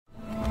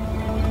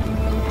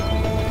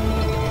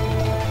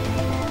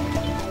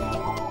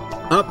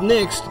Up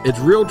next, it's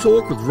Real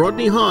Talk with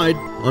Rodney Hyde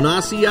on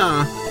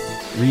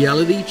RCR,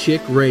 Reality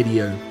Check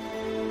Radio.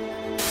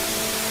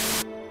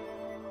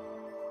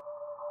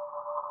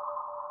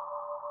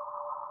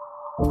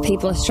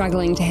 People are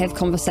struggling to have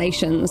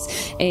conversations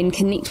and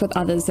connect with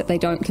others that they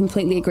don't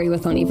completely agree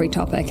with on every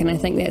topic. And I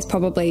think that's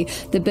probably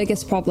the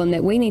biggest problem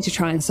that we need to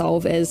try and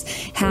solve, is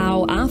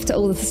how after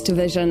all this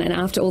division and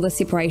after all this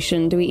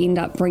separation do we end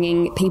up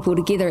bringing people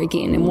together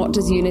again, and what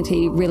does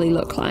unity really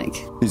look like?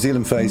 New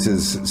Zealand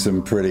faces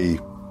some pretty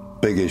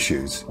big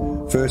issues.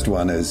 First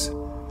one is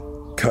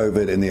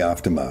COVID and the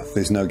aftermath.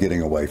 There's no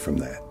getting away from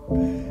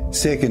that.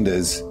 Second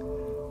is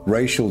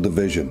racial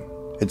division.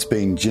 It's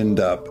been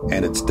ginned up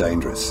and it's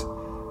dangerous.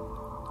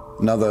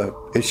 Another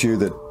issue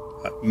that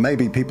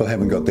maybe people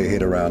haven't got their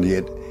head around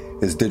yet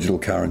is digital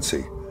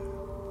currency.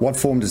 What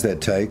form does that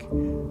take?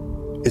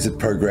 Is it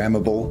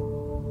programmable?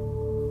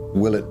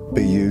 Will it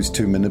be used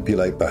to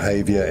manipulate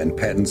behaviour and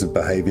patterns of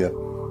behaviour?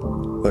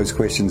 Those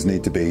questions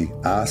need to be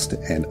asked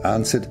and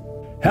answered.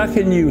 How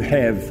can you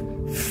have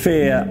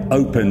fair,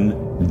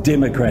 open,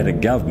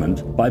 democratic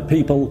government by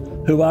people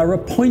who are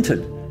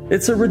appointed?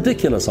 It's a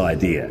ridiculous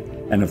idea.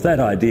 And if that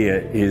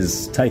idea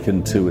is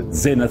taken to its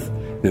zenith,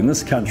 then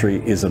this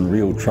country is in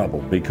real trouble,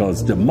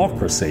 because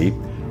democracy,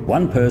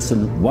 one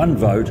person, one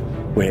vote,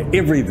 where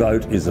every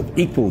vote is of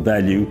equal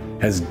value,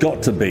 has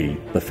got to be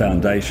the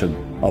foundation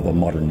of a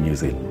modern New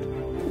Zealand.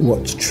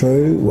 What's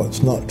true,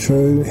 what's not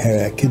true, how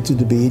our kids are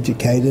to be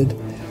educated.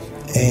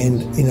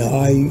 And,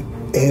 I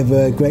have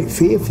a great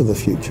fear for the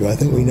future. I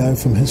think we know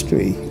from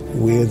history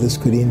where this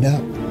could end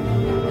up.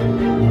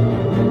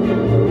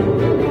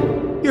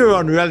 You're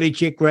on Reality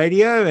Check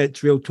Radio.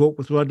 It's Real Talk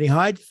with Rodney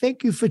Hyde.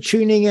 Thank you for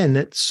tuning in.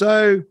 It's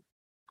so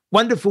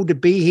wonderful to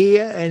be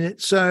here, and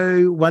it's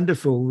so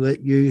wonderful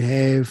that you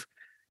have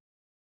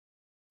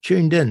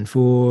tuned in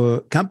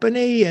for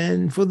company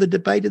and for the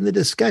debate and the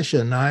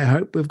discussion. I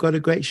hope we've got a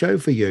great show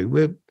for you.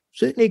 We've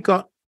certainly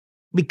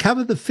we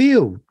cover the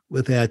field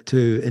with our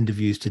two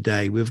interviews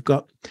today. We've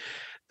got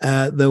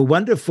the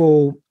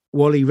wonderful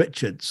Wally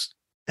Richards,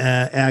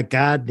 our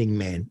gardening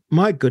man.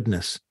 My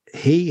goodness.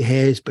 He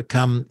has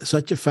become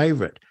such a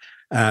favourite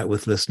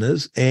with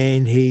listeners,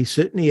 and he's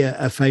certainly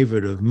a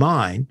favourite of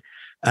mine,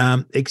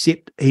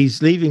 except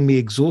he's leaving me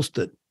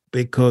exhausted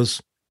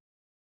because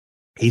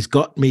he's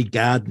got me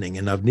gardening,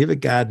 and I've never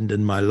gardened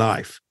in my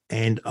life,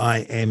 and I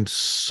am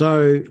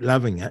so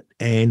loving it.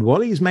 And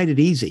Wally's made it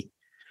easy,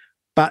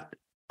 but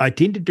I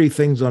tend to do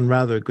things on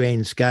rather a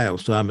grand scale.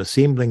 So I'm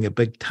assembling a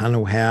big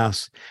tunnel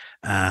house.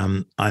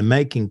 I'm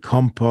making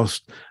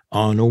compost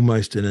on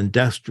almost an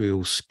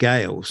industrial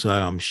scale. So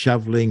I'm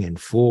shoveling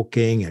and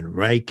forking and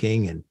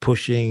raking and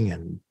pushing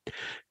and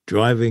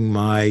driving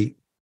my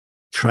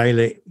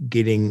trailer,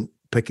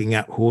 picking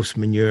up horse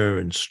manure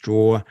and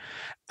straw,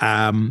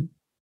 and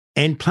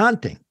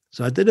planting.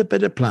 So I did a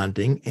bit of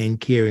planting and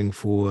caring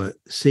for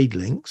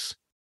seedlings.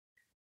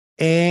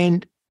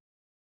 And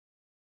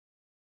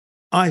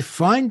I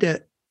find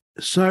it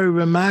so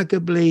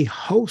remarkably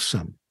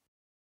wholesome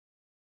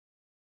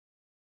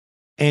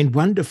and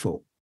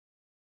wonderful.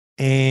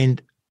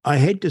 And I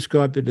had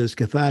described it as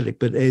cathartic,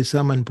 but as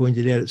someone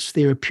pointed out, it's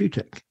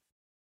therapeutic.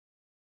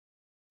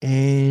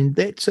 And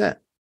that's it.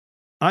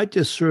 I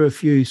just threw a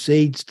few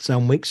seeds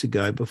some weeks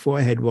ago before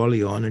I had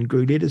Wally on and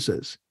grew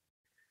lettuces.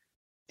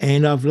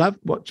 And I've loved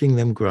watching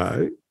them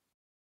grow,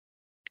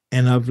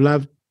 and I've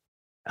loved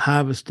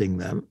harvesting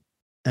them,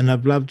 and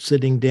I've loved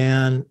sitting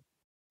down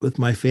with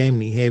my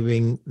family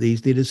having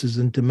these lettuces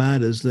and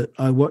tomatoes that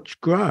I watch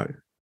grow.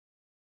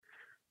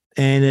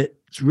 And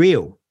it's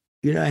real.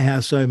 You know how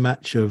so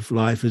much of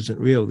life isn't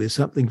real. There's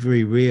something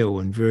very real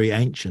and very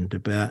ancient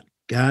about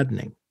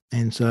gardening.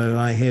 And so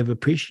I have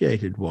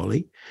appreciated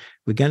Wally.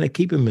 We're going to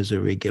keep him as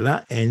a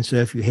regular. And so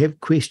if you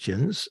have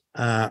questions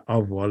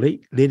of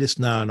Wally, let us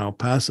know and I'll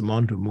pass them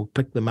on to him. We'll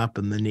pick them up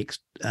in the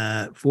next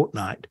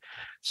fortnight.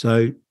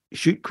 So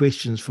shoot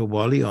questions for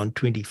Wally on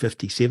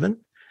 2057.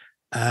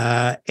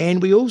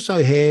 And we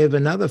also have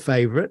another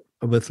favourite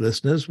with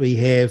listeners. We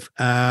have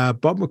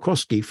Bob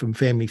McCroskey from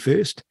Family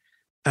First.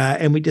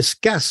 And we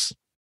discuss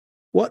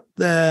what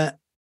the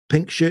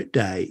Pink Shirt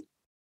Day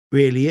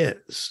really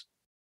is,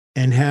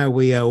 and how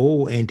we are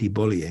all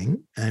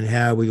anti-bullying, and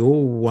how we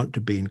all want to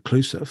be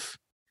inclusive.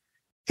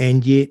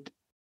 And yet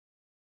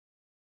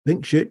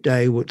Pink Shirt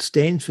Day, what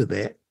stands for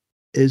that,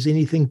 is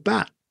anything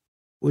but,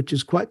 which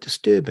is quite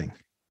disturbing.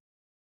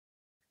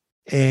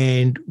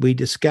 And we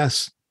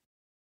discuss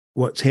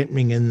what's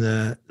happening in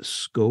the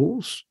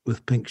schools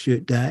with Pink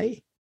Shirt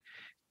Day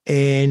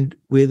and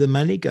where the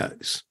money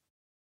goes,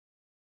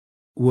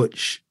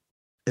 which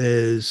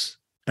is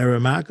a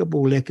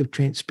remarkable lack of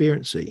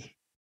transparency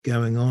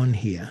going on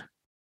here,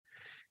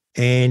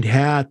 and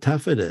how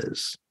tough it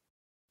is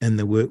in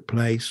the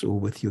workplace or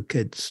with your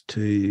kids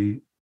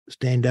to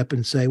stand up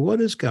and say, what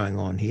is going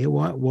on here?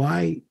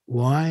 Why,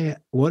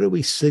 what are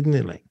we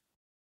signaling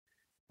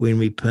when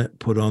we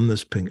put on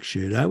this pink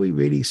shirt? Are we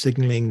really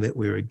signaling that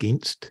we're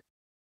against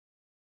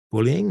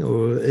bullying,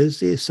 or is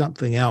there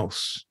something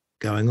else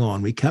going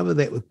on? We cover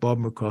that with Bob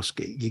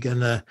McCroskey. You're going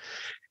to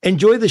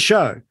enjoy the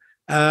show.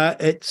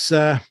 It's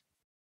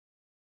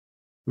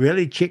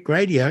Reality Check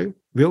Radio,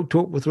 Real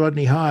Talk with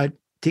Rodney Hyde.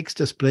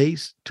 Text us,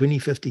 please,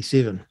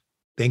 2057.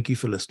 Thank you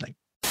for listening.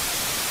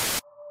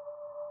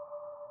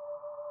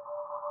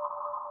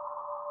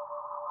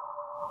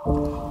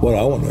 What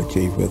I want to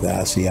achieve with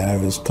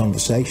RCR is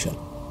conversation.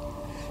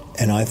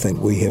 And I think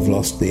we have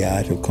lost the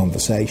art of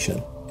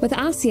conversation. With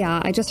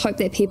RCR, I just hope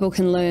that people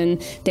can learn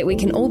that we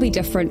can all be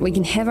different, we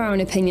can have our own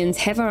opinions,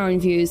 have our own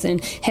views,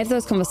 and have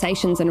those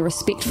conversations in a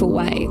respectful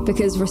way,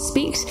 because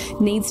respect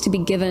needs to be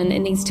given, it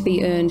needs to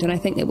be earned, and I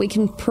think that we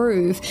can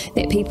prove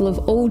that people of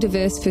all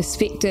diverse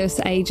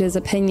perspectives, ages,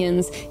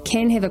 opinions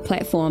can have a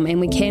platform, and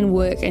we can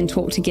work and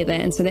talk together,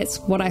 and so that's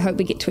what I hope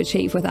we get to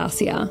achieve with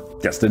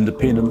RCR. Just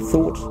independent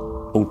thought,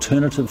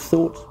 alternative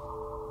thought,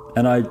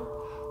 and I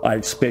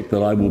expect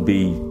that I will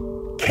be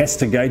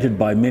castigated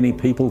by many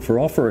people for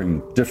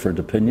offering different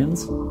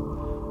opinions.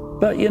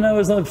 But,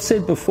 as I've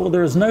said before,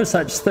 there is no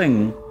such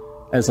thing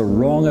as a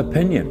wrong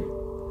opinion.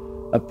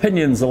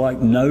 Opinions are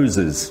like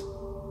noses.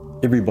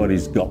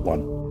 Everybody's got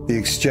one. The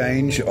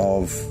exchange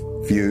of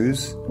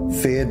views,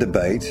 fair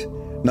debate,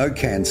 no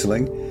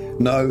cancelling,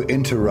 no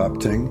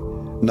interrupting,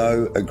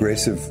 no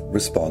aggressive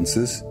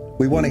responses.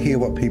 We want to hear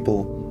what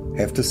people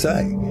have to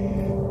say,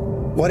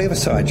 whatever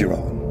side you're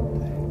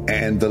on.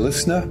 And the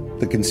listener,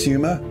 the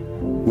consumer,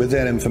 with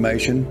that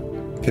information,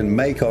 can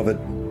make of it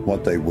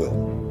what they will.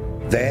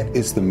 That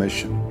is the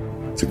mission.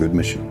 It's a good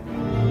mission.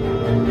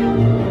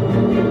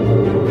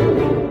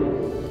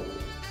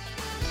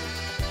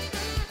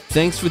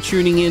 Thanks for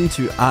tuning in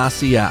to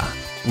RCR,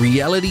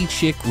 Reality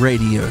Check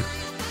Radio.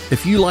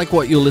 If you like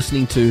what you're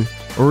listening to,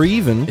 or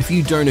even if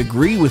you don't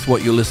agree with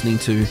what you're listening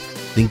to,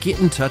 then get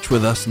in touch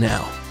with us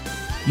now.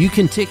 You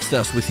can text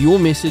us with your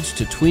message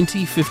to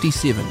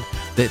 2057.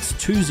 That's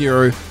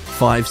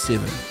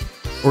 2057.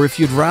 Or if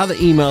you'd rather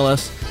email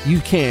us, you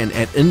can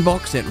at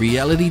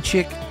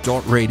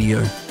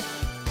inbox@realitycheck.radio.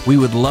 We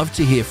would love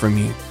to hear from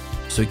you,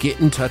 so get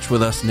in touch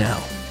with us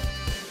now.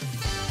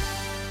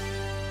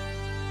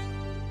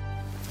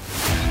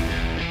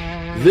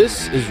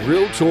 This is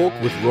Real Talk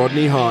with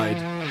Rodney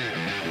Hyde.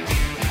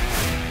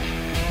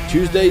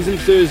 Tuesdays and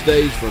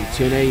Thursdays from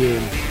 10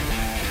 a.m.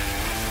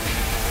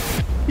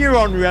 You're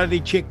on Reality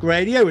Check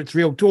Radio. It's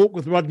Real Talk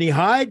with Rodney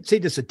Hyde.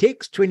 Send us a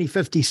text.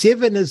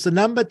 2057 is the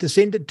number to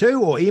send it to,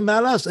 or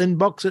email us,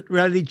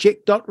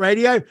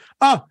 inbox@realitycheck.radio.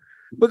 Oh,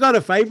 we've got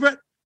a favourite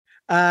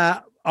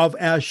of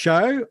our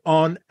show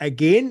on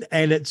again,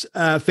 and it's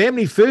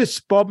Family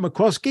First, Bob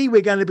McCloskey.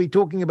 We're going to be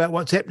talking about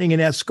what's happening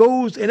in our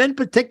schools, and in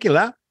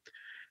particular,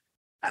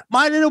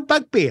 my little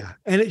bugbear,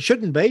 and it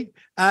shouldn't be,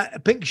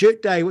 Pink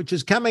Shirt Day, which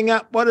is coming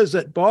up, what is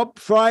it, Bob?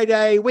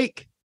 Friday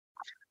week.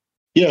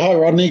 Yeah, hi,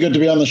 Rodney. Good to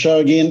be on the show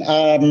again.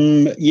 I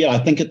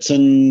think it's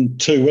in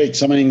 2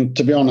 weeks. I mean,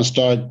 to be honest,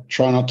 I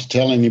try not to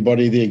tell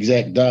anybody the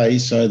exact day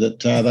so that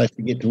they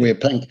forget to wear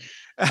pink.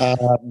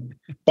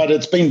 But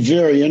it's been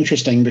very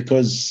interesting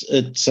because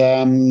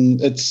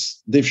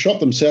they've shot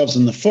themselves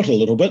in the foot a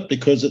little bit,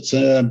 because it's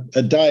a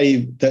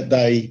day that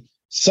they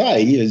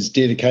say is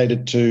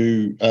dedicated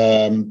to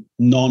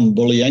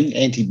non-bullying,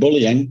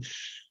 anti-bullying.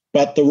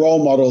 But the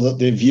role model that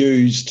they've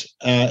used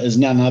is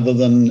none other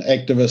than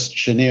activist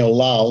Chanel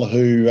Lal,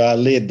 who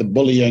led the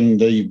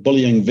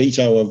bullying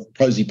veto of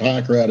Posey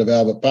Parker out of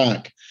Albert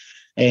Park.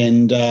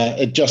 And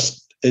it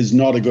just is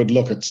not a good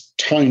look. It's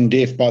tone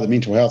deaf by the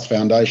Mental Health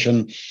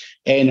Foundation.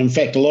 And in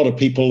fact, a lot of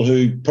people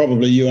who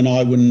probably you and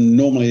I wouldn't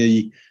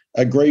normally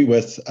agree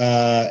with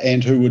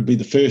and who would be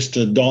the first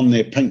to don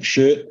their pink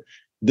shirt,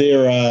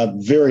 they're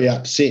very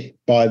upset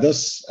by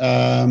this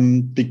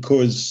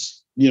because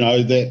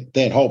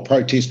that whole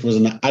protest was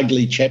an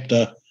ugly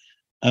chapter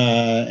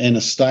and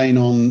a stain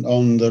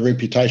on the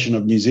reputation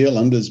of New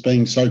Zealand as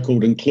being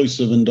so-called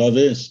inclusive and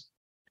diverse.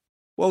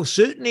 Well,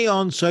 certainly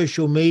on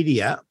social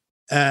media,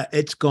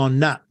 it's gone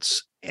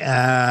nuts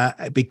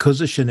because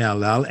of Chanel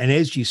Lal. And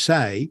as you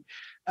say,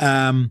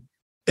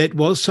 it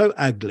was so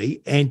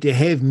ugly. And to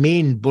have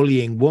men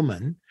bullying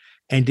women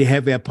and to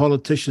have our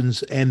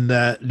politicians and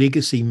the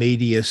legacy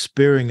media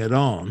spurring it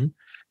on,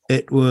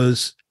 it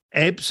was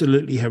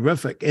absolutely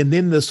horrific. And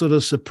then the sort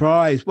of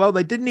surprise, well,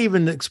 they didn't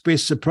even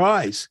express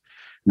surprise,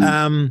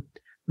 the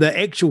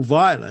actual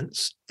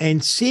violence,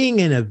 and seeing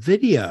in a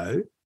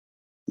video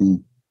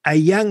a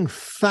young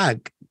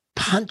thug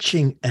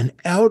punching an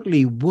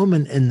elderly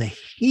woman in the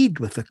head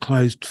with a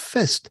closed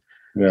fist.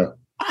 Yeah.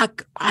 I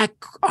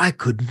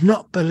could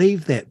not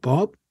believe that,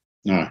 Bob.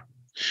 No.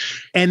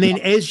 And then,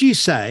 as you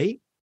say,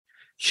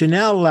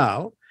 Chanel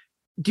Lal,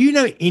 do you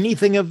know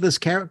anything of this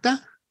character?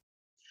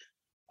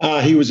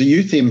 He was a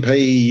youth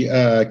MP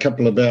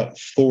about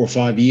 4 or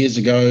 5 years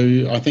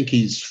ago. I think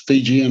he's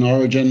Fijian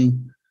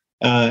origin,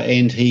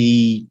 and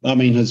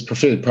his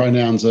preferred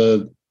pronouns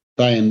are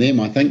they and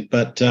them, I think,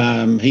 but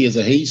he is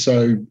a he,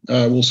 so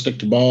we'll stick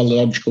to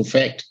biological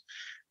fact.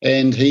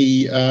 And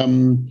he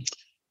then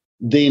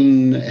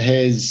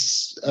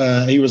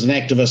he was an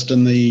activist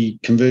in the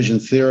conversion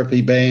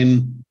therapy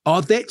ban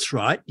Oh, that's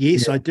right.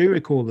 Yes, I do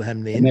recall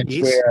him then. And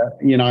that's where,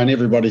 and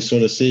everybody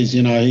sort of says,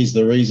 he's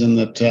the reason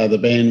that the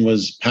ban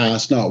was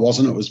passed. No, it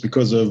wasn't. It was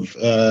because of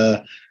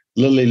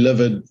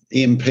lily-livered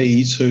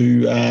MPs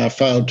who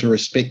failed to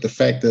respect the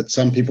fact that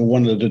some people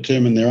want to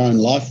determine their own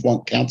life,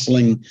 want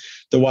counselling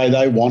the way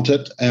they want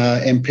it,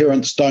 and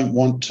parents don't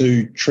want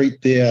to treat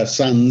their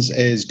sons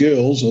as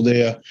girls or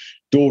their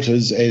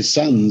daughters as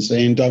sons,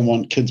 and don't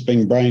want kids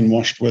being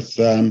brainwashed with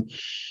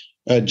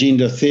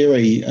gender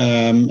theory.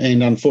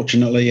 And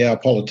unfortunately, our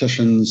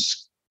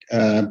politicians,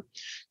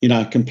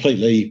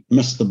 completely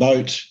missed the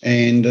boat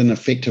and in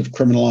effect have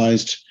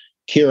criminalised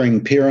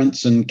caring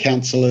parents and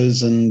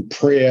counsellors and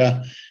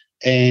prayer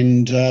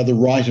and the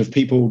right of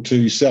people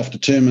to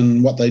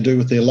self-determine what they do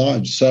with their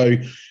lives. So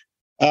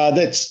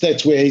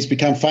that's where he's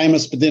become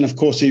famous. But then, of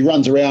course, he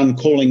runs around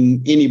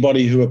calling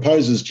anybody who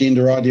opposes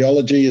gender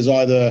ideology as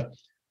either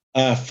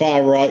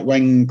far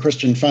right-wing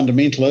Christian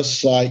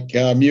fundamentalists like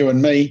you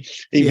and me,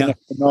 even if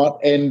they're not,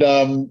 and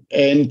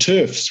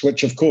TERFs,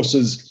 which, of course,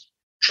 is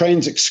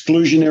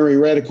trans-exclusionary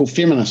radical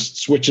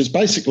feminists, which is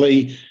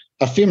basically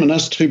a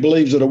feminist who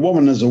believes that a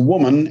woman is a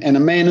woman and a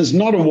man is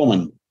not a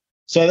woman.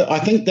 So I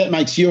think that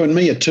makes you and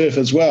me a TERF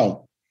as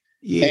well.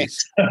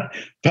 Yes,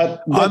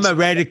 but I'm a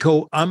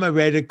radical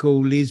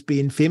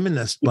lesbian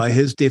feminist by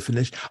his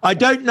definition. I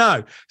don't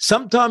know.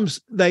 Sometimes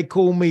they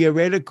call me a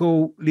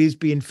radical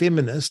lesbian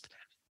feminist,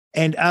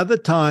 and other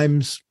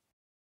times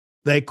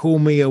they call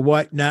me a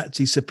white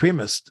Nazi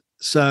supremacist.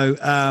 So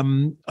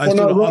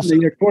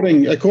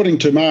Rodney, according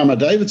to Marama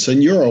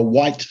Davidson, you're a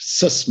white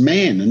cis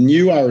man and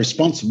you are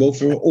responsible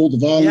for all the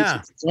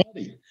violence in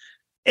society.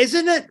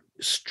 Isn't it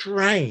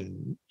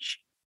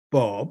strange,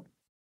 Bob,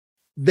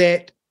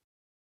 that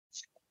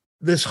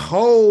this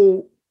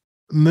whole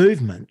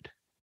movement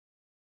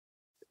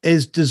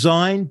is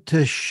designed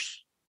to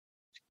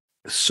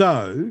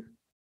sow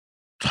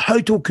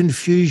total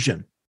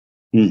confusion,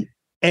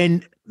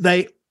 and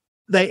they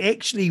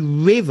actually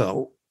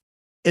revel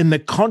in the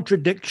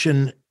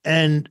contradiction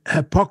and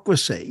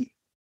hypocrisy.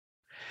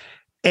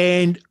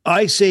 And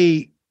I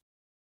see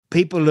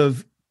people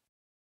of,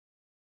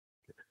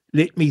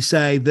 let me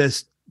say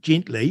this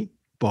gently,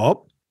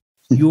 Bob,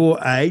 your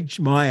age,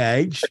 my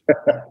age,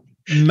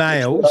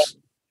 males,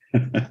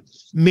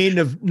 men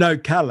of no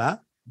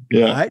colour,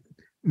 right?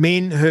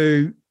 Men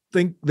who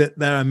think that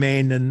they're a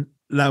man and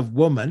love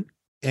women,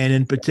 and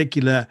in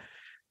particular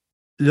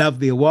love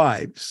their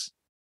wives.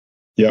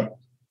 Yeah.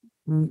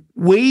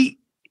 We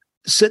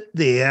sit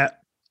there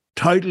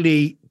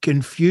totally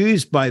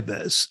confused by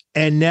this,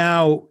 and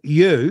now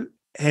you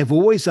have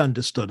always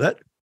understood it,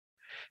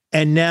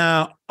 and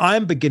now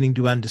I'm beginning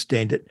to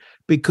understand it,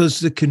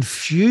 because the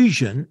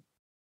confusion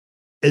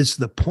is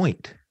the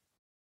point.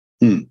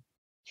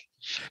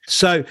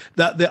 So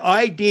the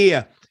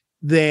idea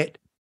that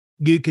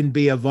you can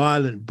be a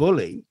violent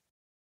bully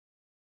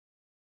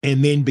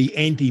and then be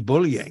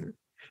anti-bullying,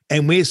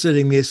 and we're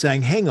sitting there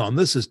saying, hang on,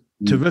 this is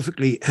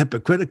terrifically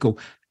hypocritical,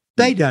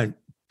 they don't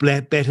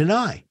bat an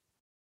eye.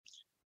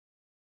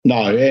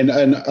 No,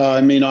 and I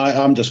mean,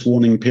 I'm just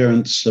warning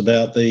parents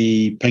about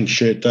the Pink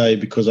Shirt Day,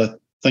 because I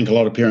think a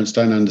lot of parents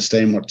don't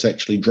understand what's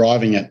actually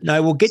driving it.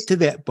 No, we'll get to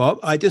that, Bob.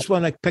 I just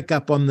want to pick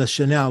up on the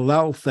Chanel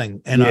Lull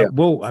thing, and I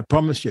will, I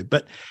promise you.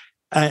 But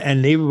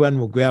and everyone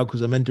will growl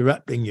because I'm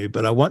interrupting you,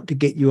 but I want to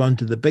get you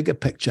onto the bigger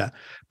picture,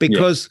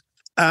 because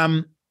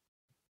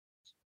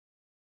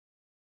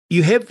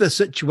you have the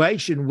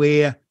situation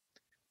where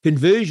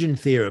conversion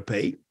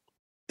therapy,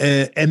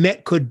 and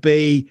that could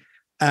be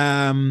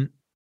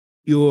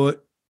your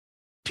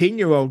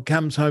 10-year-old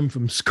comes home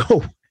from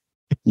school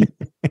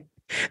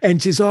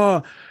and says,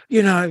 oh,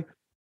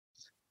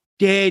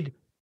 Dad,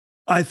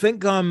 I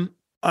think I'm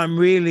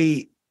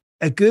really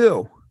a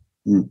girl.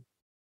 And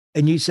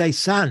you say,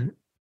 son,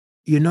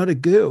 you're not a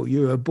girl,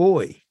 you're a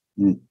boy.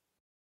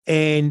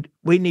 And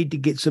we need to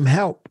get some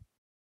help.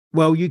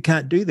 Well, you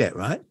can't do that,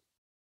 right?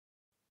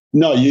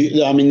 No,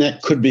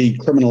 that could be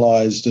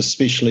criminalised,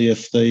 especially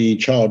if the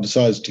child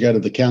decides to go to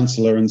the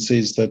counsellor and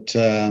says that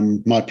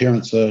my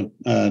parents are,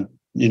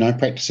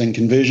 practicing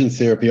conversion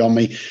therapy on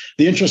me.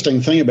 The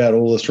interesting thing about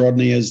all this,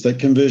 Rodney, is that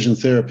conversion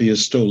therapy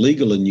is still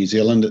legal in New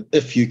Zealand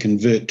if you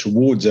convert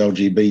towards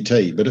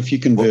LGBT, but if you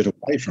convert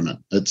away from it,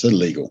 it's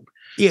illegal.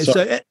 Yeah,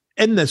 so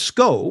in the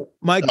school,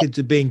 my kids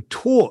are being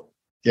taught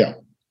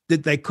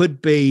that they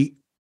could be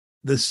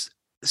this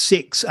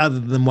sex other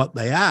than what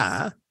they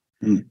are,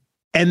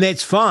 and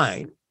that's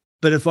fine.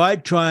 But if I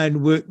try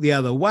and work the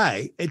other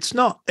way, it's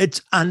not.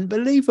 It's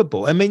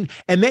unbelievable. I mean,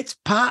 and that's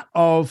part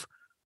of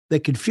the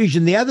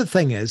confusion. The other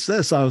thing is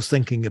this I was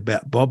thinking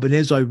about, Bob, and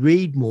as I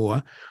read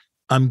more,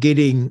 I'm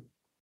loving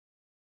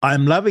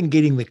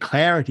getting the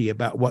clarity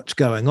about what's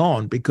going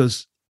on,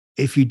 because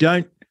if you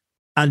don't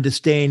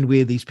understand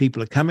where these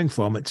people are coming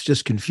from, it's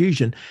just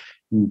confusion.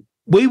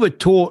 We were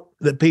taught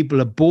that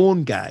people are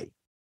born gay,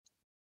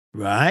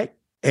 right?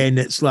 And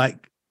it's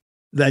like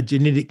they're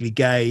genetically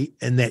gay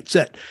and that's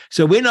it.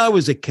 So when I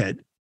was a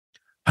kid,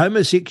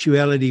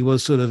 homosexuality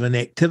was sort of an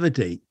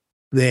activity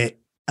that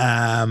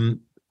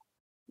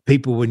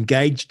people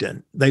engaged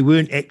in, they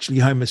weren't actually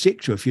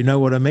homosexual, if you know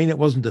what I mean. It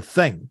wasn't a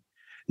thing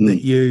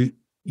that you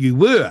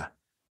were.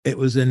 It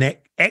was an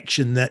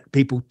action that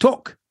people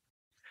took.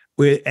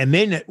 And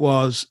then it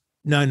was,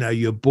 no,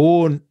 you're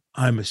born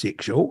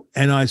homosexual,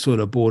 and I sort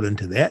of bought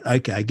into that.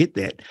 Okay, I get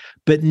that.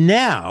 But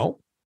now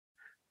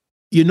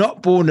you're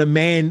not born a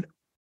man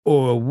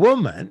or a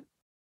woman.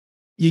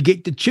 You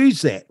get to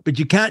choose that, but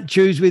you can't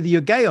choose whether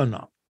you're gay or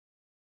not.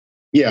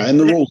 Yeah, and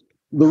the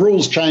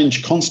rules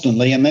change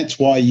constantly, and that's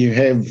why you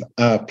have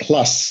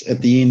plus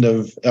at the end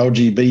of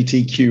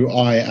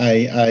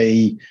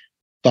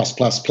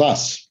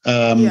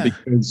LGBTQIAA++,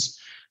 because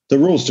the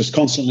rules just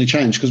constantly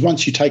change. Because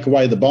once you take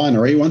away the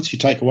binary, once you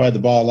take away the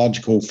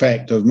biological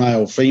fact of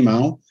male,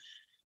 female,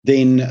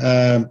 then,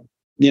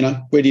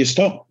 where do you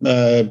stop?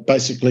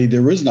 Basically,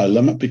 there is no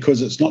limit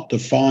because it's not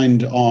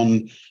defined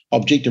on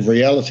objective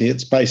reality.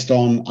 It's based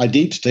on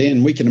identity,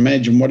 and we can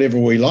imagine whatever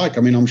we like.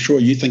 I mean, I'm sure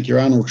you think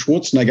you're Arnold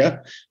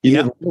Schwarzenegger. You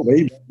never will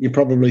be, but you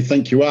probably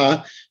think you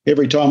are.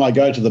 Every time I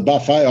go to the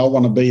buffet, I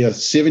want to be a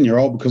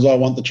 7-year-old because I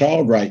want the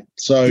child rate.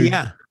 So,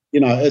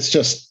 it's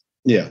just,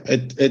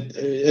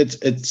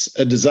 it's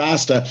a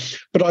disaster.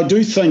 But I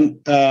do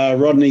think,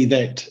 Rodney,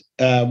 that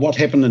what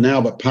happened in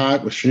Albert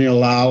Park with Shanil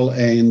Lal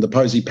and the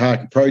Posey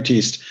Park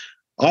protest,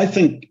 I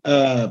think,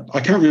 I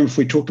can't remember if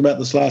we talked about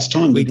this last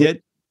time. We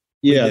did.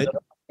 Yeah. We did.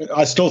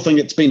 I still think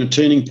it's been a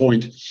turning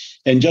point.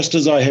 And just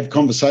as I have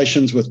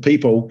conversations with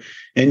people,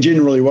 and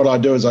generally what I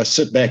do is I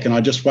sit back and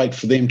I just wait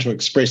for them to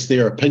express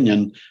their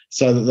opinion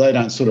so that they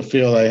don't sort of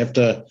feel they have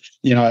to,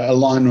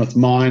 align with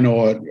mine.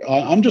 Or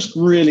I'm just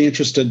really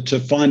interested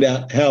to find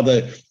out how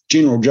the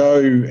General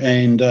Joe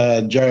and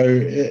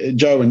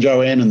Joe and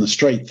Joanne in the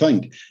street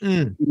think.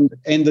 And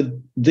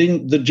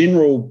the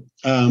general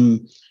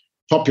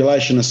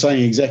population is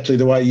saying exactly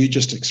the way you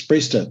just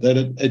expressed it, that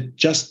it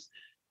just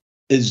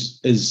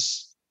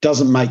is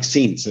doesn't make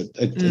sense.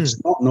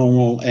 It's not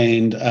normal,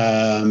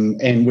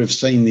 and we've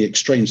seen the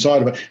extreme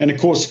side of it. And of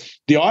course,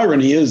 the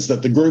irony is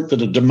that the group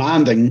that are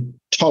demanding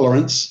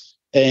tolerance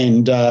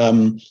and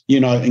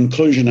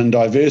inclusion and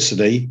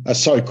diversity are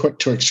so quick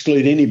to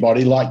exclude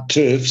anybody like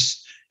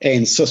TERFs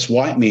and cis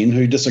white men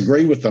who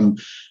disagree with them.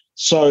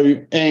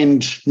 So,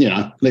 and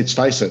let's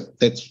face it,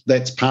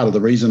 that's part of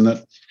the reason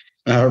that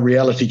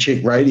Reality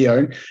Check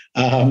Radio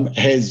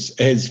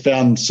has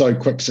found so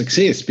quick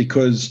success,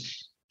 because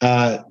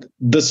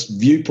this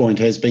viewpoint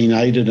has been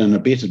aided and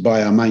abetted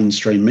by our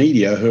mainstream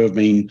media, who have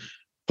been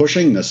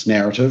pushing this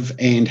narrative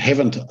and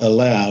haven't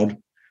allowed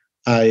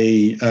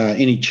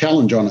any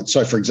challenge on it.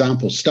 So, for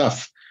example,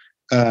 Stuff,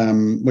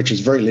 which is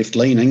very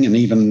left-leaning, and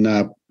even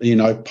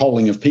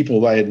polling of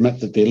people, they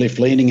admit that they're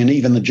left-leaning, and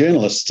even the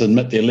journalists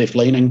admit they're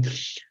left-leaning,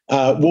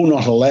 will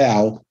not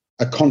allow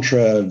a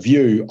contra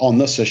view on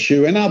this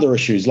issue and other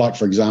issues, like,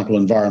 for example,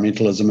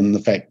 environmentalism and the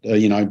fact,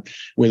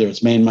 whether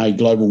it's man-made,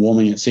 global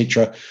warming,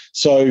 etc.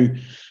 So,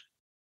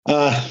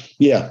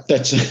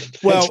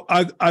 that's well,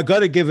 I got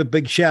to give a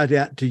big shout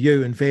out to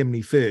you and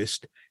Family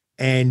First,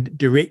 and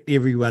direct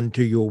everyone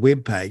to your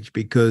webpage,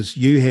 because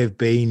you have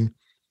been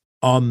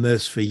on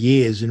this for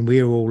years, and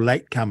we're all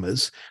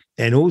latecomers.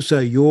 And also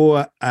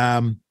your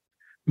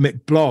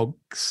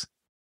McBlogs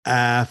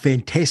are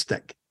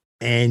fantastic.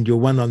 And your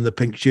one on the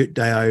Pink Shirt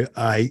Day,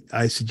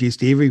 I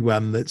suggest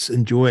everyone that's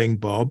enjoying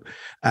Bob,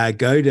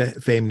 go to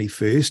Family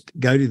First,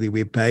 go to their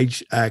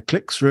webpage,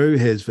 click through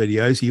his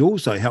videos. He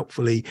also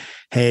helpfully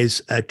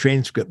has a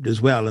transcript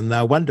as well, and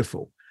they're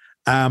wonderful.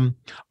 I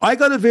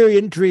got a very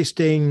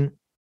interesting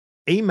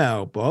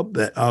email, Bob,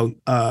 that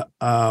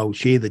I'll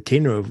share the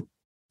tenor of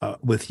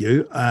with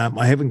you.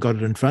 I haven't got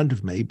it in front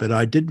of me, but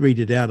I did read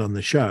it out on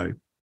the show.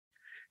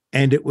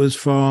 And it was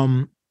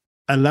from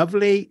a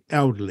lovely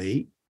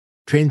elderly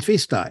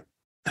transvestite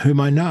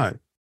whom I know.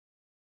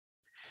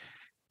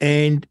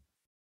 And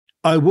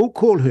I will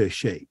call her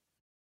she,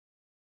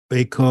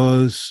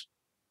 because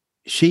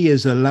she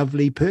is a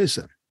lovely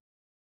person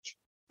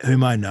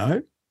whom I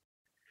know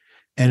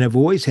and have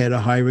always had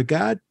a high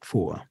regard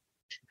for.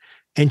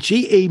 And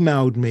she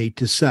emailed me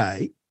to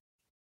say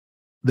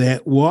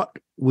that what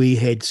we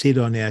had said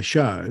on our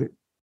show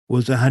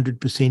was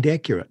 100%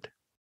 accurate.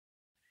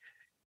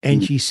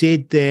 And she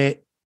said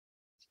that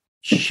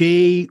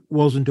she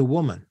wasn't a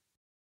woman.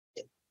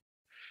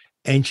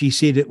 And she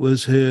said it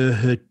was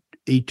her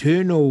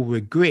eternal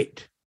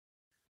regret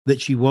that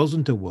she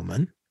wasn't a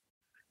woman,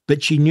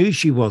 but she knew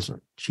she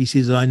wasn't. She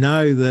says, I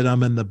know that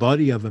I'm in the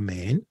body of a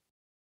man,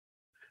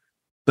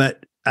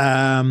 but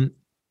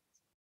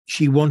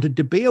she wanted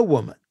to be a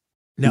woman.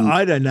 Now,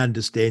 I don't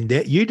understand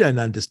that. You don't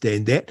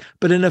understand that.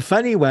 But in a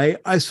funny way,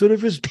 I sort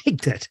of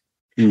respect it.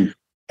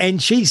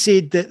 And she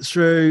said that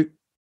through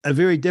a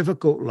very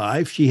difficult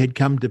life, she had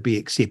come to be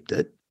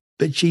accepted,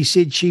 but she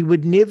said she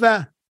would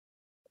never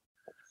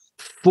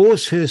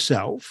force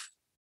herself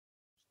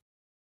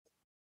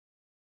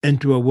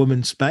into a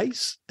woman's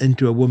space,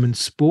 into a woman's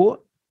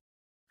sport.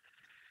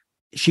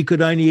 She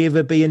could only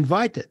ever be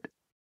invited.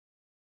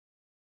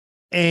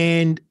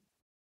 And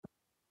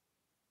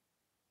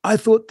I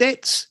thought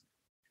that's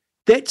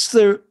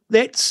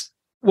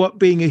what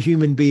being a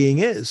human being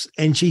is.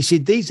 And she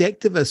said these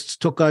activists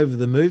took over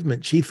the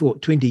movement, she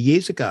thought 20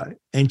 years ago.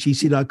 And she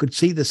said, I could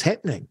see this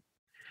happening.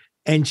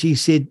 And she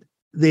said,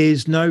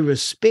 there's no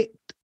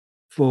respect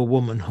for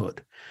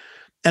womanhood.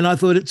 And I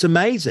thought it's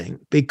amazing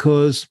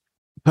because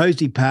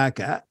Posey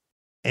Parker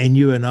and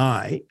you and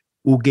I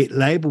will get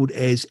labelled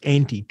as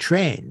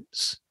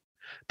anti-trans,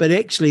 but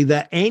actually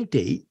they're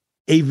anti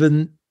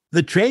even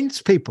the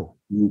trans people,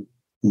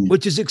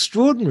 which is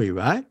extraordinary,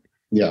 right?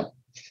 Yeah.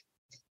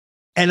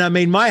 And I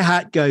mean, my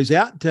heart goes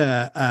out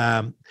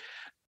to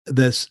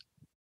this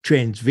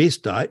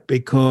transvestite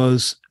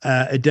because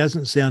it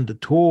doesn't sound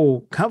at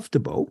all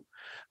comfortable,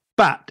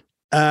 but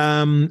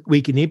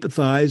we can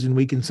empathise and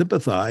we can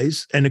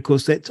sympathise. And of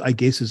course, that's, I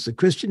guess, is the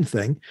Christian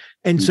thing.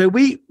 And so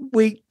we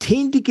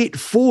tend to get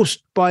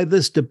forced by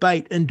this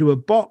debate into a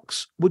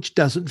box which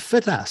doesn't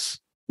fit us.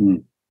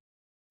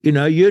 You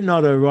know, you're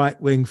not a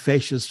right-wing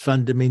fascist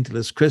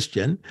fundamentalist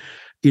Christian.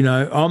 You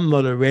know, I'm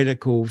not a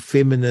radical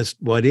feminist,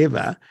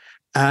 whatever.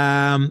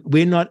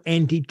 We're not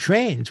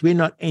anti-trans. We're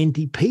not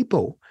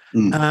anti-people.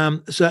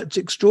 So it's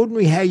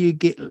extraordinary how you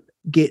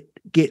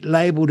get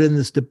labelled in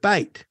this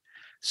debate.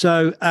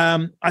 So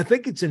I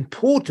think it's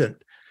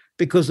important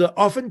because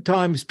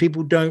oftentimes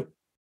people don't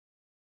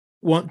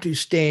want to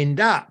stand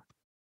up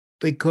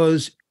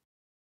because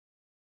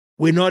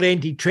we're not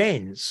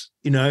anti-trans,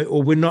 you know,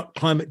 or we're not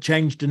climate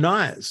change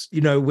deniers.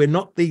 You know, we're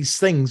not these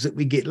things that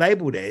we get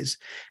labelled as.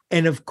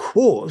 And of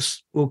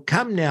course, we'll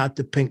come now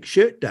to Pink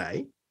Shirt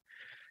Day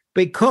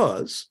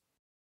because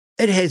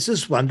it has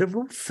this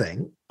wonderful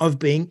thing of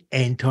being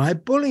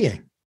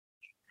anti-bullying.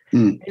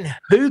 And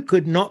who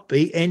could not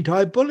be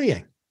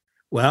anti-bullying?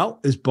 Well,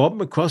 is Bob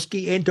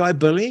McCroskey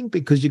anti-bullying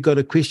because you've got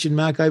a question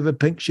mark over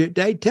Pink Shirt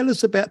Day? Tell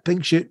us about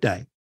Pink Shirt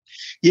Day.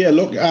 Yeah,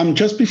 look,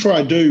 just before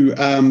I do,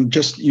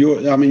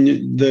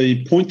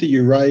 the point that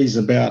you raise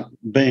about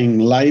being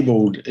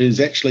labelled is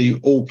actually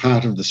all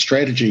part of the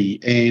strategy.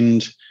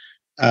 And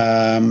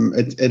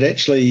it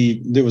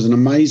actually, there was an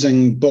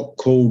amazing book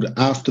called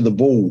After the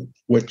Bull,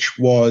 which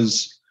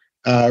was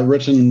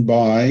written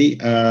by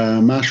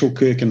Marshall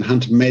Kirk and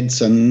Hunter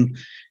Madsen.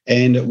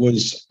 And it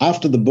was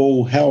After the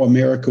Bull, How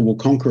America Will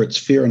Conquer Its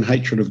Fear and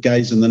Hatred of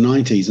Gays in the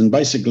 90s. And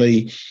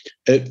basically,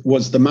 it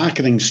was the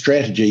marketing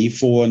strategy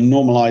for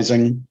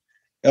normalising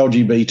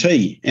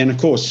LGBT. And, of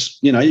course,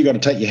 you know, you got to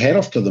take your hat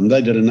off to them.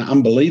 They did an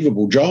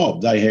unbelievable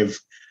job. They have,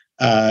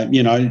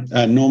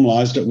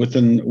 normalised it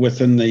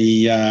within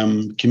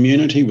the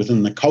community,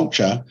 within the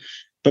culture.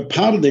 But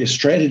part of their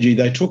strategy,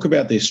 they talk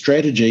about their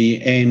strategy,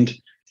 and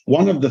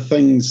one of the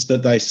things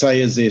that they say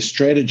is their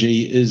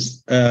strategy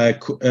is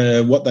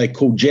what they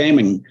call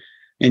jamming.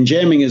 And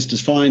jamming is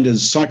defined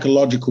as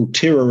psychological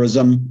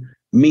terrorism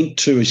meant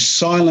to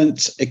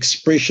silence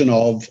expression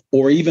of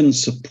or even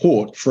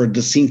support for a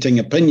dissenting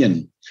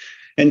opinion.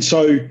 And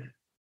so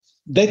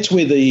that's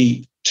where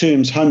the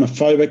terms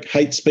homophobic,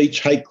 hate speech,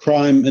 hate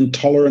crime,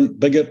 intolerant,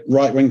 bigot,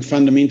 right-wing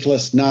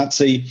fundamentalist,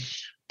 Nazi,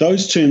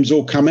 those terms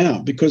all come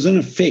out because, in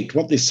effect,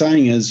 what they're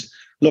saying is,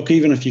 look,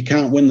 even if you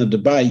can't win the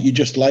debate, you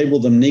just label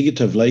them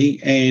negatively.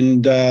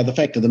 And the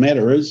fact of the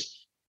matter is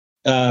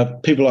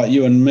people like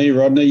you and me,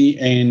 Rodney,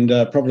 and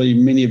probably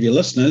many of your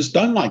listeners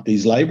don't like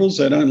these labels.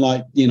 They don't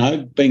like, you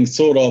know, being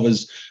thought of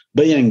as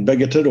being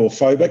bigoted or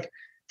phobic.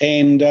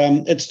 And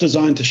it's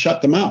designed to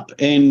shut them up.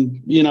 And,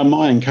 you know,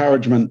 my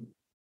encouragement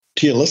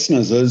to your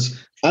listeners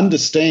is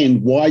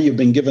understand why you've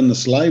been given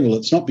this label.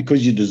 It's not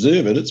because you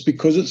deserve it. It's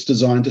because it's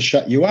designed to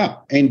shut you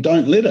up, and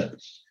don't let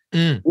it.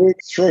 Work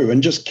through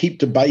and just keep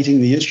debating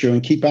the issue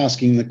and keep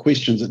asking the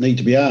questions that need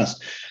to be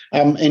asked.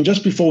 And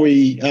just before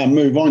we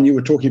move on, you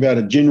were talking about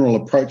a general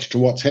approach to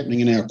what's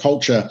happening in our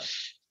culture.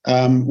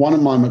 One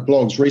of my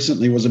blogs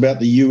recently was about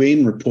the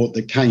UN report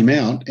that came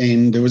out,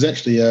 and there was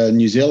actually a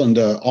New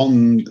Zealander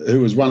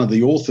who was one of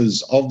the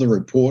authors of the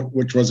report,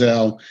 which was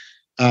our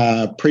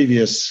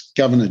previous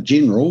Governor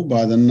General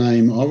by the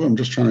name of, I'm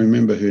just trying to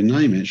remember her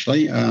name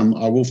actually.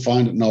 I will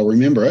find it and I'll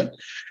remember it.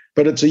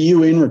 But it's a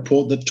UN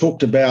report that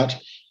talked about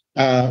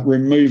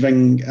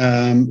removing,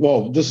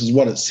 this is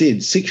what it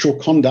said: sexual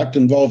conduct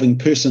involving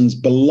persons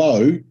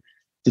below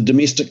the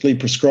domestically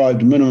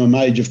prescribed minimum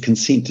age of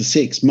consent to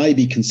sex may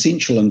be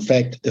consensual, in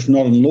fact, if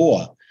not in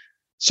law.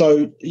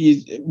 So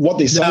what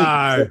they're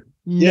saying...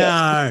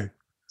 No.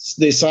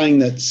 They're saying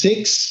that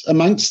sex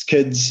amongst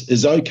kids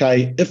is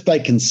okay if they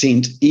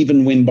consent,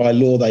 even when by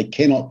law they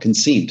cannot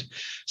consent.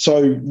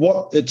 So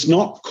it's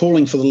not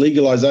calling for the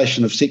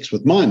legalisation of sex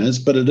with minors,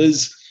 but it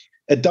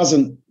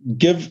doesn't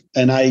give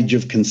an age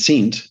of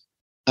consent,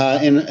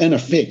 and in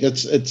effect,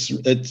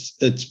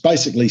 it's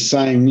basically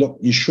saying, look,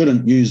 you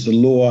shouldn't use the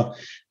law.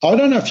 I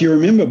don't know if you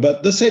remember,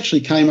 but this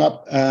actually came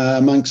up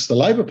amongst the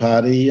Labor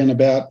Party in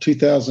about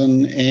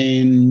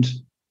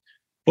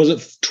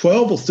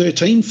 2012 or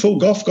 13? Phil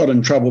Goff got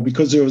in trouble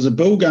because there was a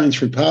bill going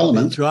through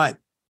Parliament. That's right.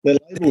 The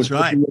Labor was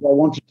right. They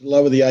wanted to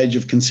lower the age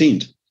of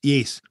consent.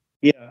 Yes.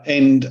 Yeah,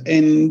 and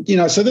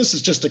so this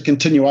is just a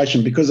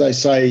continuation because they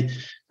say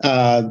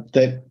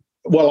that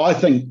Well, I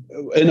think,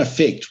 in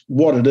effect,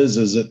 what it is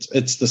it's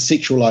the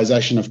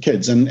sexualization of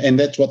kids, and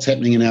that's what's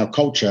happening in our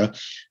culture.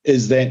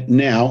 Is that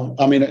now?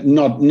 I mean,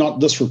 not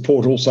this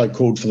report also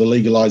called for the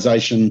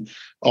legalization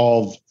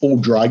of all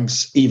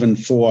drugs, even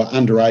for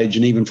underage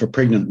and even for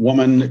pregnant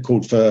women. It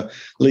called for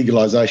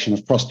legalization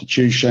of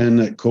prostitution.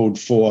 It called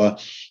for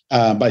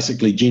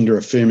basically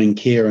gender-affirming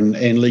care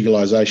and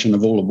legalization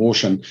of all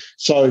abortion.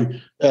 So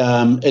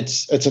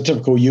it's a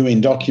typical UN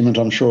document,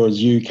 I'm sure,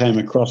 as you came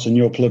across in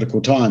your political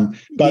time.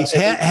 But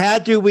yes, how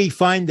do we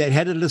find that?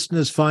 How do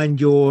listeners find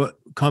your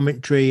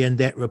commentary and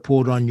that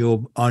report on your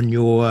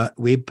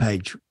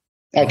webpage?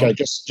 Okay,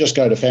 just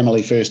go to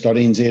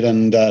familyfirst.nz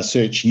and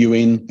search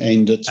UN,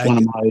 and it's one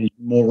of my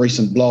more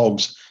recent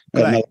blogs.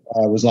 It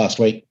was last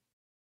week.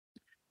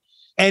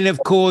 And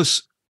of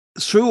course,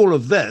 through all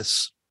of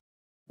this,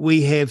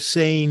 we have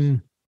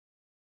seen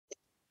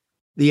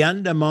the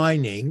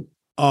undermining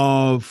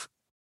of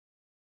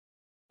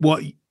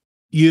what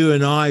you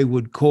and I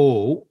would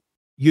call,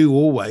 you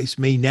always,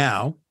 me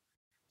now,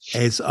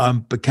 as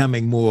I'm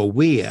becoming more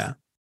aware,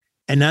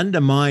 an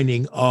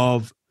undermining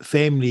of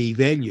family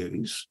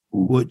values,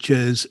 which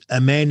is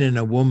a man and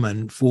a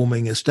woman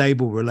forming a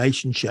stable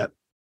relationship,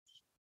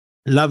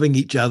 loving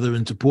each other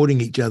and supporting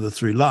each other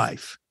through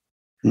life,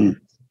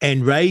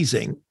 and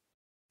raising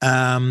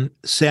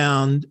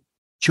sound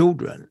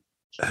children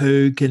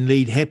who can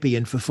lead happy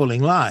and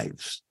fulfilling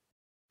lives.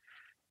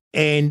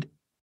 And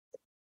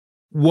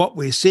what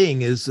we're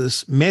seeing is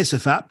this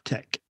massive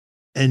uptick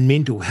in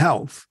mental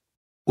health,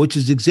 which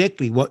is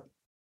exactly what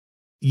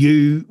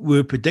you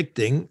were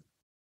predicting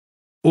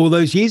all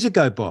those years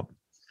ago, Bob.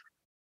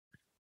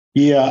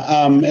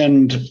 Yeah,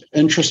 and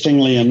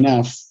interestingly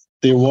enough,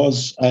 there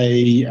was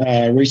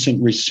a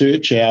recent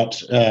research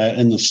out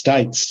in the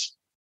States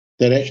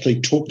that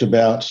actually talked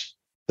about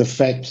the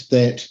fact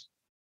that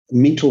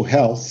mental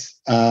health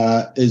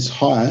is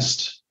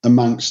highest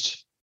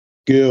amongst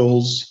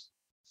girls,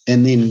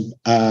 and then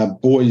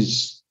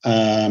boys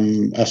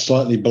are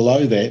slightly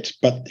below that.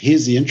 But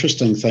here's the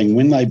interesting thing.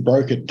 When they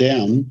broke it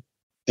down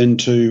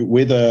into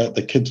whether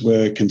the kids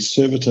were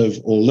conservative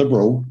or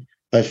liberal,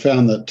 they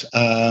found that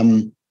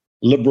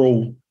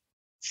liberal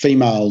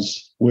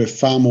females were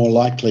far more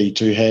likely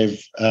to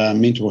have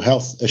mental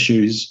health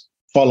issues,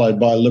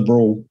 followed by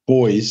liberal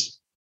boys,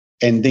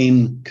 and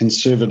then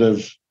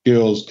conservative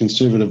girls,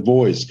 conservative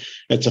boys.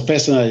 It's a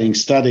fascinating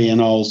study,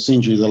 and I'll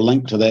send you the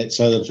link to that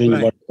so that if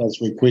anybody does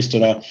request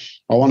it,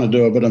 I want to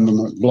do a bit of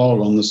a blog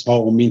on this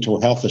whole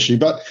mental health issue.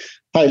 But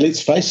hey,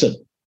 let's face it,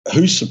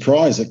 who's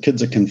surprised that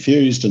kids are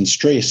confused and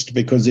stressed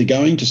because they're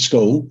going to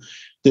school,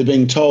 they're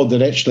being told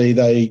that actually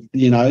they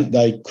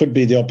could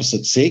be the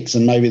opposite sex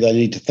and maybe they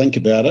need to think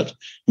about it.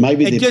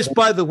 And just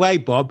by the way,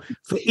 Bob,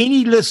 for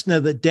any listener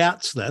that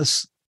doubts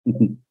this,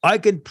 I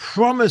can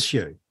promise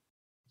you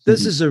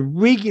this is a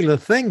regular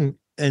thing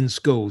in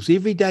schools.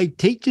 Every day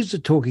teachers are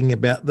talking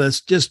about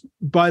this just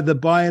by the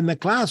by in the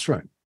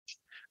classroom.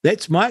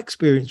 That's my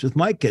experience with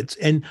my kids.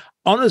 And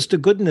honest to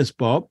goodness,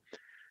 Bob,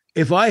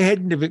 if I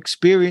hadn't have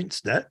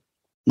experienced it,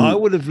 I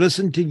would have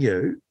listened to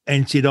you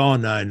and said, oh,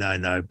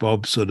 no,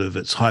 Bob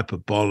it's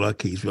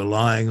hyperbolic. He's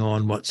relying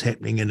on what's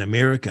happening in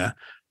America.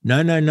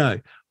 No.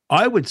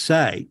 I would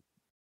say,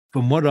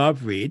 from what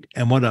I've read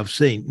and what I've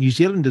seen, New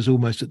Zealand is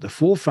almost at the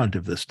forefront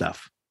of this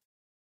stuff.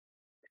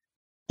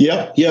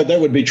 Yeah,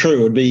 that would be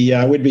true.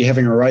 We'd be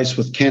having a race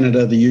with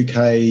Canada, the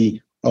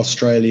UK,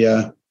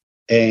 Australia,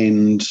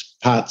 and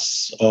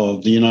parts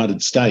of the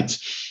United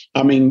States.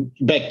 I mean,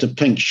 back to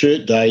Pink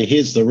Shirt Day,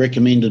 here's the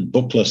recommended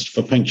book list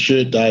for Pink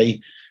Shirt Day,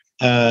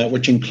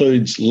 which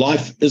includes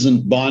Life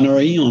Isn't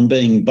Binary, on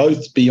being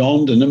both,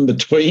 beyond, and in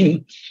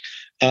between.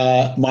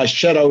 My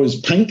Shadow is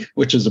Pink,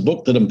 which is a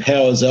book that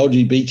empowers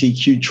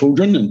LGBTQ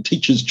children and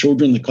teaches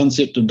children the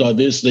concept of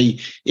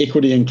diversity,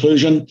 equity,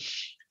 inclusion.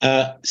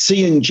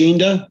 Seeing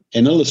Gender,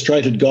 an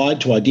illustrated guide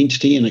to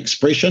identity and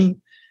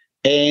expression,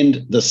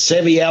 and The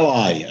Savvy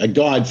Ally, a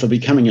guide for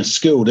becoming a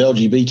skilled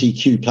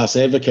LGBTQ plus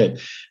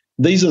advocate.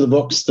 These are the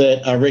books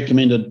that are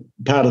recommended,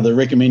 part of the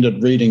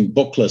recommended reading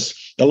book list.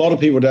 A lot of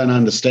people don't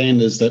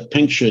understand is that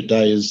Pink Shirt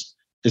Day is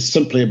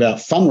simply about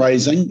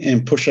fundraising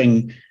and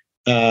pushing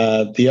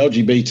the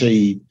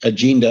LGBT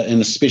agenda,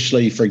 and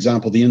especially, for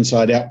example, the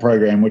Inside Out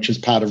program, which is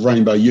part of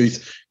Rainbow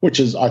Youth, which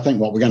is, I think,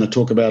 what we're going to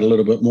talk about a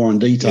little bit more in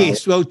detail.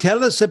 Yes, well,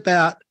 tell us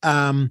about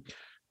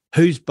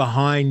who's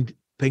behind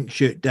Pink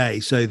Shirt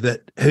Day, so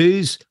that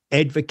who's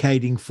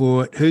advocating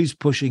for it, who's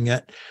pushing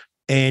it,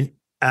 and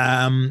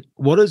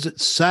what is it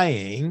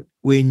saying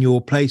when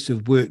your place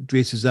of work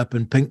dresses up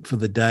in pink for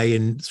the day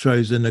and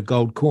throws in a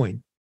gold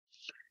coin?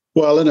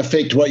 Well, in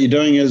effect, what you're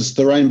doing is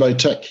the rainbow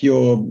tick.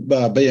 You're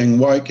being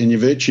woke and you're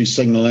virtue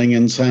signalling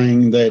and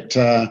saying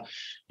that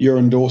you're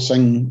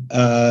endorsing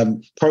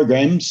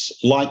programs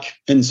like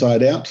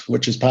Inside Out,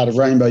 which is part of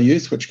Rainbow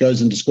Youth, which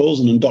goes into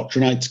schools and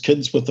indoctrinates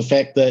kids with the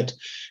fact that,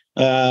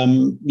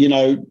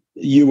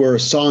 you were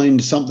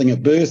assigned something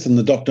at birth and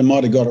the doctor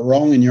might have got it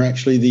wrong and you're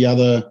actually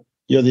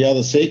you're the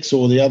other sex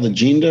or the other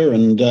gender,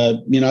 and,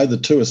 the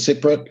two are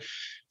separate.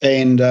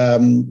 and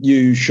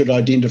you should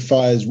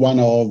identify as one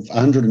of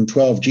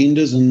 112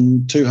 genders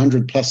and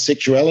 200 plus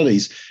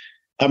sexualities.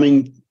 I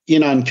mean,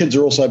 and kids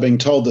are also being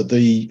told that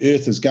the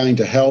earth is going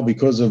to hell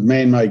because of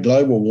man-made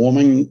global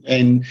warming,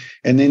 and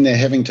then they're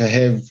having to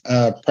have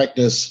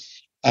practice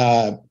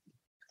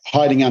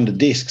hiding under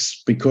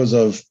desks because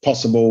of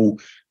possible,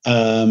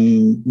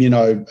 crime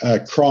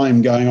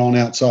going on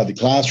outside the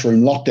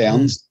classroom,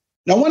 lockdowns.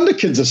 No wonder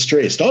kids are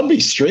stressed. I'd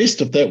be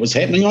stressed if that was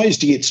happening. I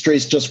used to get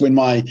stressed just when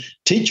my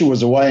teacher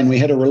was away and we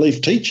had a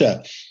relief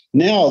teacher.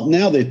 Now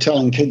they're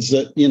telling kids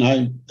that,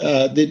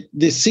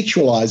 they're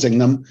sexualizing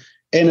them,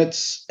 and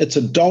it's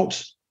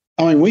adult.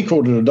 I mean, we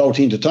called it adult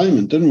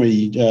entertainment, didn't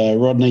we,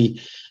 Rodney?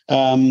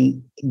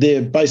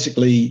 They're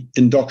basically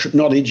I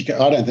don't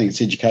think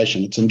it's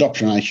education. It's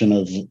indoctrination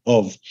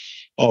of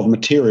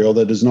material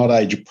that is not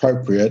age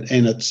appropriate,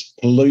 and it's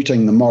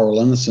polluting the moral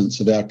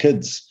innocence of our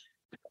kids.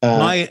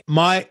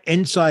 My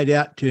Inside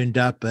Out turned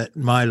up at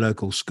my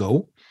local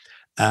school.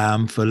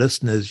 For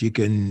listeners, you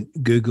can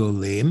Google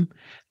them.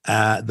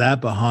 They're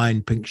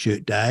behind Pink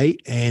Shirt Day,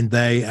 and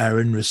they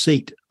are in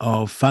receipt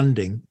of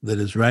funding that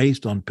is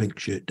raised on Pink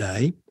Shirt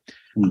Day.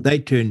 They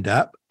turned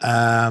up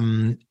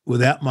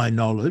without my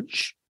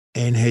knowledge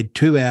and had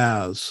 2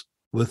 hours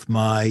with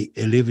my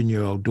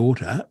 11-year-old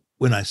daughter.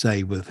 When I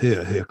say with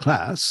her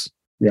class.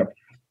 Yep.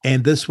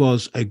 And this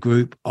was a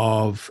group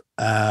of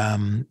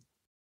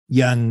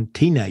young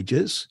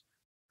teenagers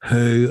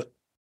who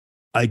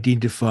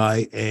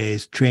identify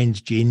as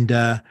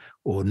transgender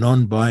or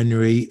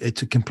non-binary.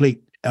 It's a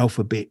complete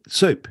alphabet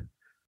soup.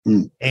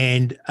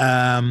 And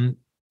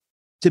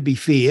to be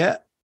fair,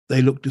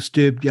 they look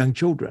disturbed young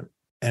children,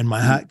 and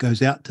my heart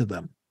goes out to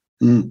them.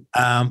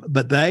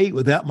 But they,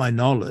 without my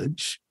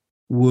knowledge,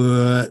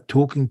 were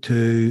talking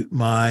to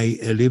my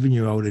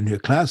 11-year-old and her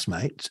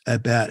classmates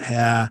about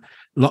how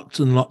lots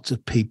and lots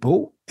of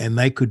people, and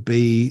they could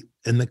be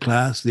in the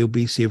class, there'll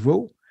be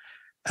several,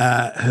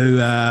 who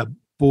are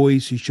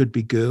boys who should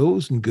be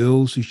girls and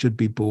girls who should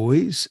be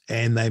boys,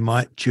 and they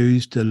might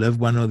choose to live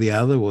one or the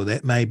other, or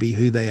that may be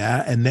who they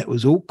are, and that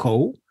was all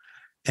cool,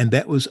 and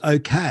that was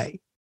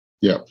okay.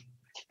 Yeah.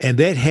 And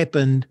that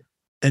happened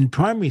in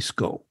primary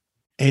school.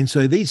 And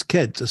so these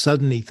kids are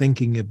suddenly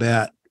thinking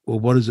about, well,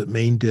 what does it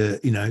mean to,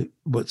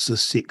 what's the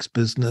sex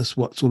business?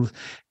 What sort of,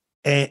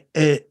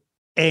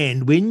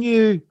 and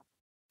when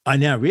I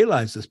now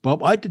realize this,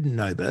 Bob, I didn't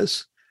know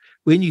this.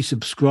 When you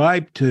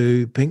subscribe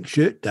to Pink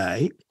Shirt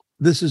Day,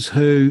 this is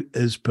who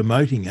is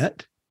promoting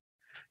it,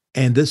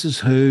 and this is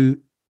who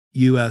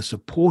you are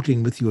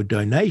supporting with your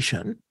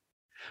donation,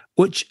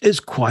 which is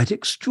quite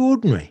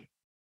extraordinary,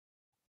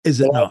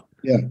 is it not?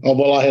 Yeah. Oh,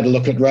 well, I had a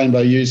look at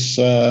Rainbow Youth's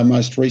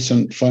most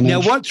recent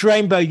financial. Now, what's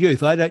Rainbow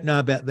Youth? I don't know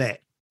about that.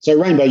 So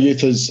Rainbow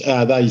Youth is,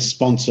 they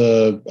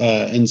sponsor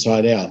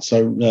Inside Out.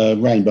 So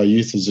Rainbow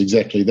Youth is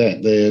exactly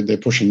that. They're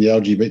pushing the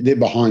LGBT. They're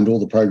behind all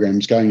the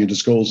programs going into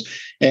schools.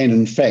 And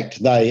in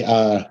fact, they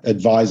are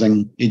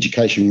advising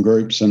education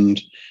groups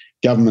and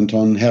government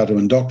on how to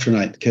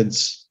indoctrinate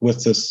kids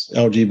with this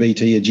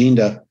LGBT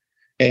agenda.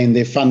 And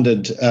they're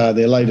funded,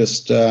 their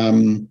latest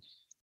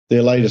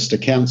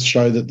accounts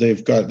show that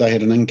they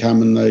had an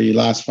income in the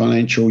last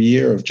financial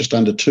year of just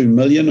under 2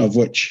 million, of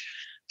which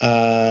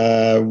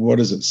more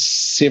than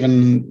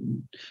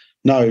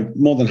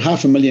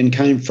 500,000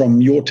 came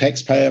from your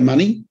taxpayer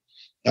money.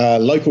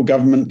 Local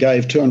government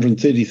gave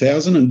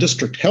 230,000, and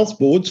district health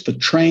boards for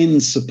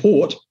trans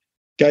support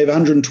gave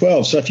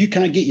 112. So if you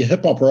can't get your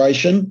hip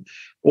operation,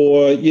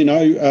 or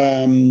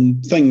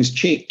things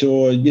checked,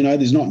 or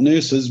there's not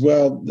nurses,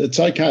 well, it's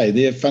okay.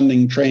 They're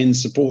funding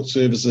trans support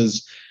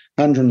services,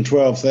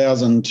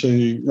 112,000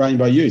 to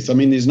Rainbow Youth. I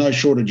mean, there's no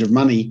shortage of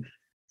money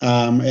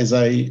as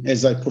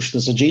they push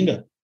this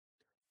agenda.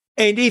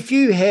 And if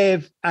you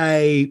have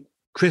a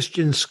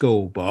Christian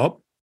school, Bob,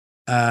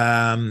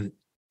 and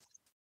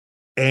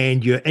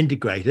you're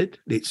integrated,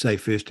 let's say,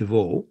 first of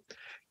all,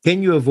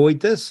 can you avoid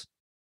this?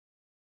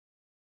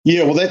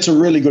 Yeah, well, that's a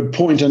really good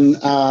point. And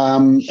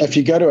if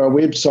you go to our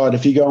website,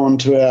 if you go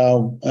onto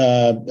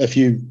if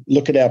you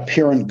look at our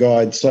parent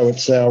guide, so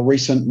it's our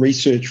recent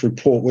research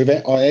report.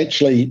 I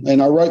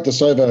wrote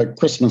this over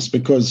Christmas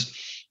because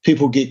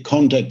people get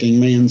contacting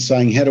me and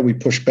saying, how do we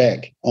push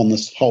back on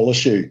this whole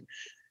issue?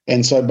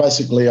 And so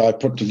basically I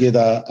put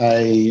together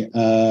a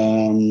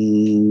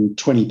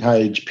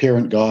 20-page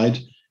parent guide,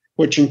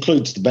 which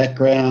includes the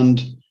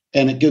background,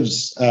 and it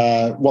gives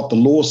what the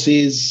law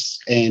says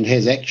and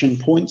has action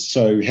points,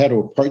 so how to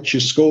approach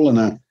your school in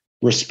a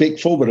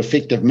respectful but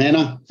effective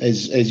manner,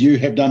 as you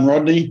have done,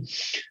 Rodney.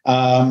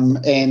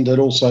 And it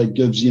also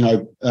gives,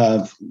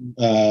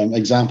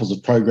 examples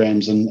of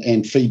programs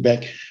and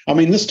feedback. I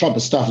mean, this type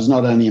of stuff is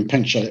not only in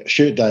Pink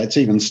Shirt Day, it's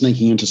even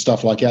sneaking into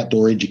stuff like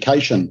outdoor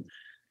education.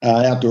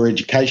 Outdoor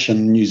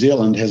Education New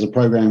Zealand has a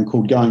program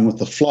called Going with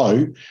the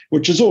Flow,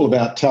 which is all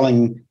about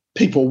telling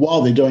people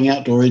while they're doing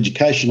outdoor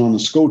education on a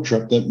school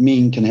trip that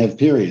men can have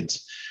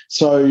periods.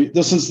 So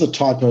this is the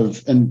type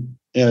of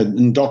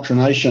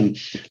indoctrination.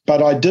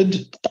 But I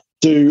did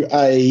do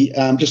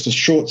just a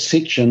short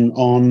section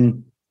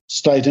on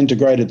state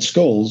integrated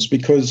schools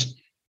because,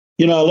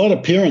 a lot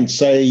of parents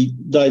say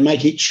they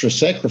make extra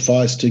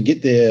sacrifice to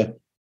get their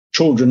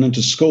children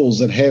into schools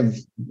that have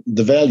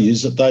the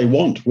values that they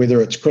want,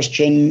 whether it's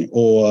Christian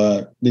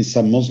or there's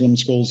some Muslim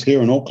schools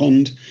here in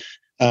Auckland,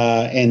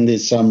 and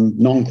there's some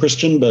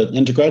non-Christian but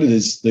integrated.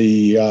 There's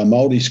the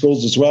Māori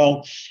schools as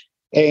well.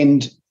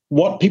 And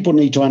what people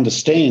need to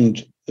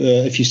understand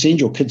if you send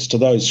your kids to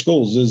those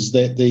schools is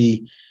that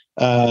the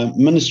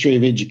Ministry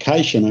of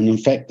Education, and in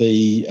fact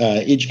the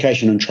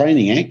Education and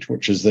Training Act,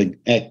 which is the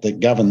act that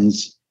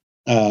governs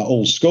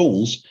all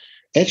schools,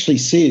 actually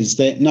says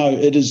that, no,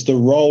 it is the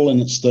role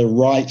and it's the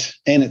right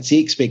and it's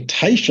the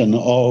expectation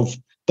of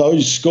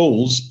those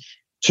schools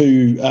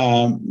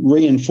to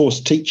reinforce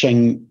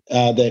teaching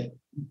that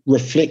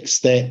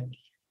reflects that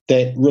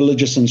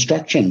religious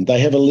instruction.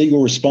 They have a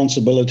legal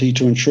responsibility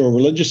to ensure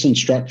religious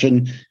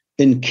instruction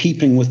in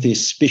keeping with their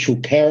special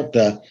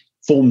character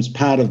forms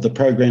part of the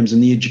programs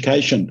in the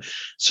education.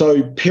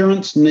 So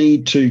parents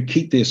need to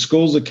keep their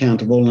schools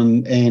accountable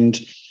and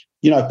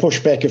push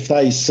back if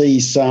they see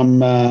some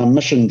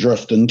mission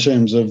drift in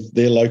terms of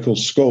their local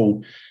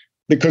school,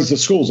 because the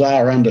schools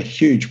are under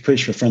huge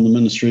pressure from the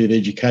Ministry of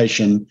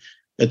Education.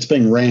 It's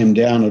being rammed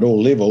down at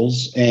all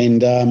levels.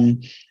 And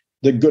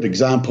the good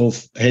example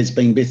has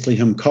been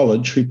Bethlehem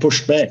College, who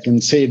pushed back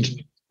and said,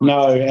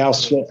 no,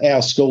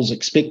 our schools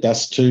expect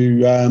us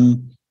to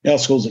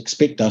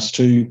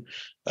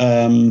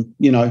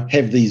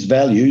have these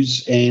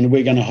values, and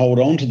we're going to hold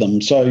on to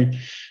them. So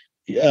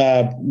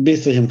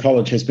Bethlehem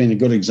College has been a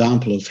good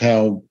example of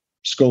how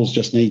schools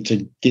just need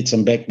to get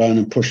some backbone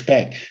and push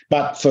back.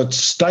 But for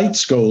state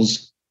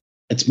schools,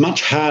 it's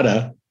much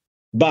harder,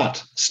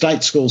 but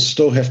state schools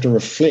still have to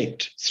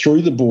reflect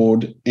through the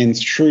board and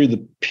through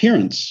the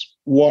parents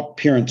what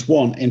parents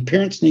want, and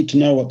parents need to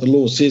know what the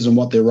law says and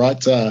what their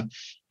rights are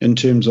in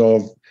terms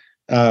of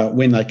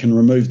when they can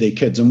remove their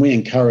kids. And we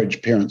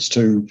encourage parents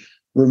to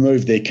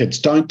remove their kids.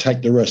 Don't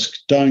take the risk.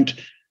 Don't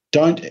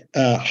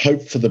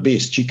hope for the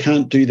best. You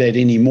can't do that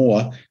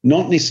anymore,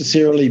 not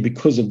necessarily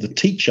because of the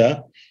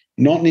teacher,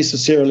 not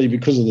necessarily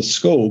because of the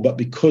school, but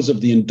because of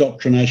the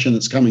indoctrination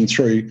that's coming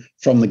through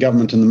from the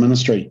government and the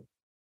ministry.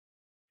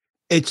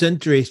 It's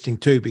interesting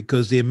too,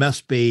 because there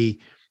must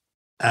be,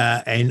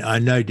 and I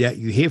no doubt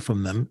you hear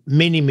from them,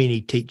 many,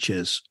 many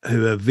teachers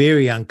who are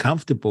very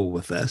uncomfortable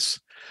with this,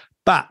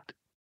 but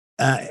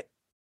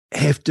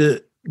have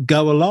to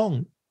go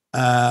along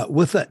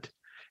with it.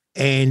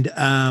 And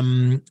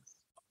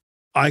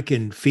I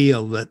can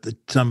feel that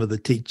some of the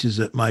teachers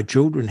that my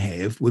children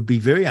have would be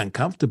very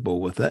uncomfortable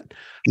with it,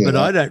 but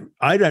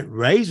I don't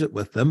raise it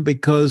with them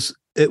because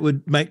it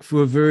would make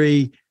for a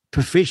very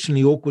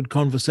professionally awkward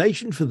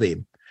conversation for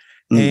them.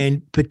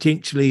 And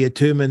potentially a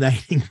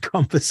terminating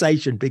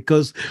conversation,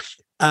 because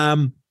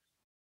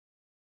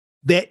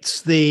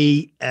that's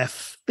the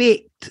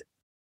effect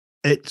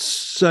it's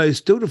so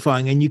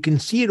stultifying. And you can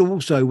see it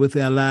also with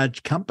our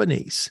large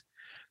companies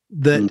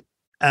that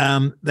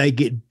they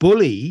get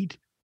bullied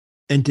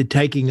into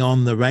taking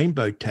on the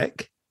rainbow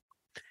tick.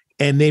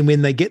 And then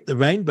when they get the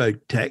rainbow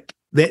tick,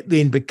 that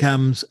then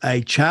becomes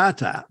a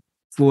charter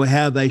for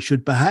how they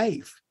should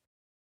behave,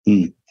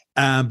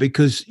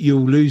 because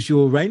you'll lose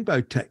your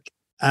rainbow tick.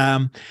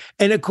 And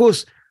of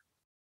course,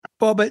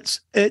 Bob,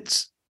 it's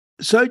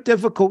so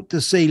difficult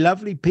to see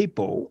lovely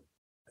people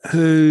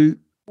who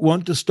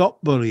want to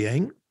stop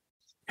bullying,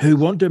 who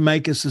want to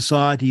make a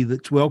society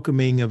that's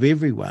welcoming of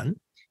everyone,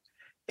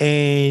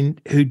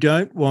 and who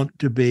don't want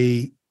to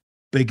be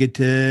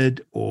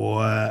bigoted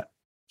or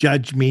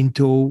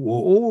judgmental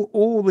or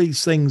all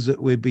these things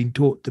that we've been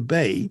taught to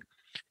be.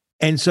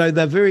 And so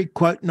they're very,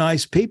 quote,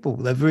 nice people.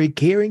 They're very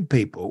caring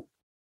people.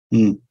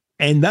 And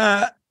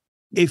they're,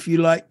 if you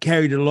like,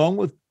 carried along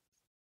with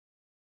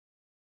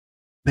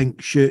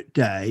Pink Shirt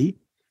Day.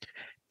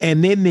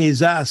 And then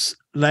there's us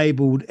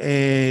labelled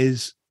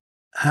as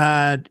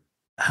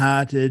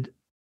hard-hearted,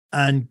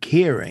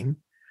 uncaring.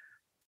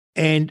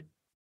 And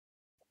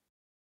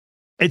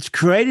it's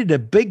created a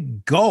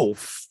big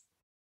gulf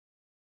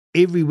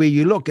everywhere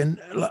you look. And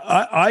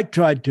I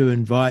tried to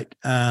invite,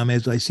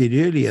 as I said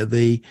earlier,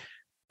 the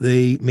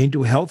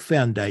Mental Health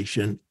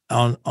Foundation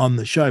on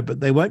the show,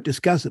 but they won't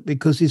discuss it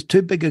because there's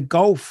too big a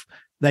gulf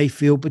they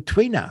feel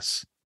between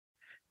us.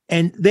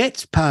 And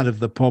that's part of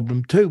the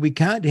problem too. We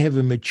can't have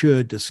a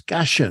mature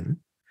discussion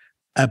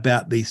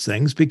about these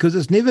things because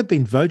it's never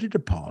been voted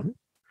upon.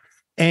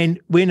 And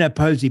when a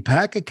Posey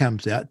Parker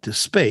comes out to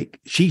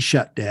speak, she's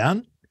shut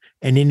down,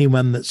 and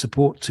anyone that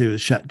supports her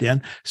is shut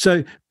down.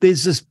 So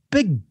there's this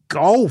big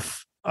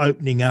gulf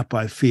opening up,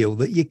 I feel,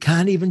 that you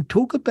can't even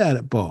talk about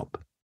it, Bob.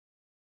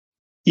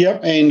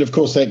 Yep, and of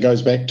course that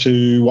goes back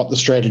to what the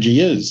strategy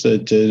is.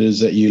 It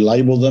is that you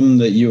label them,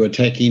 that you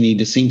attack any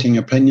dissenting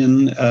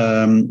opinion.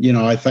 Rodney,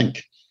 I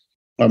think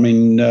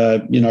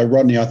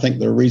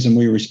the reason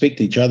we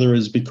respect each other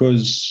is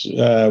because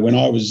when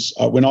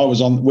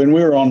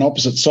we were on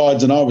opposite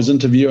sides and I was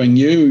interviewing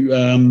you,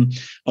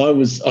 I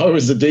was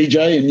the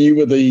DJ and you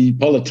were the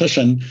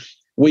politician.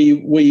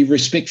 We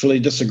respectfully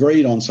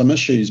disagreed on some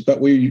issues,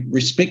 but we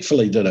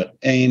respectfully did it.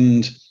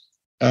 And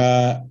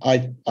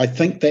I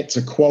think that's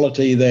a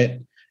quality that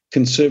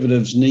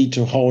Conservatives need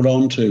to hold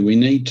on to. We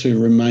need to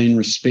remain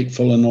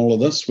respectful in all of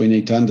this. We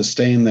need to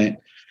understand that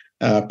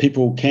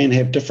people can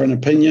have different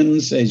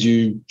opinions, as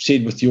you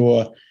said with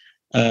your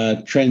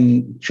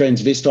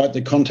transvestite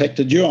that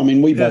contacted you. I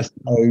mean, we both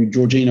know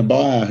Georgina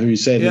Beyer, who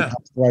sadly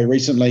passed away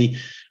recently.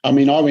 I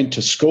mean, I went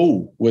to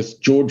school with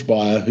George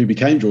Beyer, who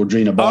became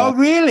Georgina Beyer. Oh,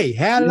 really?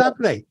 How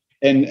lovely.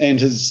 And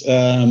his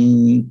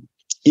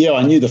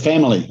I knew the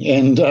family,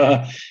 and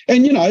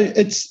you know,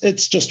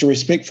 it's just a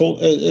respectful.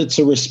 It's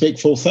a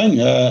respectful thing.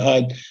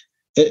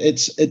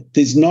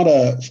 There's not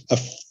a.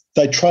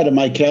 They try to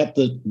make out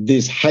that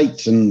there's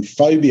hate and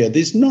phobia.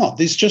 There's not.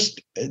 There's just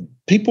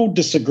people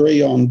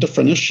disagree on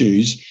different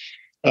issues.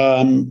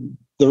 The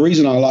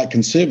reason I like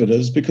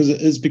Conservatives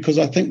because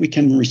I think we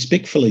can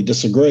respectfully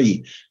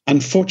disagree.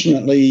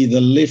 Unfortunately,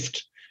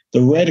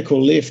 the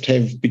radical left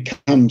have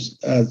become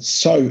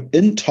so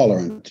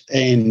intolerant,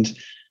 and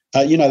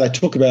they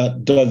talk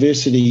about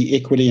diversity,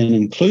 equity, and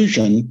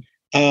inclusion,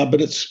 but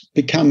it's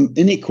become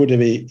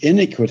inequity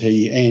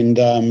and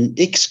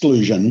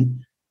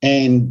exclusion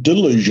and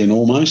delusion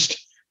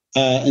almost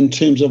in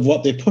terms of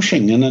what they're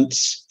pushing. And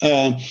it's,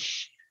 I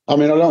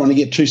don't want to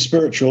get too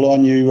spiritual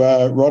on you,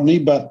 Rodney,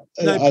 but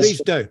no,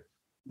 please do.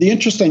 The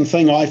interesting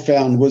thing I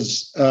found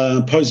was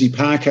Posey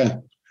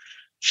Parker.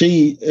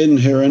 She, in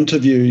her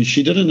interview,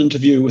 she did an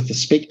interview with The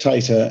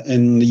Spectator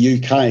in the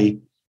UK,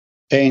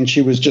 and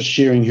she was just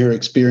sharing her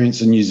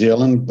experience in New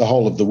Zealand. The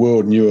whole of the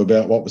world knew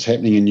about what was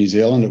happening in New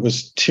Zealand. It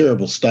was a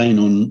terrible stain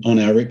on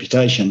our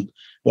reputation,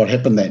 what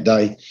happened that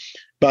day.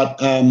 But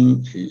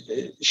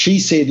she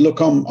said, look,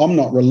 I'm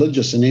not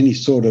religious in any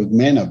sort of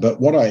manner, but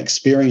what I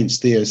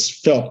experienced there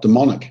felt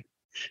demonic.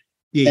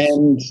 Yes.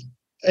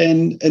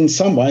 And in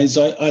some ways,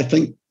 I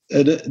think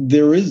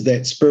there is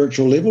that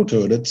spiritual level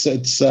to it.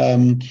 It's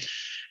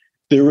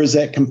there is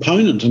that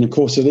component, and of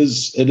course, it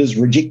is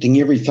rejecting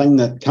everything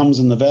that comes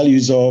in the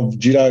values of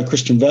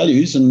Judeo-Christian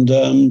values,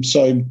 and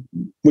so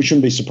we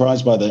shouldn't be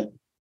surprised by that.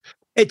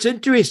 It's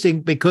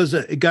interesting because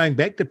going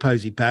back to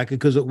Posey Parker,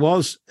 because it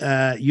was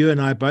you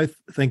and I both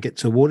think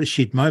it's a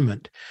watershed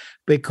moment,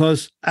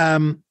 because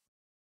the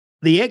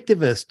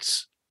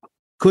activists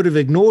could have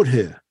ignored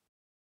her.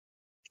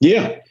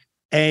 Yeah.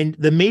 And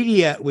the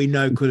media, we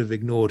know, could have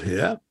ignored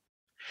her.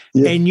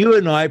 Yeah. And you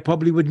and I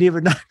probably would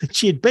never know that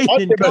she had been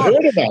I've never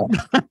heard of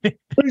her.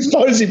 Who's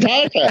Posey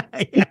Parker?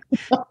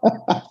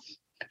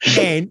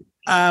 And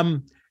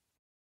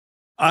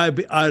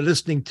I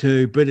listening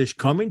to British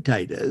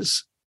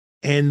commentators,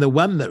 and the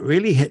one that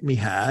really hit me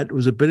hard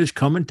was a British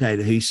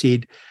commentator who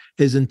said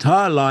his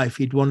entire life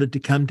he'd wanted to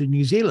come to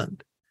New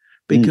Zealand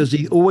because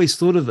he always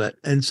thought of it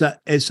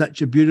as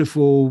such a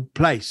beautiful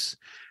place,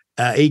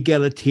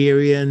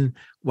 egalitarian,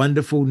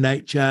 wonderful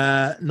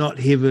nature, not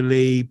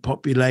heavily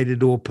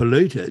populated or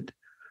polluted.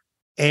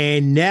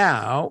 And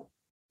now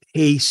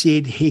he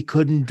said he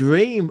couldn't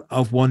dream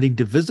of wanting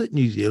to visit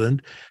New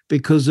Zealand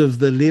because of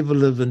the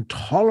level of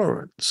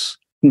intolerance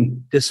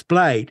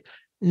displayed,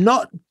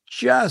 not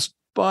just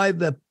by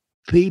the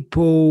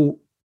people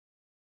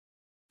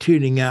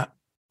tuning up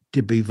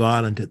to be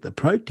violent at the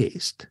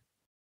protest,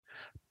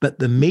 but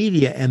the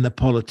media and the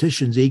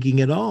politicians egging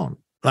it on.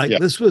 Like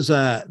this was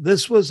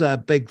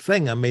a big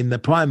thing. I mean, the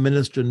Prime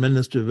Minister and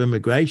Minister of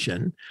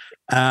Immigration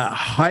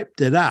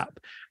hyped it up.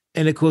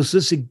 And of course,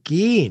 this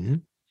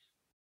again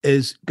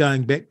is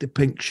going back to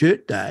Pink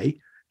Shirt Day,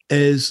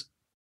 is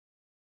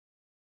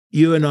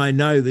you and I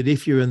know that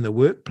if you're in the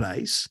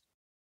workplace,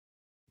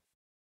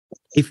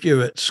 if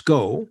you're at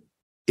school,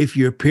 if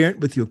you're a parent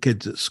with your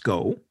kids at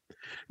school,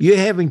 you're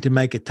having to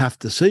make a tough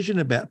decision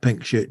about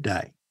Pink Shirt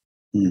Day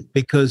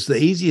because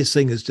the easiest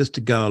thing is just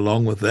to go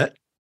along with it,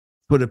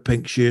 put a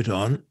pink shirt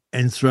on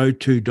and throw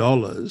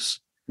 $2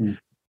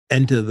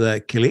 into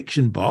the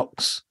collection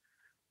box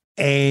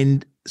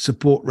and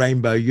support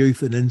Rainbow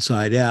Youth and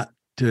Inside Out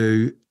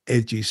to,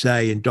 as you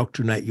say,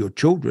 indoctrinate your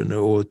children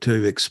or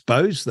to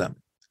expose them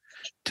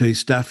to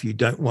stuff you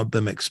don't want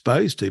them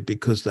exposed to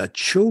because they're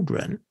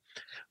children.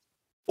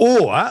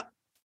 Or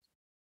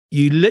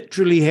you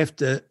literally have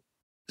to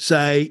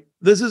say,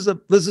 this is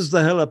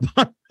the hill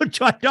upon which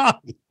I die.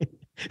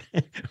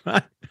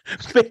 Right?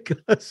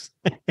 Because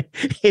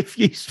if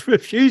you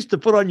refuse to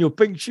put on your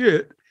pink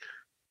shirt,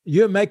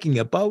 you're making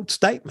a bold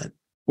statement.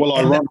 Well,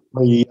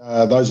 ironically,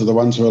 those are the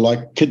ones who are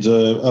like kids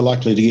are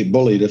likely to get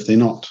bullied if they're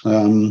not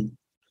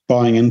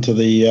buying into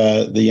the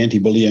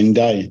anti-bullying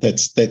day.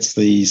 That's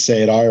the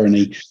sad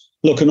irony.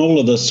 Look, in all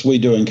of this, we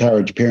do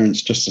encourage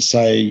parents just to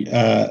say,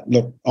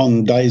 look,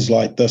 on days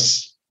like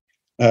this,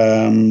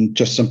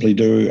 just simply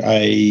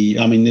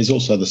there's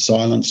also the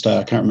silence day.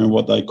 I can't remember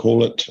what they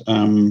call it,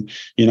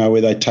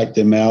 where they take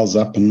their mouths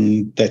up,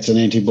 and that's an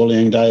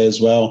anti-bullying day as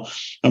well.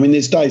 I mean,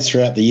 there's days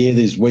throughout the year,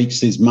 there's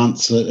weeks, there's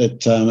months.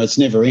 It's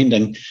never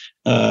ending.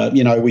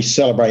 We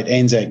celebrate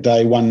Anzac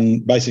Day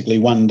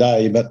one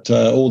day, but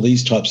all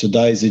these types of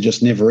days are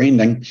just never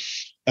ending.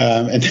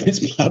 And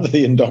that's part of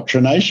the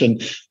indoctrination.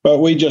 But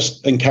we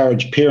just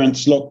encourage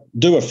parents, look,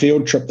 do a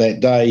field trip that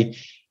day,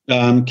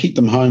 keep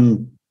them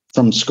home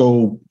from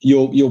school,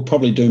 you'll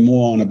probably do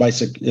more on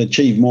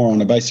achieve more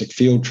on a basic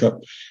field trip.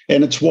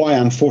 And it's why,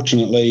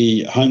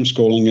 unfortunately,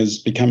 homeschooling is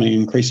becoming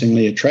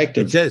increasingly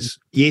attractive. It is,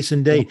 yes,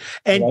 indeed.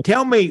 And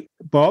tell me,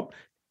 Bob,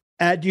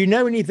 do you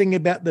know anything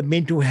about the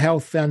Mental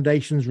Health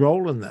Foundation's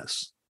role in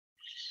this?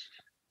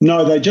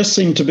 No, they just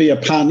seem to be a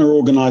partner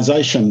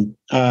organisation.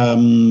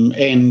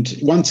 And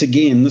once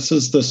again, this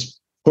is this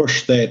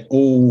push that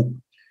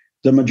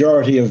the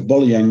majority of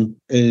bullying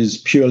is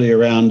purely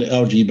around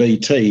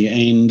LGBT.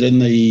 And in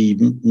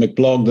the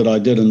blog that I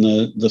did in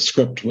the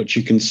script, which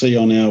you can see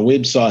on our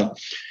website,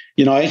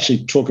 I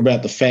actually talk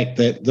about the fact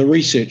that the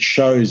research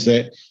shows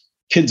that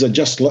kids are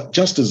just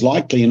as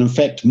likely, and in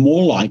fact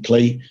more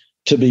likely,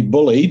 to be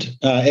bullied,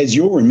 as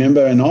you'll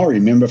remember and I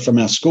remember from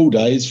our school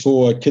days,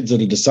 for kids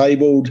that are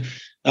disabled,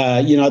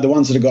 the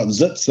ones that have got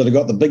zits, that have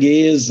got the big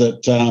ears,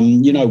 that,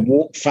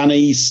 walk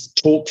funny,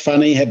 talk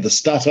funny, have the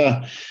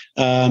stutter.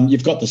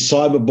 You've got the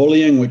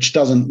cyberbullying, which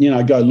doesn't,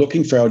 go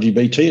looking for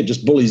LGBT. It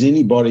just bullies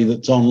anybody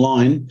that's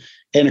online.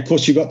 And, of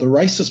course, you've got the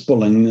racist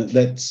bullying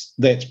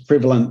that's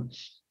prevalent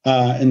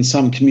in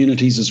some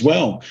communities as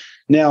well.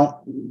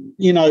 Now,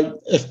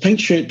 if Pink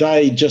Shirt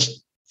Day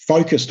just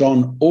focused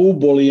on all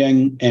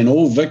bullying and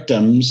all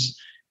victims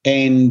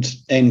and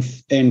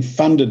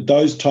funded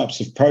those types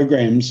of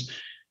programs,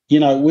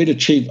 we'd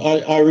achieve.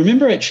 I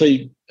remember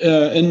actually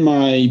in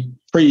my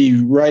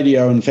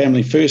pre-radio and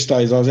family first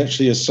days, I was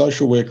actually a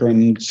social worker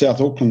in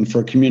South Auckland for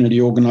a community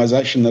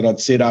organisation that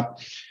I'd set up,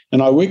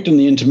 and I worked in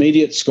the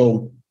intermediate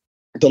school,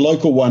 the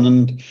local one,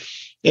 and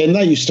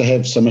they used to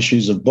have some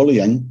issues of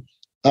bullying.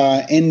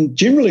 And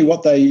generally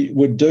what they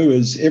would do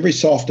is every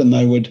so often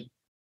they would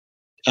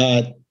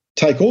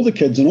take all the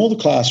kids in all the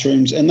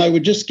classrooms, and they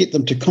would just get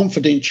them to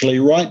confidentially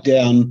write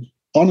down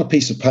on a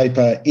piece of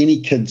paper any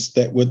kids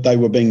that they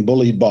were being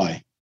bullied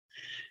by.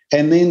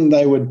 And then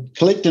they would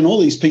collect in all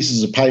these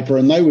pieces of paper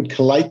and they would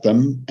collate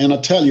them. And I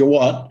tell you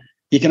what,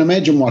 you can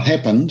imagine what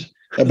happened.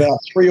 About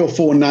 3 or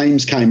 4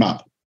 names came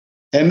up,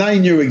 and they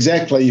knew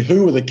exactly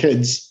who were the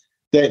kids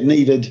that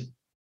needed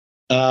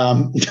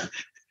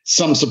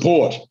some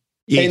support.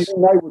 Yes. And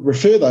then they would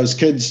refer those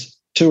kids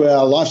to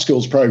our life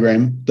skills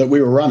program that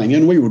we were running,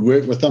 and we would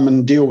work with them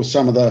and deal with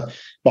some of the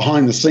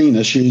behind the scene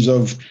issues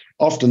of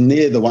often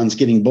they're the ones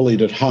getting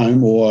bullied at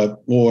home or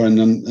in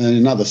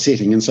another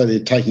setting, and so they're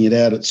taking it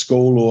out at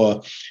school,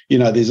 or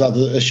there's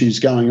other issues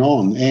going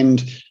on.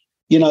 And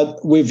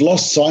we've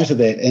lost sight of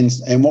that,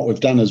 and what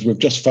we've done is we've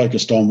just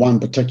focused on one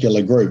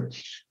particular group,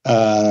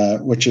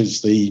 which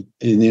is the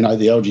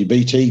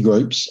LGBT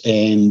groups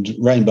and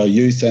Rainbow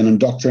Youth, and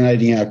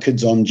indoctrinating our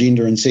kids on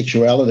gender and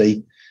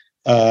sexuality.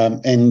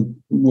 And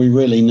we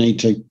really need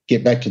to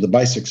get back to the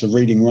basics of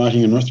reading,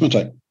 writing, and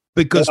arithmetic.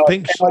 Because I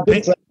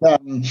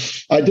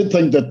did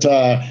think that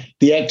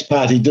the ACT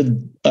Party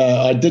did.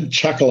 I did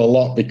chuckle a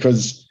lot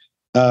because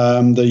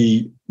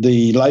the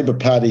Labor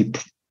Party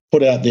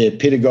put out their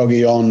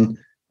pedagogy on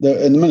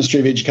the Ministry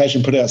of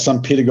Education put out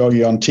some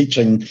pedagogy on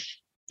teaching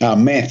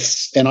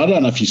maths, and I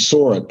don't know if you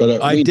saw it,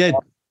 but I did.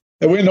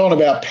 It went on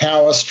about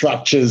power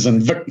structures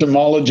and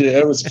victimology.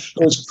 It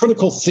was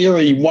critical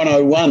theory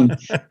 101.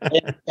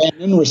 And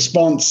in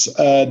response,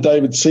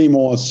 David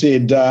Seymour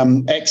said,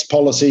 ACT's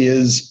policy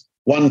is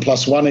 1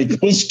 + 1 =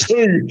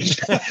 2.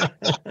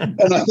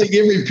 And I think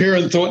every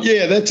parent thought,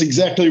 yeah, that's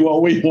exactly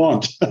what we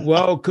want.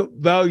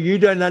 Well, you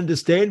don't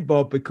understand,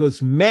 Bob,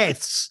 because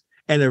maths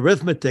and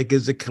arithmetic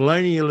is a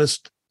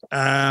colonialist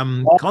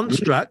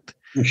construct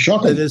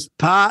that is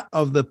part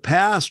of the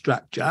power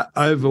structure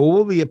over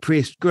all the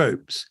oppressed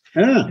groups.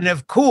 Yeah. And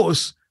of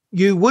course,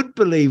 you would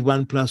believe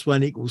 1 +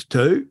 1 =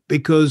 2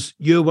 because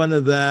you're one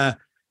of the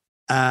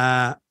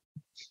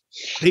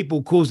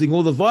people causing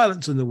all the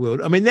violence in the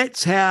world. I mean,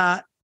 that's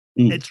how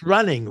it's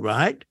running,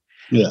 right?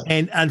 Yeah.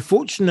 And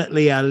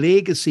unfortunately, our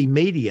legacy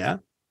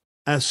media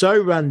are so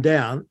run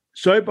down,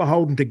 so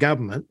beholden to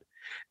government,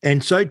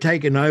 and so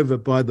taken over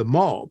by the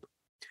mob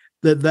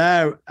that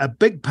they're a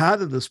big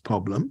part of this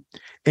problem.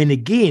 And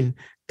again,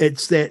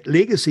 it's that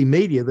legacy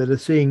media that are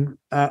seeing,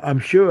 I'm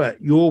sure,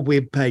 your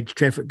webpage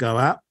traffic go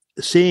up,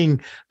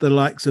 seeing the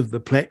likes of The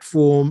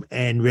Platform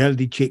and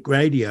Reality Check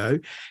Radio,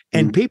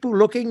 and people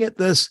looking at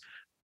this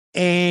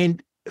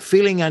and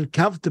feeling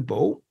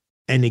uncomfortable.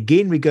 And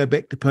again, we go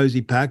back to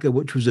Posey Parker,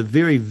 which was a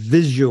very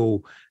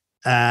visual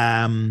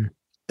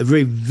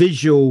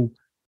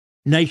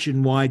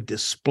nationwide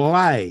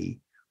display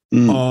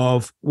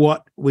of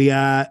what we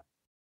are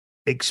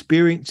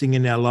experiencing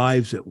in our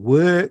lives at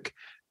work,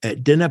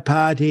 at dinner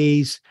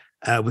parties,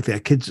 with our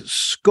kids at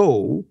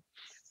school,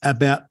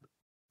 about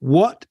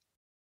what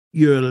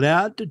you're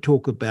allowed to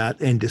talk about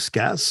and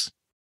discuss,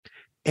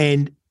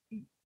 and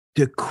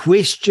to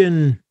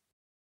question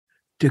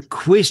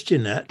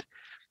it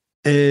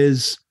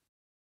is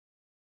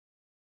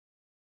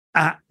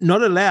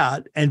not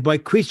allowed. And by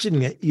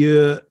questioning it,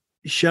 you're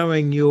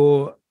showing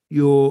your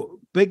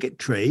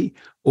bigotry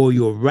or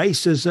your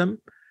racism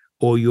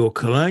or your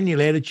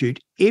colonial attitude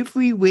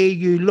everywhere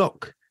you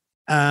look.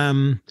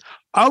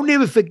 I'll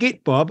never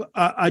forget, Bob,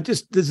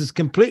 this is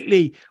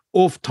completely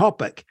off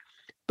topic,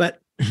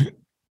 but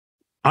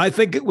I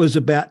think it was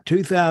about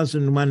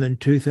 2001 and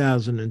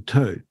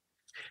 2002.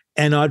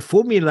 And I'd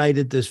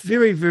formulated this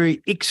very,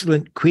 very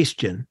excellent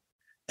question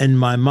in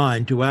my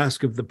mind to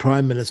ask of the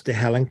Prime Minister,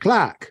 Helen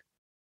Clark.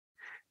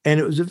 And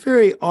it was a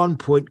very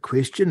on-point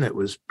question. It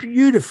was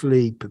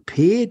beautifully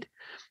prepared.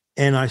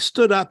 And I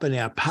stood up in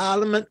our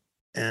Parliament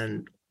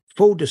and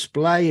full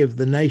display of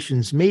the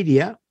nation's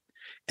media,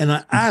 and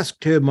I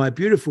asked her my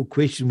beautiful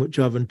question, which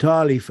I've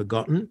entirely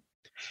forgotten.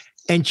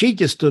 And she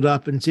just stood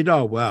up and said,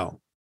 oh,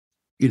 well,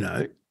 you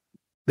know,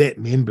 that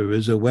member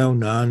is a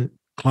well-known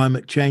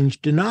climate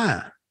change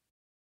denier.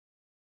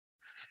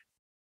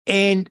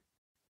 And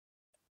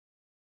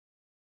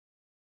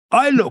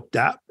I looked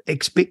up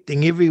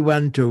expecting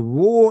everyone to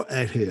roar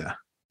at her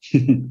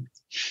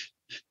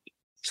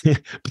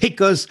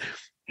because,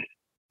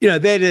 you know,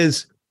 that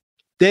is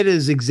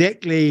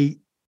exactly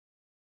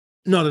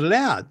not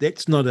allowed.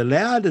 That's not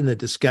allowed in a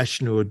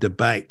discussion or a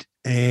debate.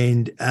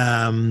 And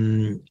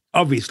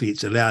obviously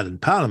it's allowed in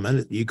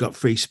Parliament. You've got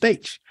free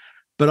speech.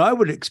 But I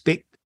would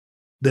expect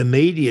the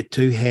media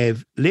to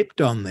have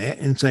leapt on that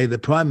and say the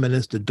Prime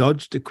Minister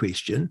dodged the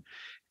question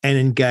and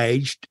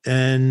engaged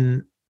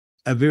in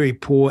a very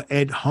poor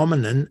ad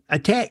hominem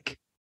attack.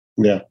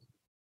 Yeah.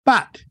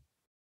 But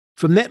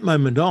from that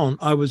moment on,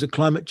 I was a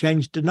climate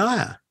change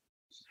denier.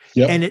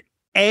 Yep. And it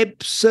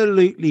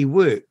absolutely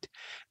worked.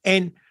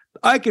 And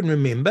I can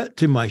remember,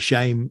 to my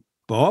shame,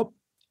 Bob,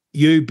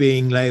 you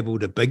being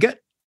labelled a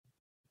bigot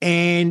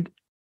and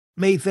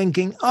me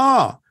thinking,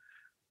 well,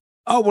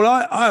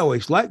 I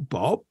always liked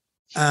Bob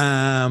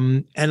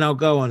and I'll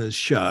go on his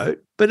show.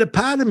 But a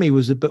part of me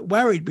was a bit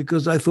worried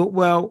because I thought,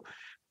 well,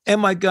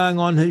 am I going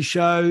on his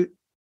show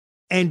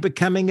and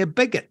becoming a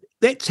bigot?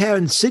 That's how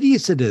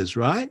insidious it is,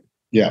 right?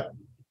 Yeah.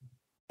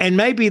 And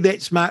maybe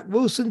that's Mark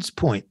Wilson's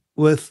point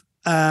with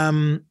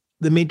the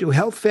Mental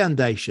Health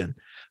Foundation.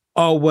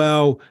 Oh,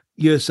 well,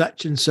 you're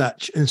such and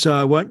such, and so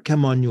I won't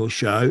come on your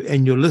show,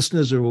 and your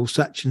listeners are all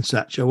such and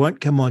such. I won't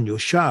come on your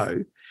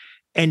show.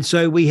 And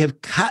so we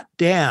have cut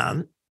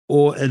down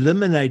or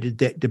eliminated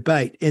that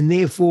debate and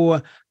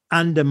therefore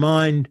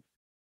undermined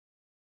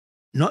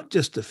not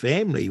just the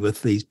family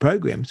with these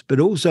programs, but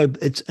also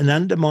it's an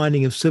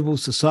undermining of civil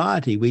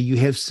society where you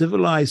have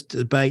civilized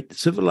debate,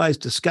 civilized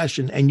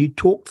discussion, and you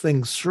talk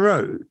things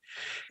through.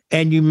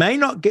 And you may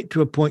not get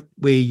to a point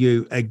where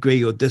you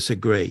agree or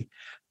disagree,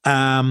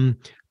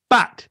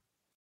 but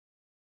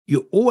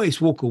you always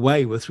walk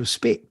away with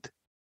respect.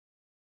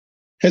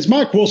 Has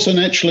Mark Wilson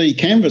actually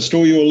canvassed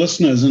all your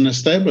listeners and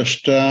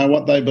established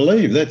what they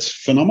believe? That's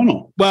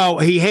phenomenal. Well,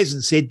 he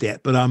hasn't said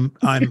that, but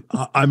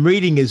I'm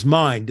reading his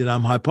mind and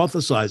I'm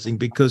hypothesizing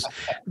because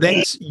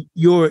that's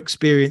your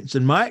experience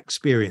and my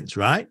experience,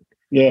 right?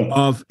 Yeah.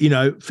 Of, you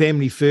know,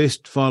 family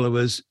first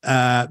followers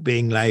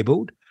being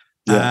labelled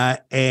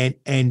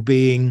and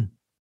being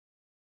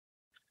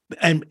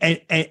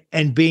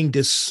and being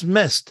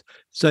dismissed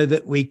so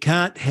that we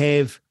can't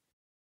have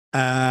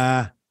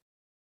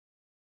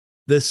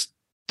this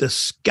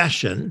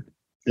discussion,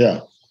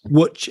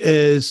 which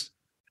is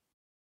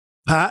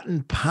part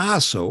and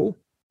parcel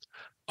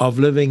of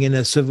living in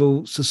a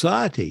civil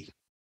society.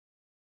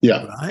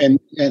 Yeah, right?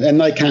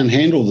 and they can't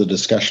handle the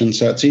discussion,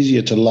 so it's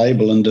easier to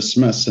label and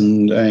dismiss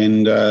and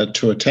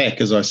to attack,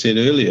 as I said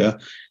earlier,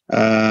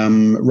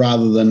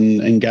 rather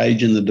than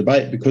engage in the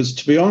debate. Because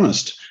to be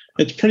honest,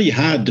 it's pretty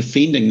hard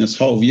defending this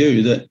whole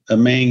view that a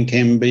man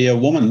can be a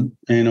woman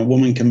and a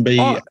woman can be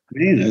a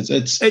man.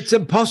 It's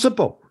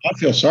impossible. I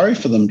feel sorry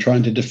for them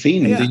trying to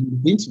defend the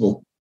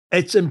indefensible.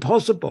 It's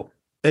impossible.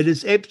 It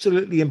is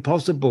absolutely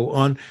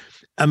impossible.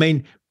 I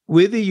mean,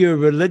 whether you're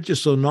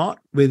religious or not,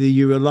 whether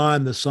you rely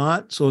on the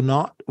science or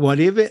not,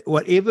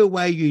 whatever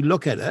way you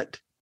look at it,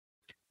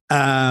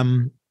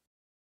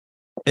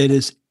 it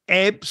is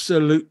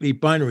absolutely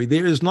binary.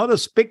 There is not a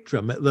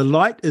spectrum. The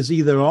light is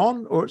either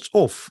on or it's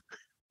off.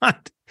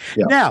 Right?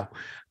 Yeah. Now,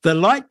 the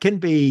light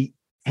can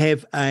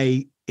have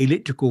a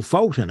electrical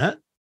fault in it,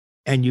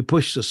 and you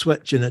push the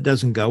switch and it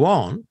doesn't go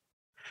on.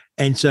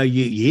 And so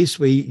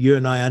you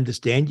and I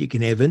understand you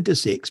can have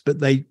intersex, but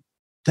they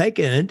take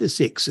an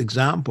intersex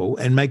example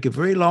and make a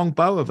very long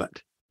bow of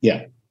it.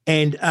 Yeah.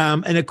 And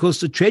of course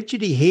the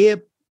tragedy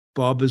here,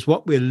 Bob, is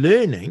what we're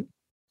learning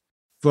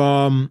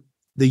from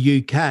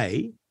the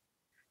UK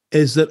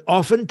is that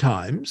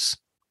oftentimes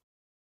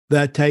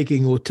they're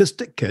taking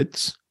autistic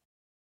kids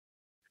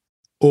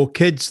or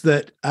kids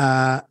that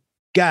are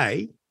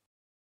gay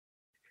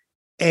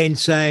and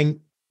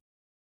saying,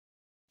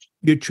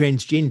 you're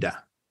transgender,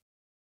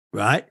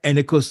 right? And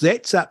of course,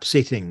 that's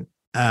upsetting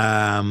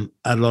a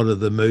lot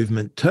of the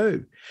movement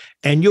too.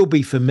 And you'll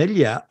be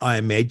familiar, I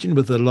imagine,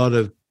 with a lot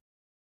of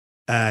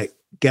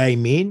gay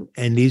men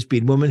and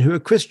lesbian women who are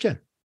Christian,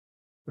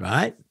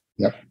 right?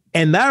 Yep.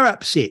 And they're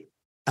upset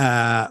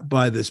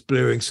by this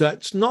blurring. So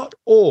it's not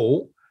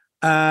all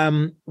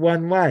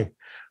one way.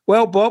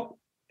 Well, Bob,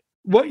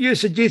 what you're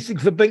suggesting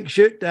for Pink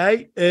Shirt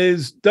Day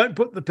is don't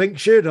put the pink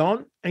shirt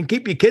on and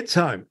keep your kids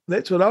home.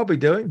 That's what I'll be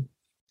doing.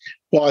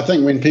 Well, I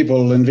think when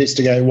people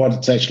investigate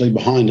what's actually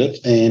behind it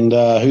and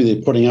who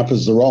they're putting up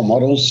as the role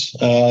models,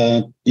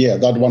 they'd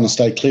want to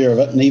stay clear of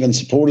it. And even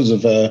supporters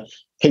of a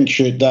Pink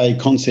Shirt Day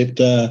concept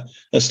are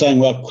staying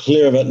well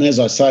clear of it. And as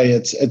I say,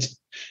 it's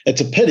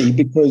a pity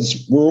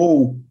because we're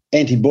all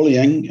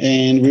anti-bullying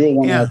and we all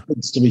want our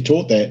kids to be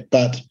taught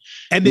that.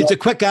 And there's a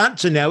quick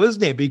answer now, isn't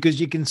there?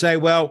 Because you can say,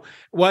 well,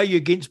 why are you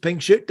against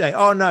Pink Shirt Day?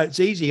 Oh, no, it's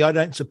easy. I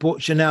don't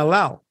support Chanel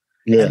Lal.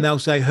 Yeah. And they'll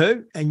say,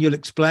 who? And you'll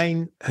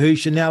explain who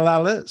Chanel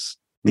Lal is.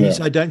 And you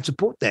say, I don't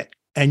support that.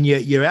 And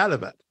you're out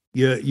of it.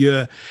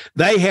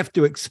 They have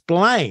to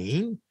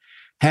explain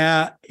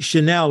how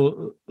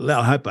Chanel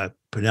Lal, I hope I'm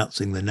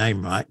pronouncing the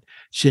name right,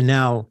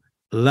 Chanel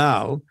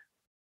Lal,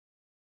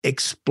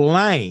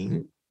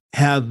 explain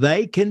how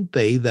they can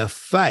be the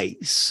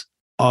face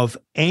of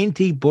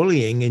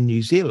anti-bullying in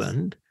New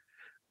Zealand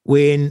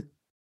when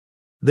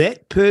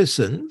that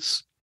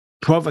person's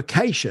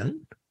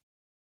provocation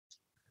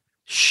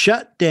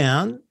shut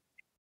down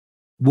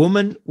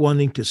women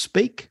wanting to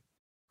speak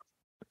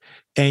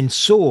and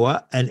saw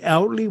an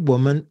elderly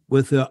woman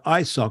with her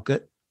eye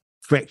socket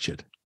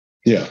fractured.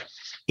 Yeah.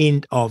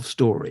 End of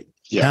story.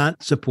 Yeah.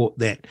 Can't support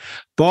that.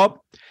 Bob,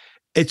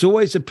 it's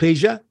always a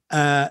pleasure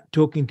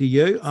talking to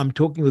you. I'm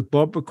talking with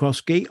Bob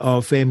Brokoski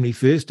of Family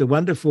First, a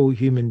wonderful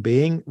human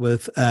being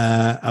with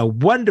a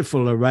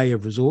wonderful array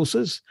of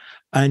resources.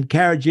 I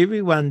encourage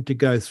everyone to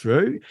go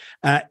through,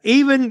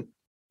 even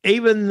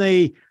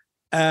the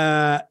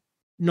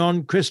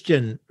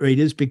non-Christian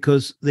readers,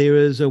 because there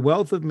is a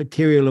wealth of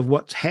material of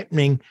what's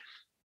happening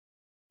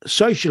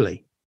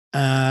socially,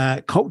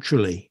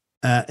 culturally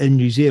in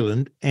New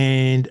Zealand,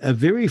 and a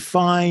very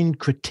fine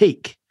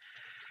critique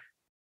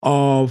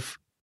of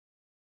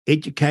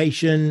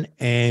education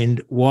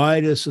and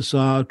wider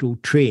societal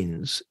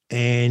trends.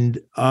 And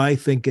I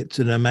think it's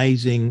an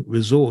amazing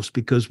resource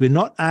because we're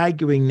not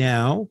arguing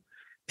now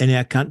in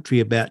our country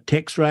about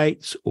tax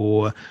rates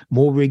or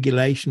more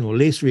regulation or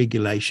less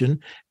regulation.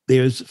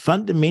 There's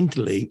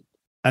fundamentally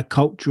a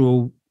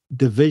cultural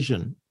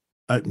division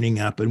opening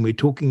up, and we're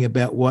talking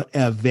about what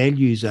our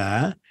values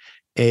are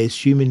as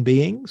human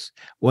beings,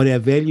 what our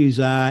values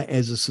are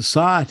as a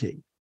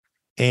society,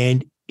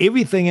 and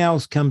everything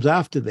else comes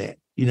after that.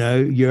 You know,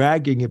 you're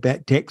arguing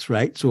about tax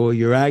rates or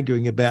you're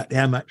arguing about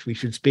how much we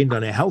should spend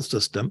on our health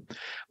system.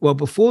 Well,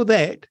 before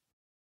that,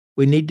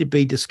 we need to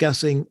be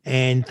discussing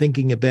and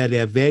thinking about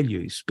our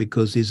values,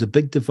 because there's a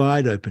big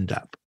divide opened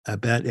up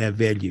about our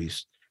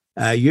values.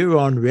 You're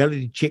on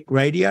Reality Check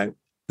Radio.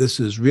 This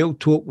is Real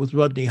Talk with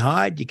Rodney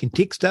Hyde. You can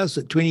text us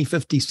at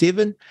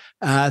 2057.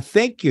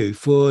 Thank you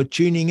for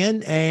tuning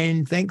in,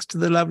 and thanks to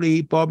the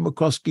lovely Bob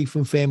Brokoski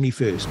from Family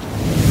First.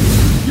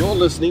 You're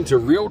listening to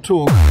Real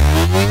Talk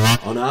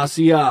on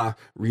RCR,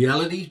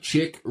 Reality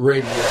Check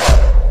Radio.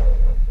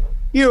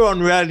 You're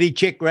on Reality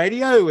Check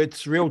Radio.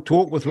 It's Real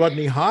Talk with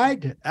Rodney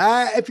Hyde.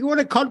 If you want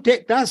to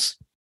contact us,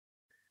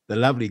 the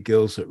lovely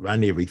girls that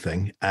run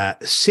everything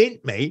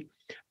sent me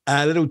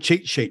a little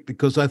cheat sheet,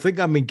 because I think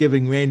I've been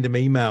giving random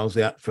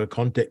emails out for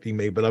contacting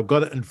me, but I've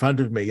got it in front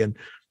of me, and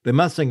they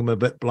must think I'm a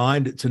bit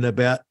blind. It's in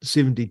about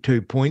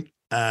 72-point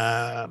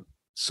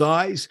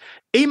size.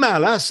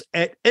 Email us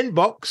at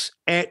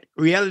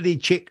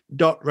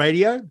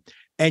inbox@realitycheck.radio,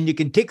 and you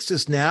can text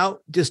us now.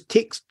 Just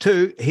text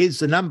to, here's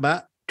the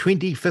number,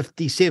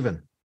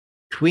 2057.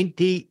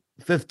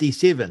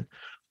 2057.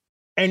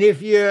 And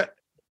if you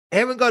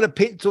haven't got a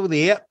pencil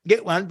there,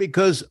 get one,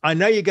 because I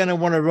know you're going to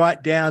want to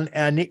write down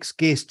our next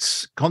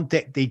guest's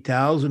contact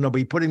details, and I'll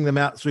be putting them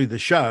out through the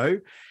show.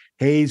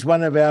 He's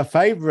one of our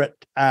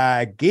favourite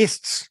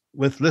guests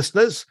with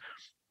listeners.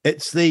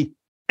 It's the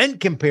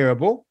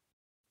incomparable,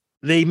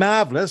 the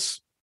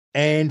marvellous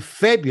and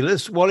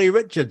fabulous Wally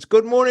Richards.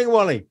 Good morning,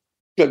 Wally.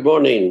 Good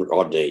morning,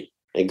 Rodney.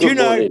 And good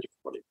morning,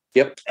 everybody.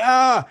 Yep.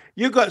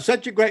 You've got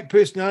such a great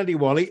personality,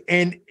 Wally,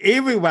 and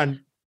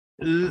everyone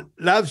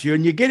loves you,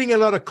 and you're getting a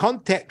lot of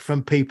contact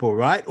from people,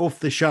 right,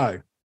 off the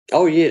show.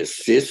 Oh,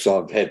 yes.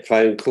 I've had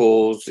phone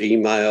calls,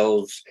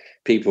 emails,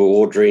 people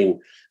ordering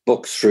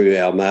books through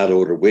our mail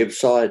order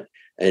website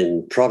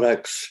and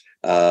products.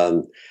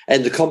 And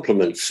the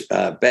compliments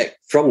back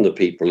from the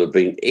people have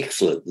been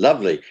excellent,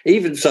 lovely.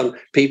 Even some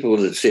people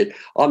that said,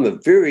 I'm a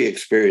very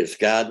experienced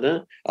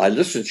gardener. I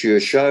listened to your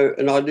show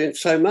and I learned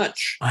so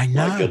much. I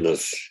know. My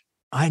goodness.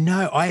 I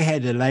know. I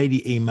had a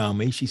lady email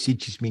me. She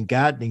said she's been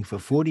gardening for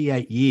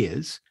 48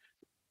 years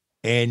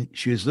and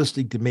she was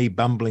listening to me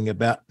bumbling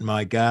about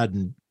my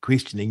garden,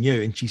 questioning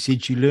you, and she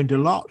said she learned a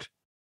lot.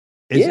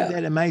 Isn't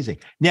that amazing?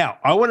 Now,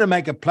 I want to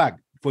make a plug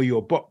for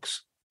your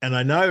books. And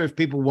I know if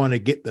people want to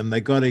get them, they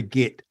got to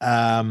get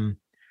them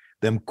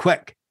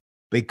quick,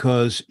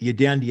 because you're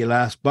down to your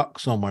last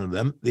bucks on one of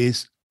them.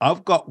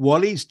 I've got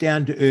Wally's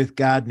Down to Earth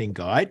Gardening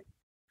Guide,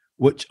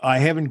 which I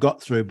haven't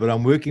got through, but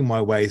I'm working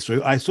my way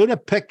through. I sort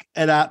of pick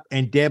it up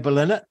and dabble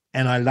in it,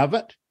 and I love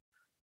it.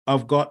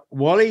 I've got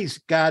Wally's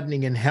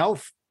Gardening and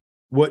Health,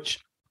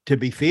 which, to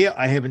be fair,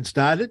 I haven't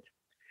started.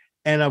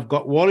 And I've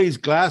got Wally's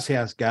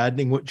Glasshouse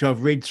Gardening, which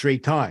I've read 3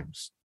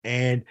 times.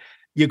 And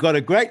you've got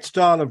a great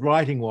style of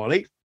writing,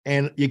 Wally,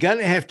 and you're going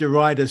to have to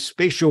write a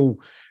special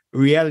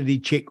Reality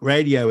Check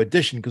Radio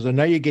edition, because I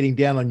know you're getting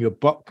down on your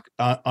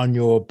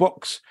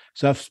books.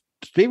 So if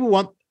people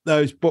want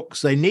those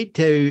books, they need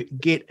to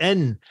get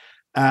in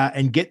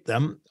and get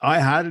them. I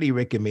heartily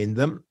recommend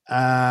them.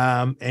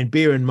 And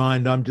bear in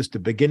mind, I'm just a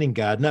beginning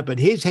gardener, but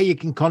here's how you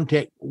can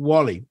contact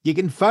Wally. You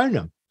can phone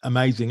him,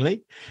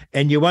 amazingly,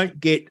 and you won't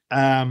get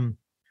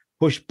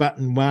push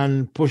button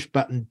 1, push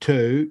button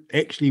 2.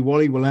 Actually,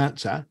 Wally will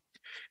answer,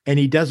 and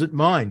he doesn't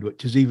mind,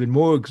 which is even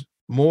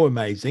more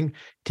amazing.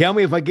 Tell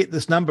me if I get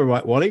this number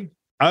right, Wally.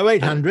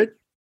 0800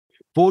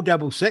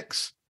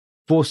 466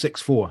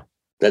 464.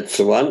 That's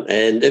the one.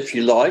 And if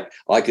you like,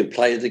 I can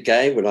play the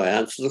game. When I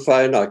answer the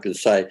phone, I can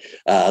say,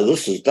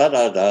 this is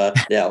da-da-da.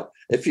 Now,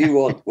 if you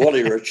want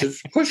Wally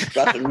Richards, push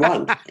button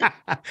 1.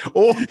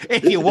 Or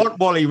if you want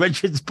Wally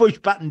Richards, push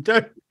button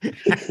 2.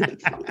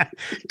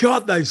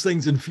 God, those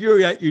things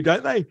infuriate you,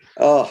 don't they?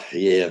 Oh,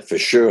 yeah, for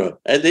sure.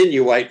 And then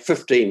you wait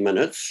 15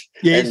 minutes,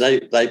 yes,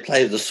 and they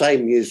play the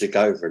same music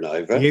over and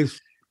over. Yes.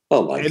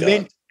 Oh, my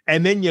God.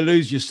 And then you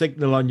lose your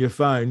signal on your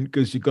phone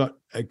because you've got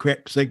a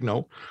crap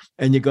signal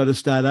and you've got to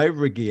start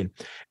over again.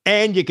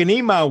 And you can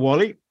email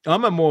Wally.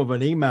 I'm more of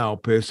an email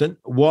person.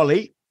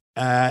 Wally,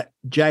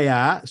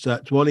 JR, so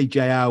it's Wally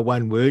JR,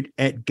 one word,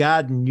 at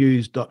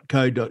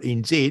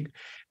gardennews.co.nz.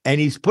 And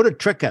he's put a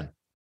trick in.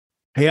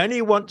 He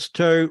only wants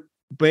to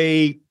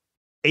be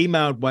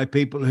emailed by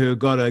people who have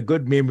got a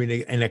good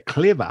memory and are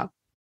clever.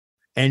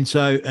 And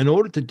so in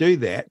order to do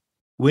that,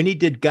 when he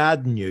did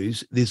Garden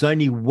News, there's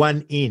only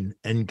one N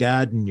in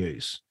Garden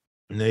News.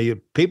 Now,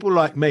 people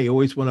like me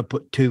always want to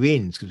put 2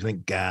 N's because they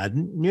think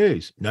Garden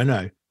News.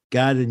 No,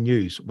 Garden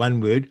News,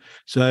 one word.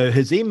 So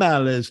his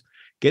email is,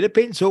 get a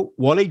pencil,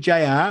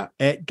 wallyjr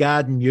at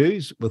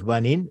gardennews with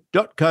 1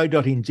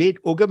 N.co.nz,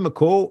 or give him a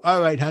call,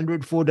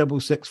 0800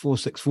 466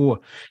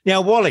 464.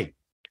 Now, Wally,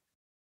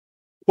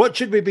 what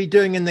should we be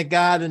doing in the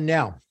garden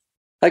now?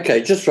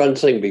 Okay, just one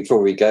thing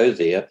before we go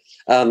there.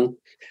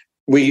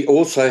 We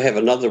also have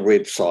another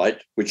website,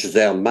 which is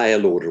our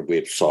mail order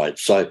website.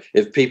 So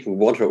if people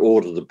want to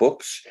order the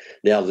books,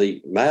 now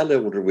the mail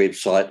order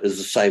website is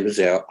the same as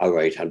our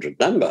 0800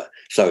 number.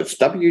 So it's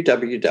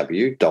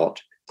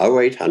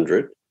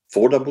www.0800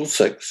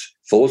 466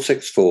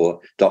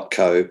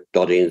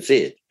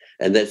 464.co.nz.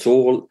 And that's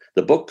all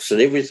the books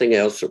and everything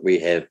else that we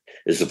have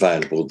is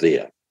available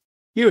there.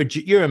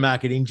 You're a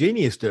marketing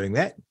genius doing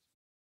that.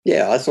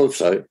 Yeah, I thought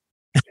so.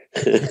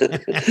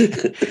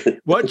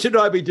 What should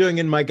I be doing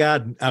in my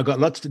garden? I've got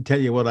lots to tell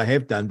you what I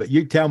have done, but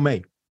you tell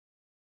me.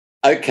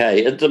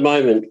 Okay, at the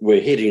moment,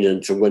 we're heading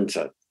into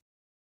winter.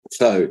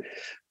 So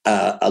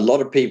a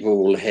lot of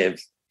people will have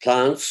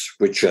plants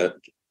which are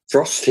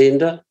frost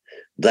tender.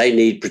 They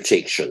need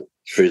protection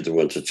through the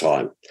winter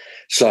time.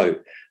 So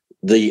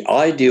the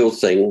ideal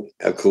thing,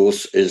 of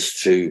course, is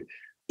to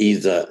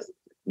either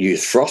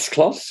use frost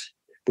cloth,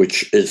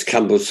 which is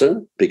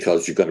cumbersome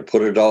because you've got to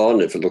put it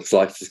on if it looks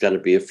like there's going to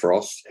be a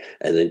frost,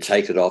 and then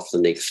take it off the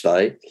next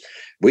day.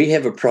 We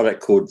have a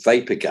product called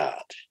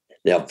VaporGuard.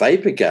 Now,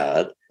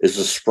 VaporGuard is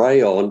a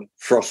spray-on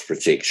frost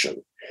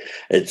protection.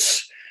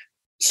 It's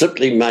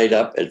simply made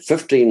up at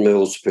 15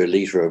 mils per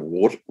litre of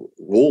water,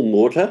 warm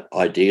water,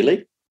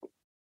 ideally,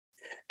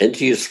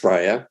 into your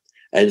sprayer,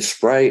 and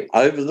spray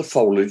over the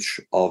foliage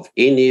of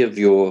any of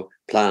your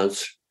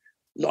plants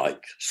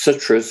like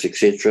citrus,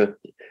 etc.,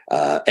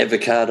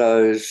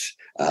 avocados,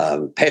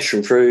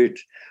 passion fruit,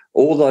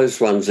 all those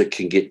ones that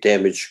can get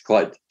damaged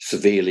quite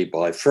severely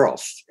by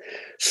frost.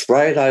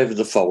 Spray it over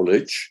the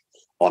foliage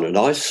on a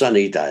nice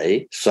sunny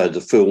day so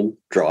the film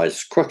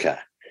dries quicker.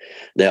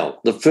 Now,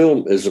 the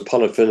film is a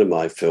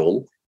polyfilamide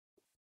film,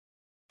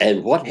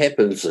 and what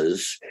happens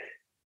is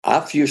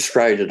after you've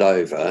sprayed it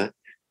over,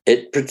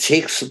 it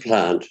protects the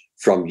plant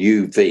from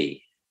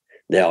UV.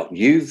 Now,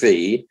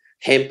 UV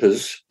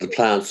hampers the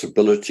plant's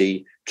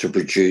ability to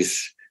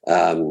produce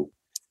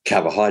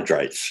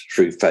carbohydrates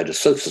through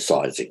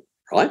photosynthesizing,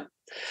 right?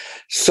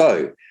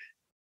 So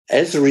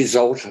as a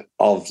result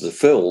of the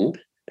film,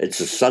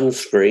 it's a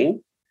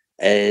sunscreen,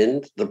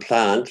 and the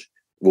plant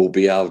will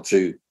be able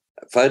to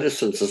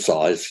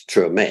photosynthesize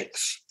to a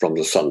max from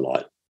the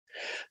sunlight.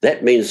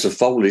 That means the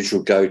foliage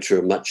will go to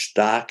a much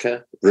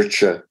darker,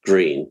 richer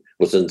green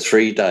within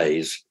 3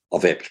 days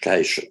of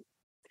application.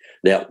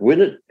 Now,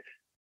 when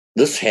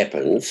this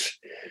happens,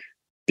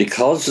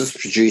 because it's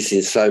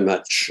producing so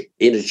much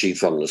energy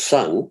from the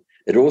sun,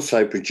 it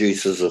also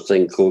produces a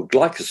thing called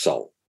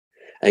glycosol.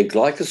 And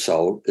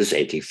glycosol is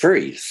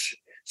antifreeze.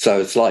 So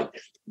it's like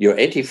your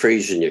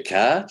antifreeze in your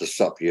car to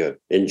stop your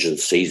engine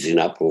seizing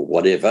up or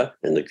whatever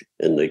in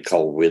the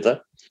cold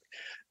weather.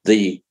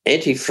 The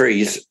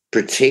antifreeze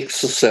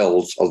protects the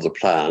cells of the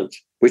plant,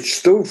 which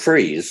still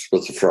freeze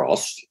with the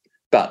frost,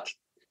 but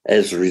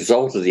as a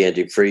result of the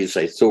antifreeze,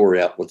 they thaw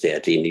out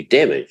without any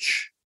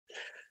damage.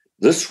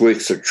 This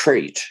works a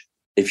treat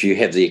if you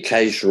have the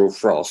occasional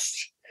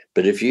frost,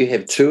 but if you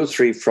have 2 or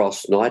 3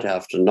 frosts night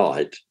after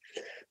night,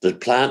 the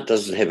plant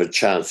doesn't have a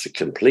chance to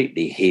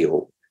completely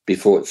heal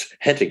before it's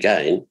hit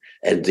again,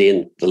 and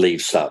then the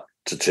leaves start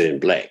to turn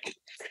black.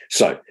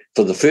 So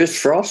for the first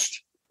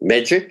frost,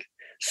 magic.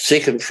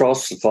 second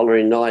frost the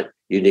following night,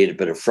 you need a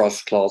bit of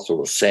frost cloth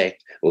or a sack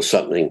or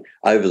something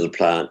over the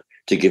plant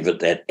to give it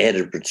that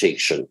added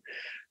protection.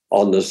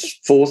 On the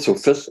fourth or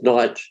fifth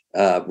night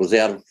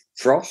without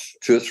frost,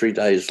 2 or 3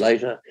 days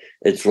later,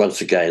 it's once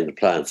again the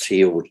plant's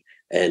healed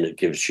and it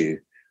gives you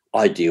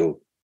ideal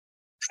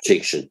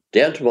protection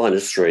down to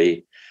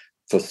 -3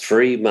 for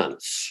 3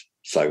 months.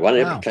 So one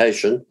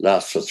application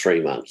lasts for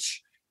 3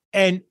 months.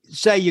 And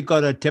say you've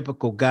got a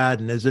typical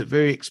garden, is it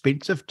very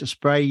expensive to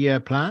spray your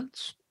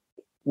plants?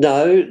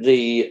 No,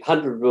 the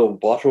 100ml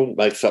bottle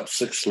makes up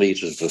 6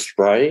 litres of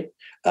spray,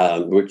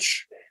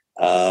 which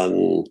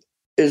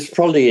is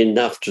probably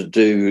enough to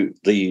do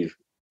the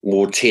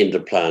more tender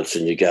plants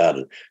in your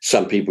garden.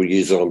 Some people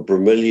use it on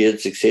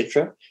bromeliads,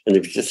 etc. And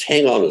if you just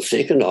hang on a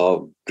second,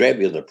 I'll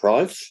grab you the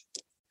price.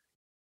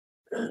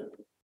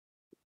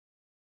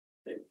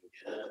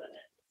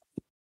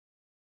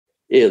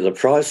 Yeah, the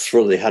price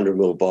for the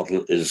 100ml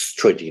bottle is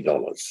 $20.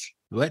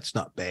 Well, that's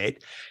not bad.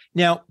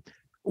 Now,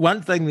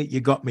 one thing that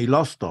you got me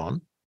lost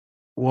on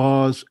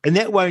was, and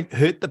that won't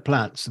hurt the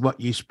plants,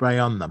 what you spray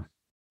on them.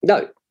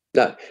 No.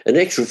 In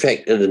actual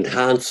fact, it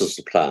enhances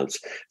the plants.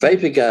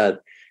 VaporGuard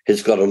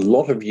has got a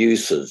lot of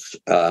uses.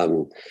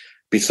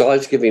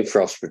 Besides giving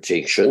frost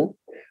protection,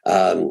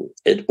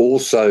 it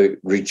also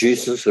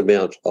reduces the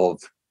amount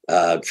of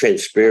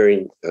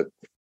transparent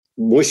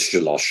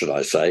moisture loss, should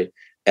I say,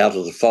 out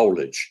of the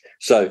foliage.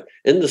 So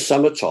in the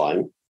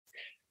summertime,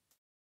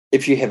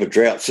 if you have a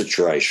drought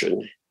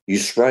situation, you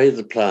spray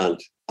the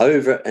plant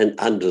over and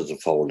under the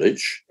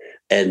foliage,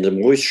 and the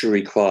moisture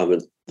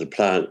requirement the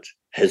plant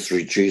has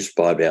reduced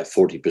by about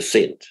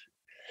 40%.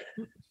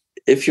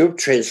 If you're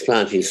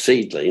transplanting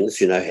seedlings,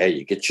 you know how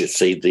you get your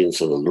seedlings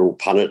in a little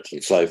punnet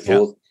and so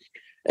forth,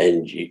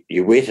 and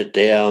you wet it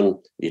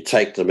down, you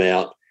take them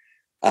out,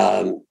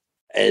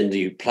 and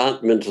you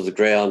plant them into the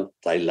ground,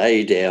 they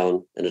lay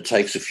down, and it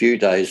takes a few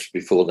days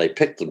before they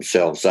pick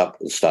themselves up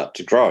and start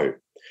to grow.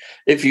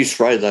 If you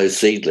spray those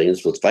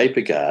seedlings with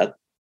VaporGuard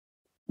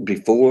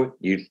before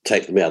you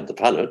take them out of the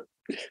punnet,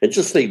 and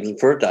just leave them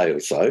for a day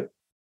or so,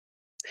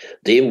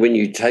 then when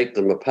you take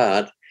them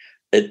apart,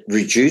 it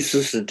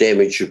reduces the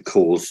damage you've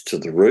caused to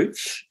the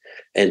roots,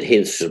 and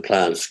hence the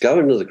plants go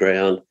into the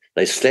ground,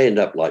 they stand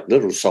up like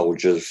little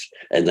soldiers,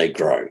 and they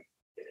grow.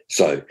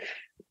 So,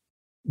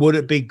 would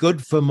it be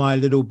good for my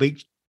little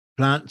beach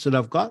plants that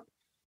I've got?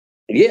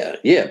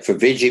 Yeah, for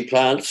veggie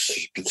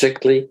plants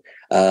particularly.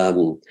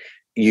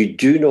 You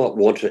do not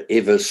want to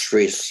ever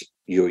stress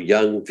your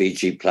young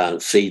veggie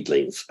plant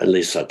seedlings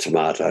unless they're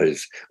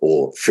tomatoes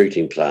or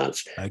fruiting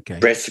plants,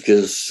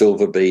 brassicas,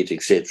 silver beet,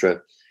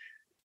 etc.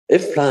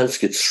 If plants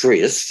get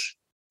stressed,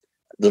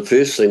 the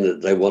first thing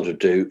that they want to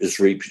do is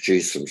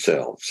reproduce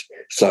themselves.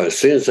 So as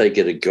soon as they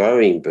get a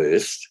growing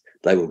burst,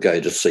 they will go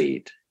to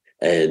seed,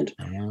 and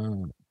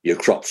your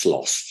crop's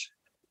lost.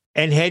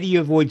 And how do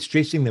you avoid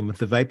stressing them with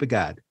the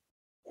VaporGuard?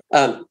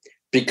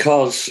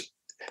 Because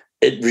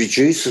it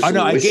reduces. I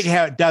know, I get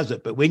how it does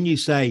it, but when you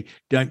say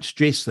don't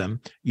stress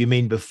them, you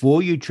mean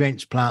before you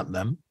transplant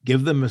them,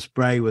 give them a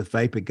spray with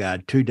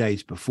VaporGuard 2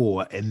 days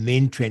before, and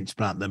then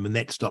transplant them, and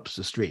that stops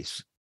the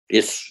stress.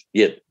 Yes,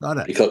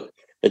 because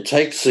it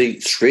takes the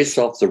stress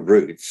off the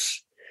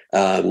roots,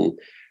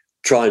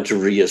 trying to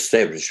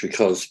re-establish,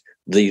 because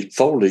the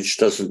foliage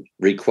doesn't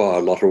require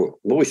a lot of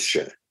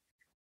moisture,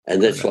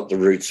 and that's what the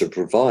roots are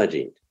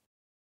providing.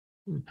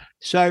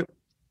 So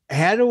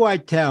how do I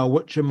tell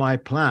which of my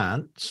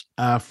plants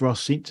are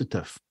frost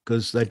sensitive?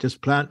 Because they're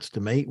just plants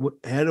to me.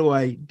 How do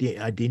I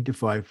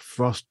identify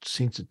frost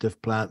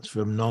sensitive plants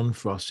from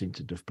non-frost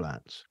sensitive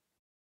plants?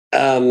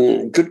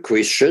 Good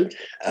question.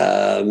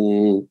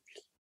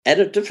 And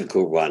a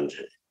difficult one.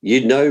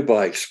 You know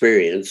by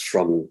experience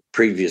from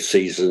previous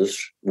seasons,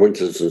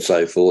 winters and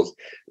so forth,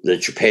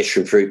 that your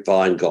passion fruit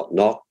vine got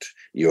knocked,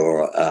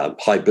 your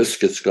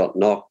hibiscus got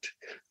knocked,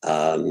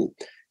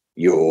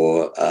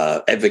 your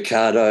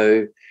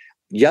avocado.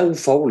 Young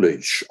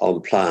foliage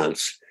on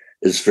plants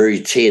is very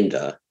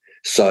tender.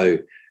 So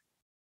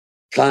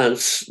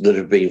plants that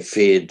have been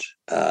fed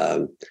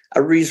a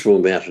reasonable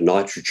amount of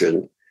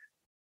nitrogen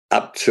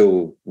up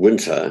till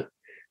winter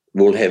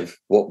will have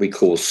what we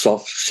call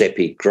soft,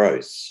 sappy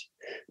growth.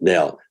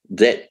 Now,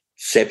 that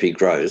sappy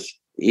growth,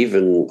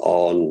 even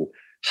on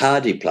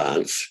hardy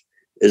plants,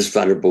 is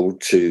vulnerable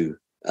to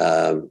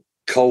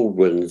cold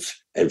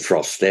winds and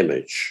frost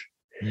damage.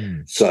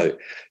 So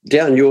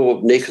down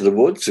your neck of the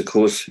woods, of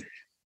course,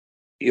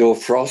 your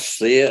frost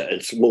there,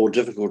 it's more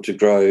difficult to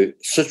grow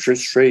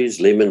citrus trees,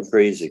 lemon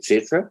trees,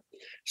 etc.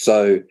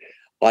 So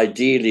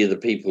ideally, the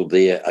people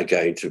there are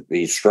going to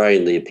be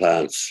spraying their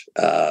plants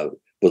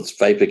with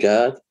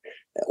VaporGuard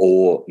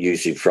or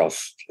using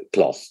frost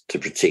cloth to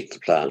protect the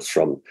plants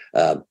from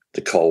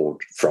the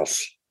cold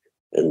frost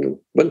in the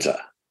winter.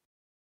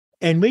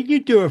 And when you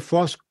do a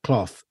frost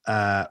cloth,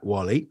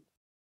 Wally,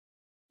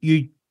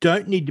 you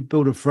don't need to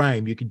build a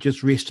frame. You can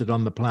just rest it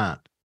on the plant.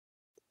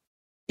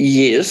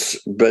 Yes,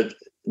 but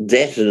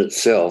that in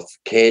itself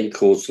can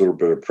cause a little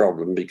bit of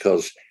problem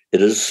because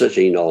it is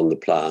sitting on the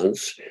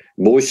plants.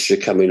 Moisture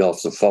coming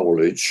off the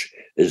foliage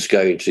is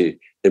going to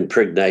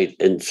impregnate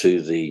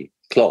into the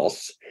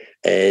cloth,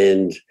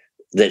 and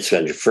that's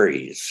going to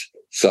freeze.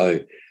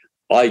 So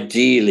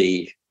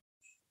ideally,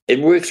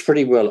 it works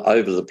pretty well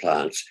over the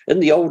plants. In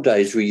the old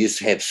days, we used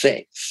to have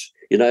sacks.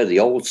 You know, the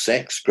old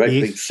sacks,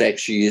 great big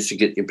sacks you used to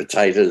get your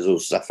potatoes or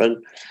stuff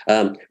in.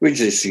 We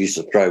just used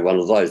to throw one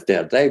of those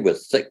down. They were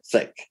thick,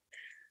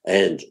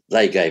 and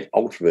they gave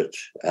ultimate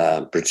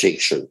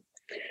protection.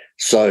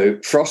 So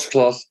frost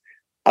cloth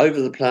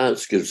over the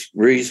plants gives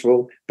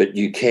reasonable, but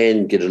you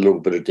can get a little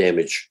bit of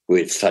damage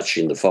where it's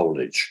touching the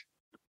foliage.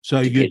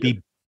 So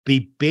you'd be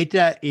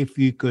better if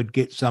you could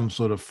get some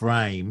sort of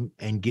frame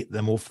and get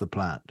them off the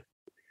plant.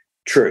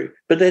 True,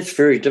 but that's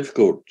very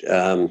difficult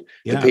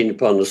depending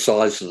upon the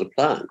size of the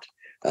plant.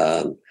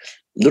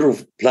 Little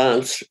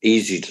plants,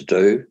 easy to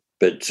do,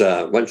 but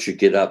once you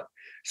get up,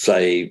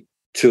 say,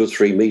 2 or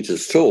 3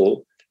 meters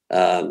tall,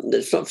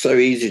 it's not so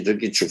easy to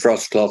get your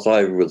frost cloth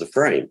over with a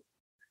frame,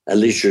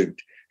 unless you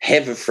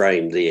have a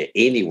frame there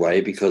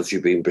anyway, because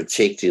you've been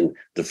protecting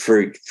the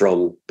fruit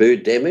from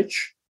bird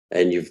damage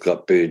and you've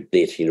got bird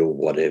netting or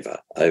whatever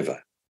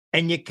over.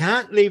 And you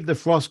can't leave the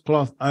frost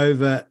cloth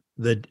over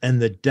in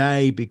the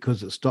day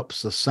because it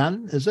stops the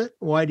sun, is it?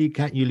 Why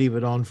can't you leave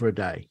it on for a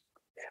day?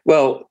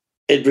 Well,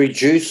 it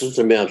reduces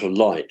the amount of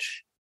light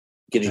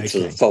getting to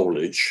the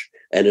foliage,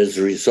 and as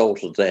a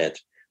result of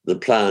that, the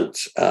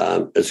plant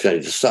is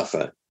going to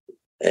suffer.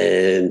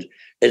 And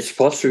it's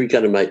possibly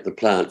going to make the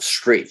plant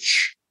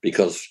stretch,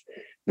 because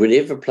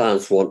whenever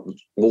plants want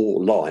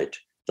more light,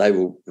 they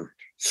will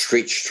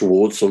stretch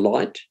towards the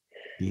light.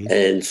 Yes.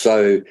 And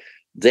so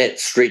that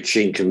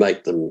stretching can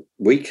make them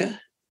weaker,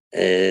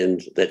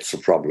 and that's a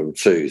problem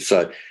too.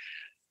 So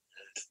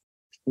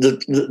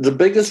the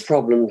biggest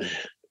problem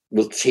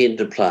with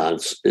tender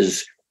plants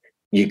is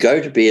you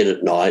go to bed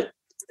at night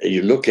and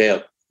you look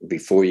out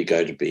before you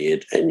go to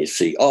bed and you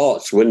see,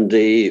 it's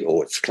windy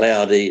or it's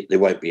cloudy, there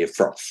won't be a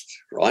frost,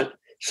 right?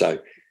 So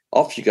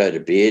off you go to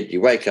bed,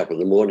 you wake up in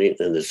the morning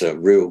and there's a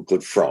real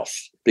good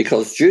frost,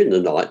 because during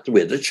the night the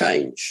weather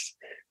changed.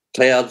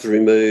 Clouds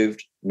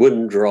removed,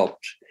 wind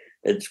dropped,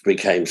 it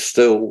became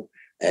still,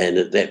 and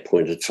at that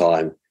point of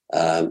time,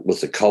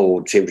 with the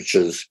cold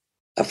temperatures,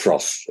 a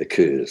frost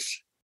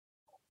occurs.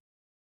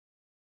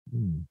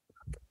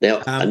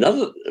 Now,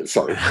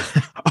 sorry.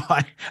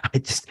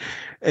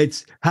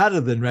 It's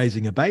harder than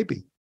raising a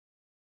baby.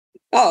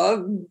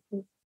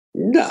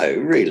 No,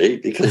 really,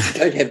 because you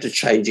don't have to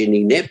change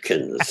any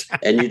napkins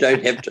and you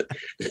don't have to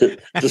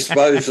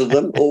dispose of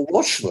them or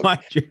wash them.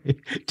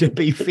 To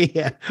be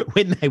fair,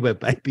 when they were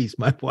babies,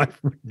 my wife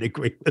wouldn't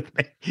agree with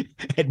me.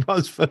 It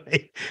was for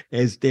me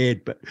as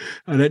dad, but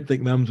I don't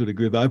think mums would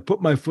agree with it. I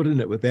put my foot in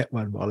it with that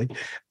one, Wally.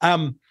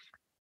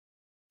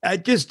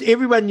 Just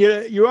everyone,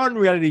 you're on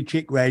Reality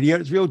Check Radio.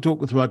 It's Real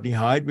Talk with Rodney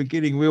Hyde. We're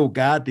getting real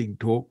gardening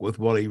talk with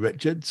Wally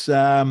Richards.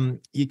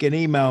 You can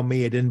email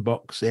me at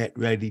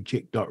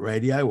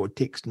inbox@realitycheck.radio or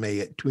text me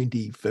at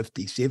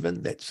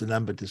 2057. That's the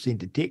number to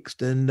send a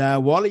text. And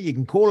Wally, you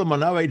can call him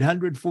on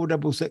 0800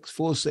 466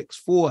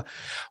 464.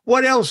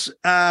 What else?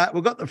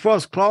 We've got the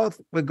frost cloth.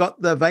 We've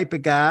got the vapor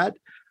guard.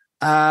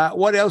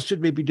 What else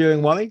should we be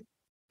doing, Wally?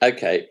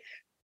 Okay.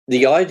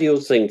 The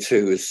ideal thing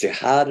too is to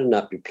harden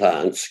up your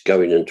plants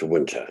going into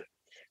winter.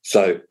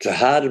 So to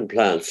harden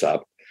plants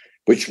up,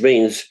 which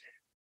means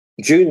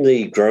during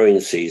the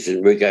growing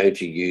season, we're going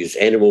to use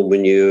animal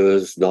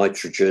manures,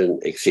 nitrogen,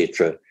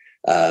 etc.,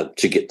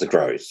 to get the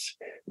growth.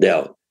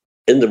 Now,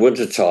 in the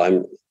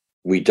wintertime,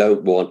 we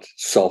don't want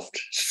soft,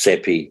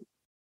 sappy,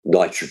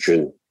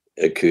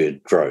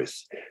 nitrogen-occurred growth.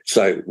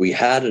 So we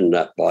harden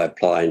up by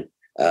applying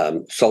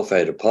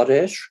sulfate of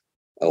potash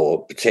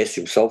or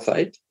potassium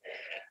sulfate,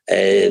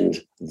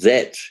 and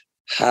that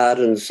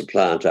hardens the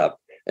plant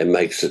up and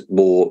makes it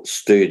more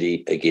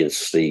sturdy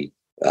against the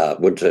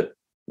winter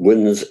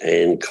winds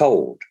and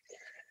cold.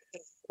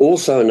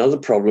 Also, another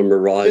problem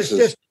arises...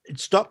 Just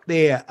stop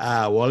there,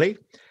 Wally.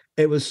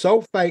 It was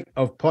sulfate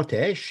of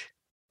potash,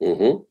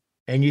 and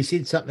you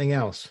said something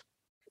else.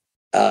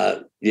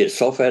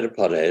 Sulfate of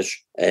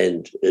potash,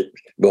 and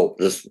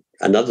there's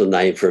another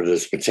name for it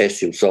is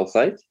potassium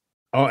sulfate.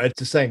 Oh, it's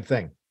the same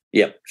thing.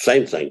 Yep,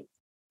 same thing.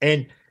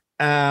 And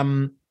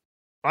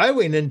I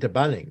went into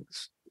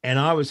Bunnings and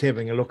I was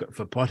having a look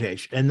for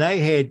potash, and they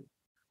had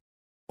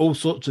all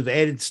sorts of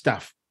added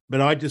stuff,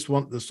 but I just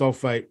want the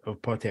sulfate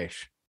of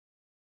potash.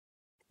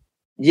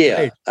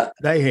 Yeah.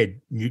 They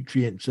had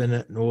nutrients in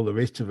it and all the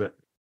rest of it.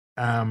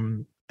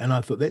 And I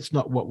thought, that's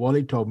not what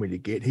Wally told me to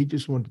get. He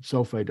just wanted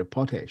sulfate of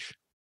potash.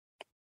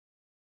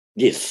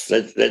 Yes,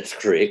 that's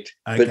correct.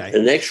 Okay. But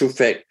in actual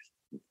fact,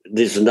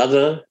 there's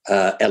another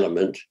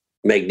element,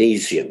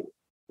 magnesium.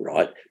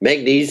 Right.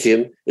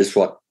 Magnesium is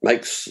what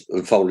makes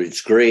the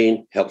foliage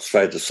green, helps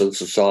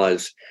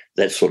photosynthesize,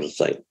 that sort of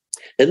thing.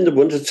 In the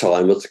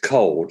wintertime with the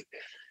cold,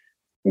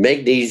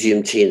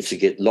 magnesium tends to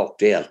get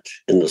locked out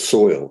in the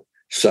soil.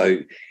 So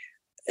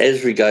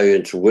as we go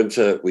into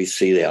winter, we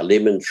see our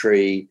lemon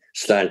tree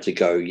starting to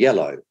go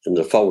yellow in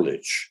the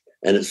foliage,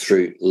 and it's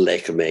through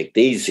lack of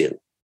magnesium.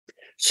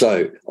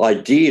 So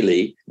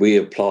ideally, we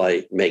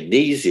apply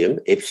magnesium,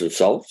 Epsom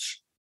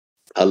salts,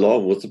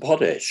 along with the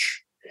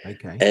potash.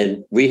 Okay.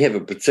 And we have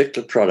a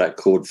particular product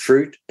called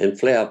Fruit and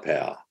Flower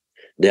Power.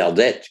 Now,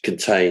 that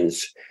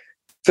contains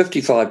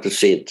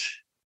 55%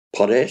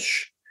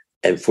 potash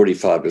and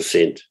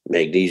 45%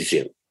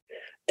 magnesium.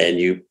 And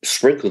you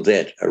sprinkle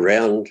that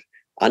around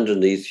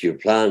underneath your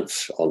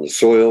plants on the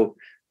soil,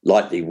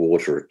 lightly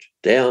water it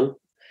down,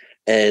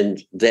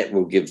 and that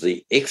will give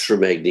the extra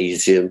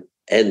magnesium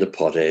and the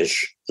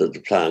potash that the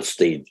plants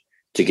need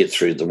to get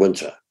through the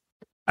winter.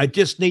 I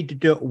just need to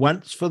do it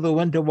once for the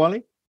winter,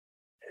 Wally?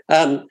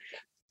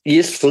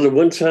 Yes, for the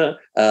winter,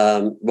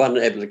 one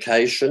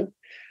application.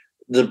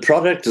 The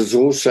product is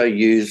also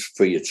used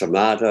for your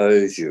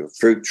tomatoes, your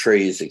fruit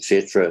trees,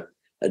 etc.,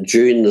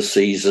 during the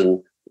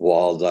season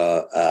while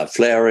they're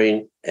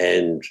flowering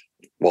and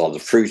while the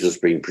fruit is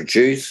being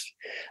produced.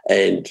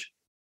 And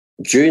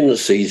during the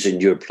season,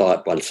 you apply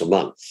it once a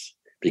month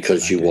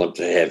because you want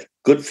to have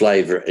good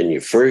flavour in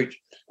your fruit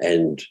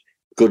and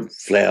good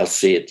flower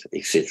set,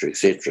 etc.,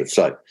 etc.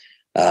 So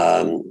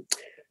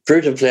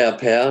Fruit and Flower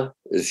Power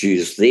is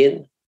used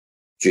then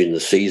during the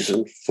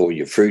season for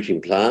your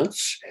fruiting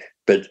plants.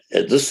 But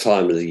at this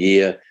time of the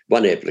year,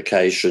 one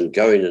application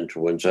going into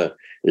winter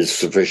is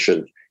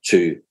sufficient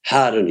to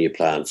harden your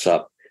plants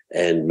up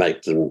and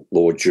make them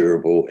more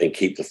durable and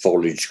keep the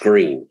foliage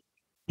green.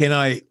 Can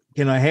I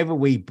have a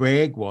wee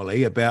brag,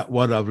 Wally, about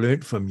what I've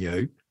learnt from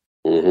you?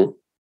 Mm-hmm.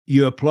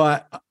 You apply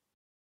it,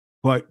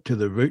 quote, to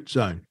the root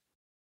zone.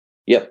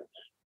 Yep.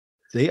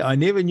 See, I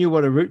never knew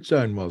what a root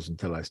zone was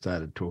until I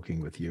started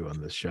talking with you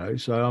on this show,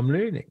 so I'm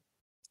learning.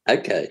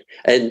 Okay.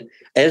 And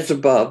as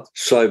above,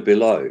 so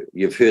below.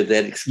 You've heard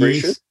that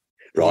expression? Yes.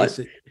 Right?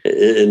 Yes.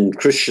 In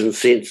Christian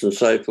sense and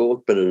so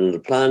forth, but in the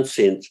plant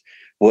sense,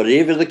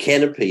 whatever the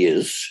canopy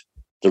is,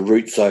 the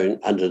root zone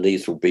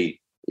underneath will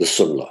be the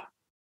similar.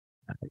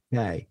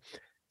 Okay.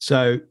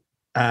 So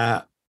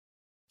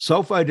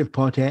sulfate of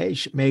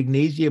potash,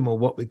 magnesium, or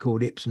what we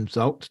call Epsom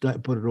salts,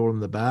 don't put it all in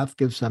the bath,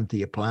 give some to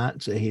your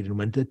plants ahead in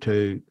winter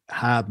to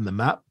harden them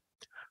up.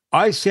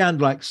 I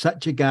sound like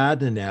such a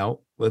gardener now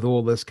with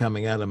all this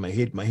coming out of my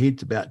head. My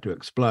head's about to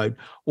explode.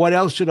 What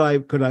else could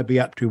I be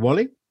up to,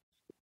 Wally?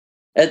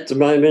 At the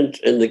moment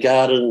in the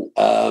garden,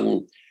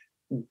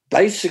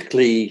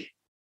 basically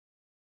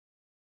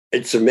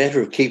it's a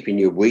matter of keeping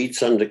your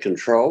weeds under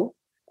control.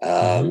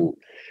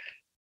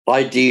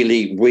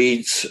 Ideally,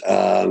 weeds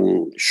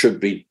should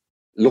be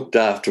looked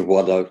after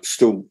while they're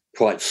still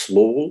quite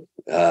small,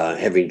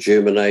 having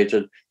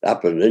germinated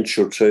up an inch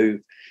or two.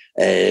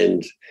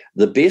 And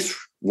the best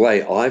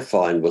way I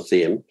find with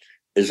them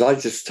is I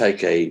just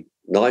take a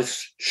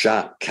nice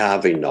sharp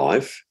carving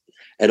knife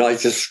and I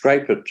just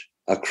scrape it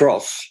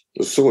across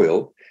the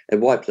soil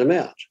and wipe them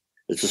out.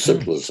 It's as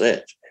simple as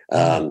that.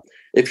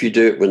 If you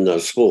do it when they're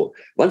small.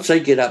 Once they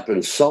get up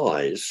in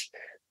size,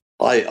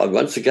 I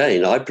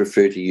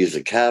prefer to use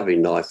a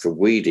carving knife for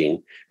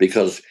weeding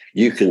because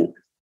you can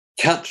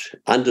cut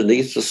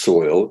underneath the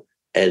soil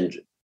and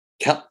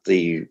cut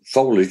the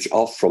foliage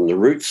off from the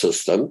root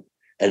system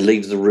and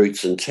leave the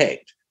roots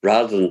intact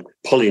rather than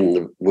pulling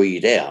the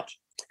weed out.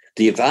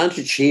 The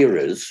advantage here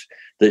is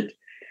that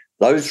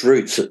those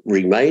roots that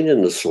remain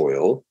in the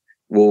soil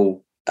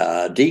will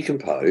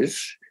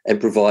decompose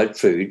and provide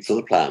food for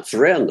the plants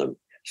around them.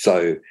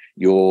 So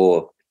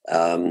your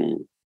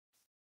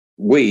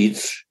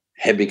weeds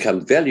have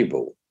become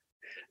valuable.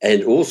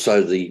 And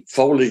also the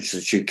foliage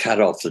that you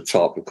cut off the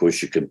top, of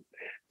course, you can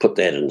put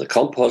that in the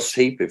compost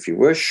heap if you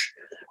wish,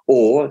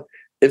 or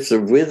if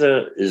the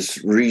weather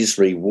is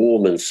reasonably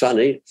warm and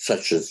sunny,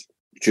 such as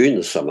during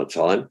the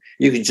summertime,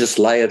 you can just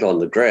lay it on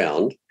the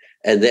ground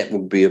and that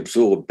will be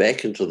absorbed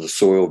back into the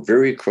soil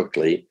very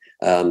quickly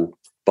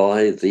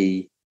by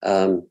the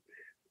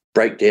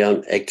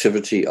breakdown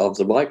activity of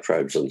the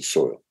microbes in the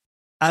soil.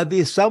 Are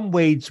there some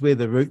weeds where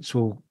the roots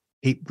will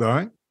keep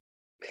growing?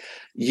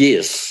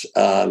 Yes,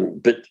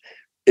 but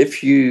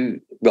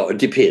it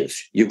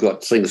depends. You've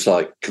got things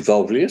like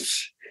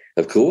Convolvulus,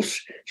 of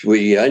course, where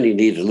you only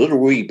need a little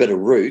wee bit of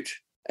root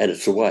and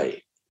it's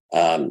away.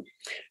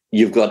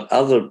 You've got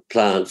other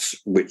plants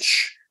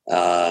which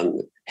have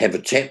a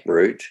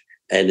taproot,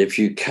 and if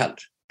you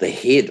cut the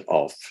head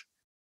off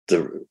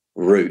the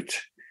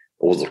root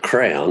or the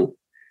crown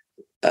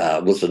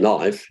with a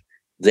knife,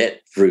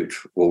 that root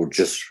will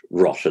just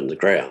rot in the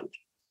ground.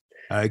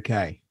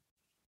 Okay.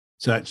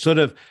 So it's sort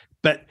of,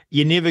 but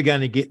you're never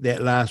going to get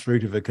that last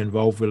root of a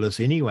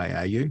Convolvulus anyway,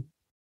 are you?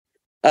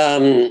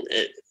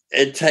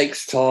 It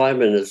takes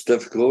time and it's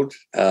difficult.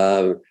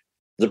 The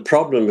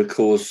problem, of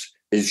course,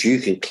 is you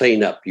can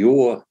clean up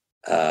your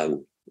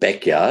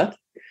backyard,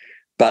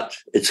 but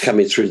it's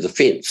coming through the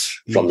fence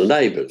from the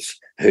neighbours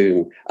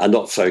who are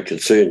not so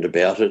concerned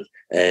about it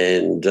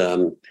and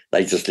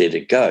they just let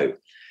it go.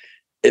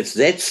 If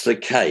that's the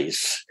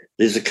case,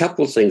 there's a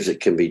couple of things that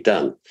can be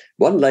done.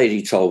 One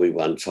lady told me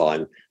one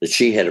time that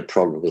she had a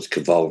problem with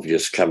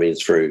Convolvulus coming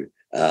through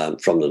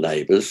from the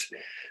neighbours.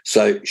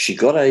 So she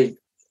got a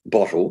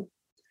bottle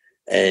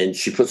and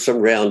she put some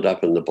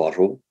Roundup in the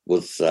bottle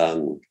with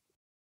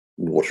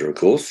water, of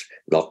course,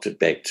 knocked it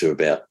back to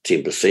about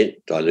 10%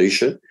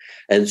 dilution,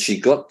 and she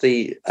got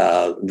the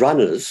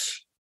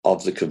runners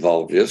of the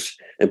convolvulus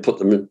and put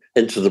them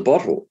into the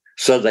bottle.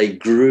 So they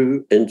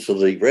grew into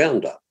the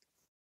Roundup.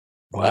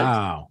 Right?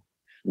 Wow.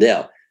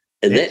 Now,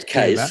 in That's that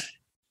case, clever.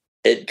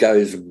 It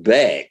goes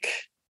back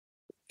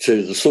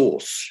to the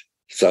source.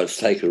 So it's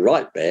taken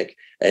right back,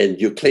 and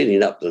you're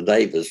cleaning up the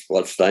neighbours,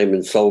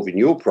 and solving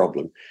your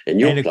problem in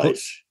your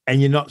place.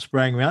 And you're not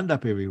spraying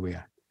Roundup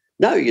everywhere.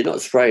 No, you're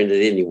not spraying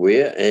it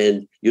anywhere,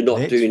 and you're not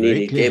That's doing very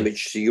any clever.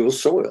 damage to your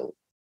soil.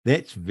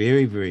 That's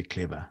very, very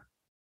clever.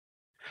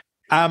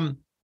 Are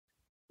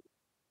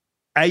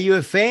you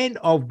a fan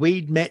of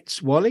weed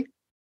mats, Wally?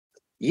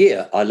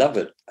 Yeah, I love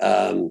it.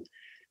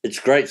 It's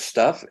great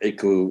stuff.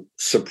 It will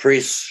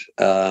suppress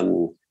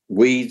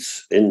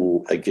weeds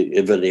in a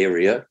given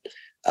area.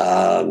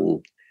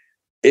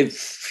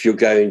 If you're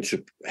going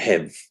to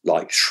have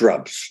like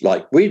shrubs,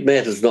 like weed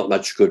mat is not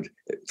much good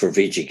for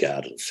veggie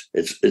gardens.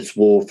 It's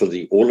more for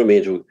the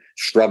ornamental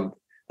shrub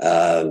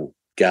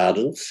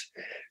gardens,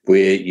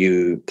 where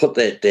you put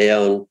that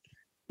down,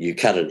 you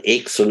cut an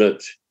X in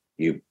it,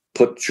 you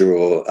put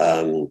your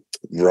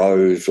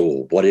rose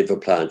or whatever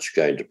plant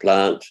you're going to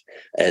plant,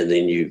 and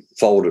then you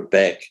fold it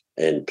back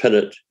and pin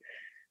it.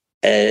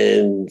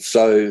 And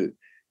so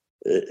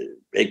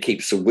it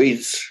keeps the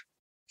weeds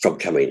from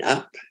coming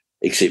up,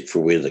 except for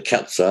where the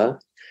cuts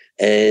are.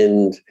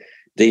 And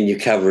then you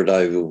cover it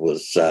over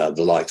with the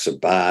likes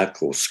of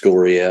bark or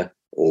scoria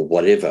or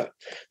whatever.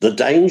 The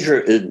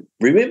danger,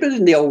 remember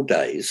in the old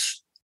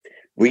days,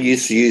 we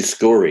used to use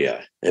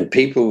scoria, and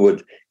people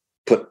would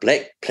put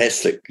black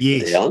plastic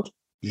down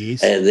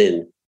and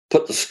then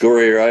put the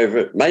scoria over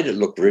it, made it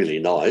look really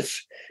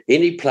nice.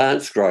 Any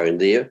plants growing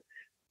there,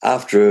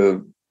 after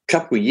a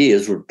couple of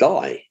years, would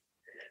die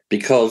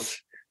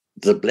because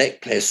the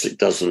black plastic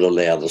doesn't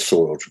allow the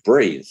soil to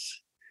breathe.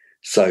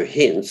 So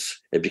hence,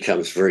 it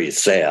becomes very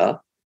sour,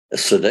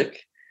 acidic,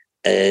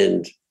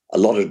 and a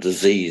lot of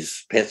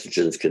disease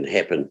pathogens can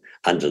happen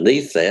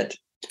underneath that,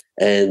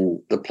 and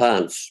the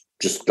plants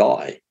just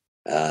die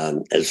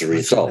as a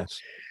result.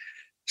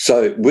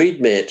 So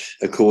weed mat,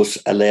 of course,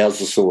 allows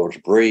the soil to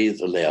breathe,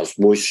 allows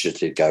moisture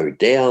to go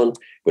down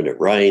when it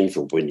rains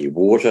or when you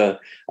water,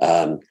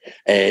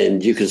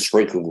 and you can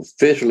sprinkle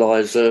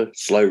fertilizer,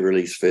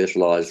 slow-release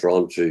fertilizer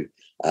onto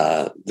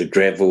the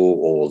gravel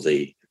or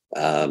the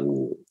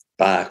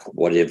bark,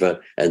 whatever,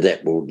 and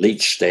that will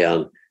leach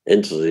down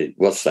into the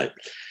what's that.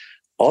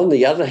 On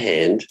the other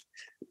hand,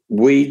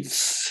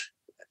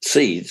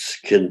 seeds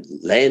can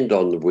land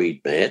on the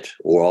weed mat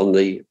or on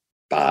the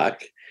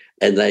bark,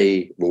 and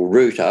they will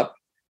root up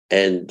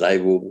and they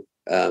will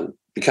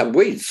become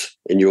weeds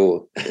in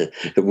your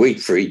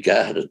weed-free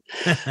garden.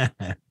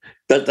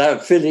 But they're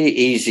fairly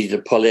easy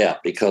to pull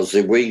out because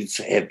the weeds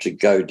have to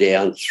go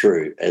down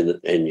through,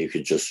 and you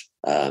can just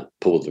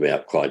pull them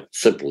out quite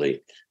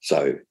simply.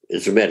 So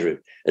it's a matter of,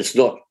 it's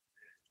not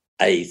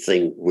a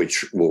thing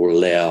which will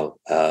allow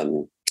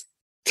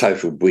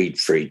total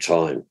weed-free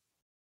time.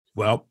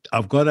 Well,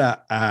 I've got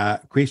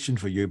a question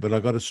for you, but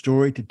I've got a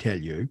story to tell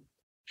you,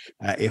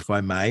 if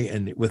I may,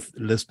 and with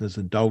listeners'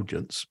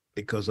 indulgence,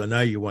 because I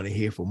know you want to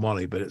hear from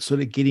Wally, but it's sort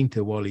of getting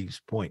to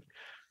Wally's point.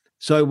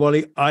 So,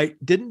 Wally, I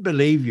didn't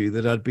believe you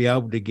that I'd be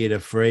able to get a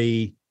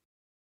free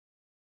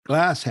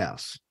glass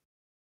house,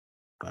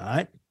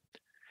 right?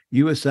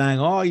 You were saying,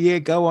 oh, yeah,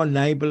 go on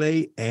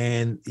Neighbourly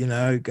and,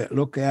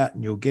 look out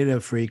and you'll get a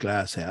free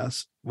glass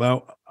house.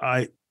 Well,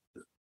 I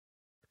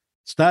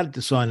started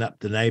to sign up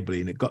to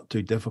Neighbourly and it got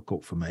too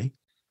difficult for me.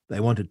 They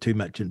wanted too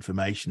much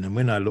information. And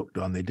when I looked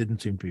on, there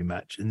didn't seem to be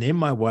much. And then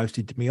my wife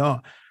said to me, oh,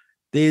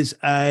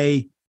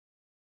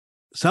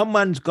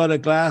 someone's got a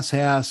glass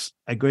house,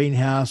 a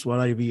greenhouse,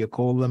 whatever you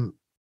call them,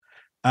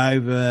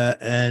 over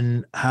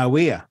in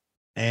Hawea,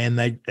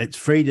 and it's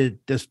free to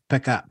just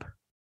pick up.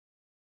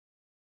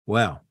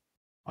 Wow.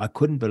 I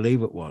couldn't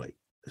believe it, Wally.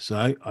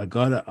 So I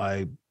got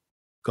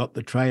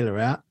the trailer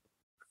out.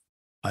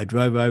 I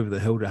drove over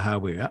the hill to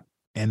Hawea,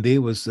 and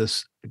there was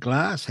this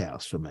glass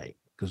house for me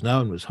because no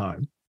one was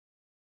home.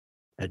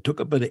 It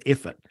took a bit of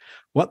effort.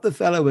 What the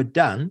fellow had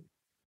done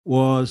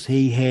was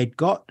he had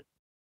got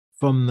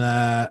from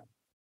the,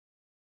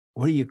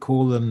 what do you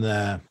call them,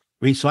 the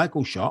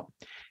recycle shop,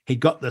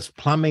 he'd got this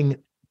plumbing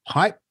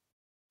pipe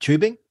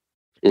tubing,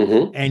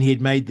 and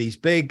he'd made these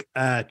big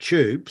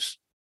tubes,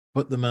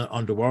 put them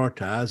onto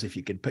waratahs, if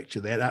you can picture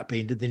that,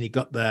 upended. Then he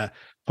got the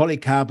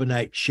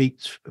polycarbonate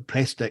sheets,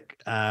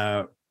 plastic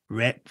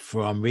wrap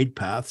from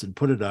Redpaths, and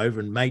put it over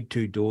and made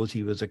 2 doors.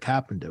 He was a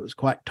carpenter. It was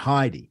quite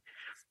tidy.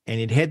 And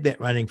he'd had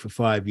that running for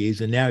 5 years,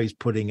 and now he's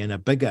putting in a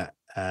bigger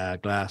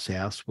glass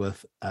house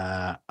with,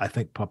 I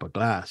think, proper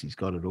glass. He's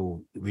got it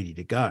all ready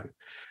to go.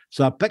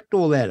 So I picked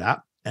all that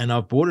up, and I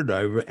brought it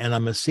over, and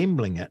I'm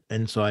assembling it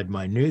inside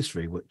my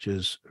nursery, which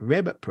is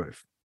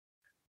rabbit-proof.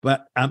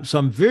 But so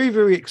I'm very,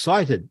 very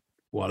excited,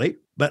 Wally.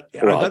 But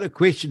I've got a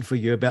question for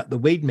you about the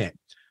weed mat.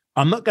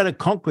 I'm not going to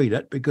concrete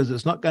it because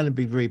it's not going to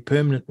be very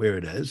permanent where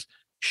it is.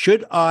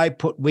 Should I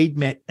put weed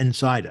mat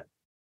inside it?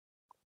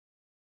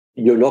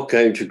 you're not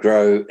going to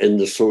grow in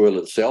the soil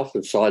itself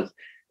inside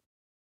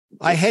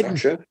the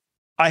structure?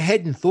 I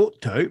hadn't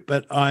thought to,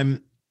 but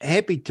I'm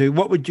happy to.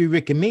 What would you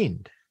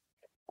recommend?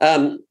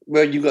 Well,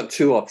 you've got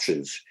two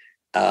options.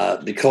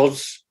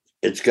 Because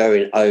it's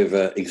going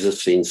over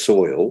existing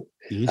soil,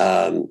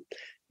 Yes.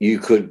 You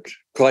could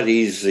quite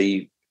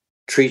easily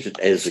treat it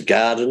as a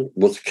garden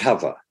with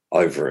cover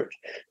over it.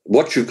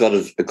 What you've got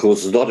is, of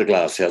course, it's not a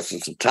glass house,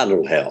 it's a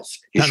tunnel house.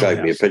 You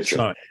showed me a picture,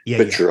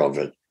 of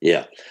it.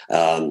 Yeah.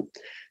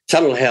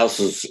 Tunnel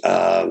houses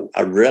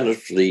are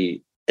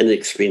relatively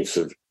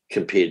inexpensive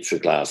compared to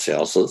glass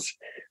houses,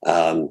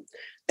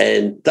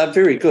 and they're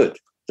very good.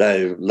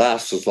 They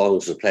last as long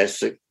as the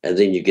plastic, and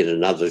then you get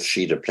another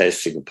sheet of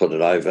plastic and put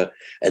it over,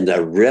 and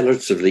they're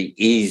relatively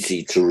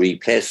easy to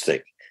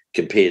replastic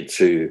compared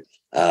to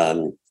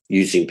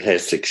using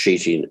plastic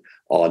sheeting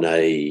on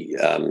a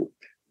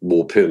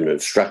more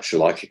permanent structure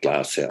like a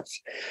glass house.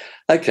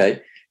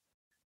 Okay,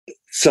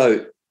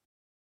 so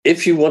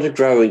if you want to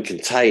grow in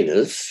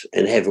containers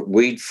and have it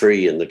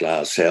weed-free in the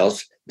glass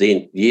house,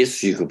 then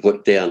yes, you could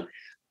put down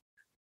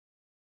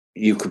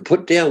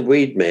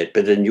weed mat,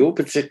 but in your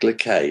particular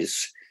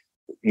case,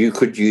 you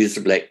could use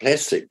the black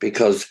plastic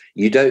because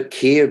you don't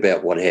care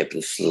about what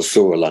happens to the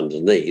soil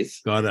underneath.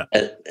 Got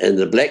it. And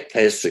the black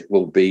plastic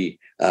will be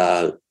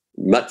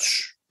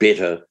much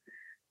better,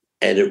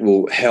 and it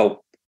will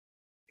help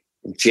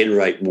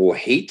generate more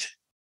heat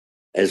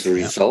as a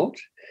result.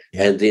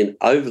 Yep. And then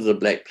over the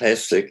black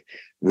plastic,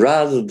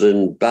 rather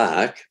than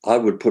bark, I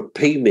would put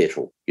pea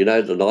metal, the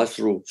nice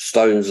little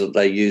stones that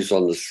they use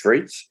on the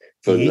streets.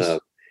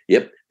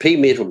 Pea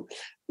metal.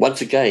 Once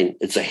again,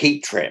 it's a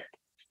heat trap.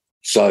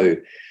 So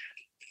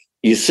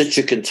you sit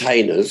your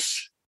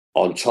containers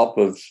on top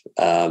of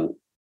the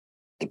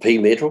pea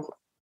metal,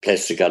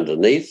 plastic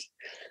underneath,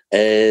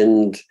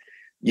 and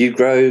you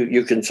grow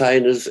your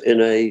containers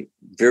in a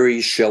very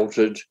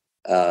sheltered,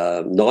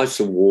 nice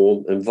and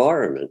warm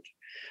environment.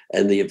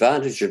 And the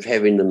advantage of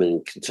having them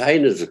in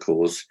containers, of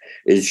course,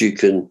 is you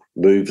can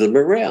move them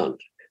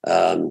around.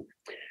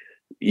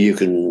 You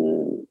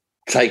can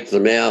take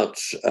them out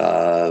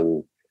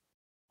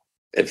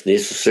if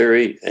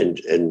necessary and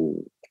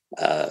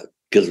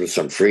give them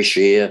some fresh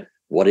air,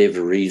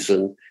 whatever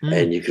reason,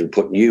 and you can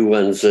put new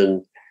ones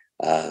in.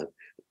 They're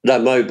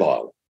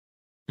mobile.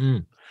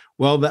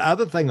 Well, the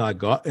other thing I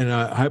got, and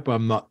I hope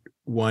I'm not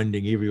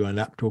winding everyone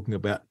up talking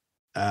about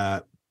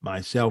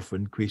myself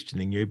and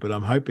questioning you, but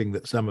I'm hoping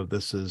that some of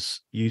this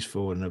is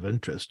useful and of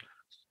interest.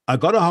 I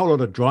got a whole lot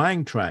of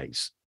drying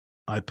trays.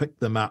 I picked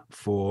them up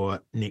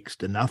for next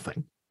to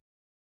nothing,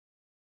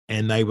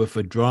 and they were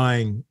for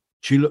drying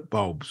tulip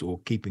bulbs or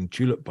keeping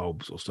tulip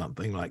bulbs or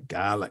something like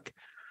garlic.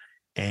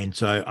 And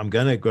so I'm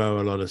going to grow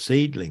a lot of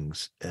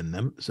seedlings in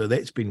them. So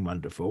that's been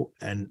wonderful.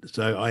 And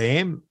so I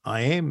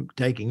am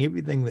taking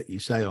everything that you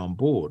say on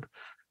board.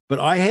 But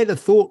I had a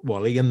thought,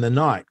 Wally, in the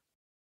night,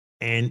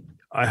 and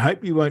I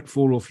hope you won't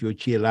fall off your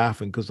chair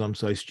laughing because I'm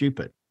so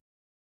stupid.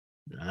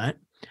 Right?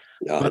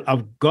 No. But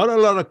I've got a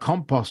lot of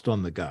compost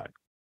on the go.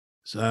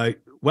 So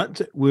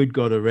once word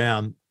got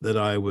around that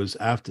I was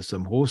after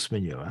some horse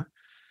manure,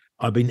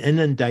 I've been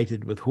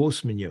inundated with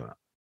horse manure.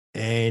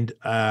 And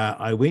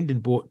I went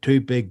and bought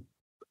two big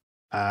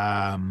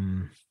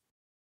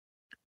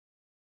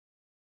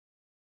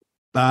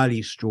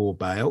barley straw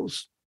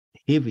bales,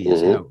 heavy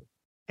as hell.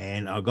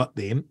 And I got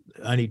them.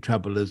 The only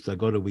trouble is they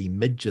got a wee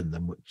midge in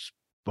them, which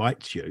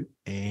bites you,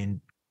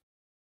 and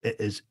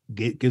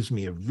it gives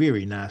me a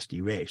very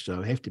nasty rash.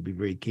 So I have to be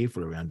very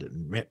careful around it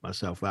and wrap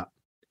myself up.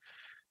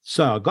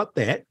 So I got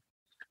that,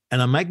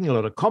 and I'm making a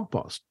lot of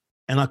compost.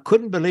 And I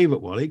couldn't believe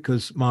it, Wally,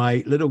 because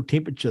my little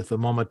temperature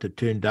thermometer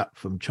turned up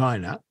from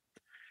China,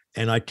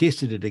 and I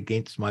tested it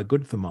against my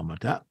good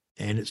thermometer,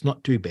 and it's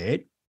not too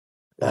bad,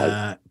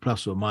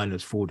 plus or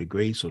minus 4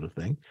 degrees sort of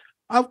thing.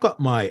 I've got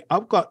my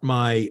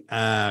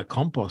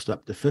compost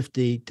up to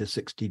 50 to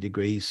 60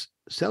 degrees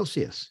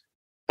Celsius.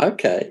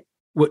 Okay.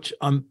 Which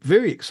I'm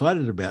very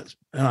excited about.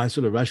 And I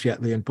sort of rush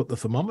out there and put the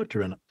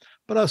thermometer in it.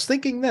 But I was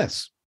thinking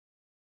this,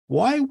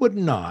 why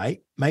wouldn't I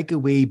make a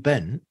wee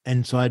bin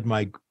inside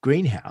my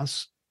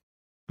greenhouse,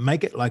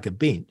 make it like a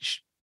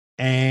bench,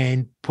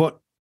 and put,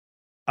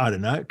 I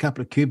don't know, a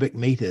couple of cubic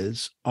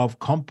meters of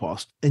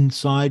compost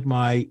inside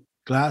my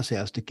glass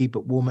house to keep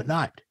it warm at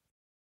night?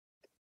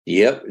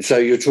 Yep. So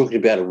you're talking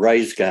about a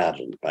raised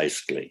garden,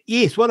 basically.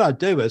 Yes. What I'd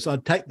do is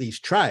I'd take these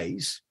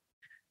trays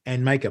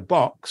and make a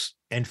box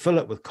and fill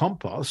it with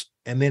compost,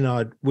 and then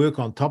I'd work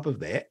on top of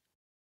that,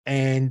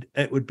 and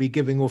it would be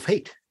giving off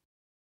heat.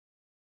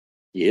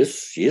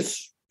 Yes.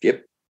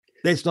 Yep.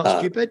 That's not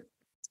stupid?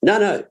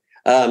 No.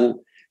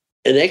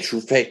 In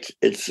actual fact,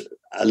 it's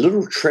a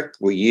little trick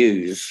we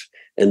use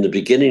in the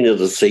beginning of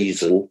the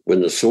season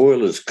when the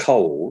soil is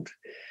cold,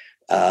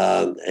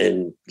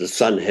 and the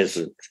sun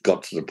hasn't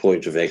got to the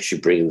point of actually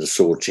bringing the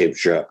soil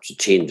temperature up to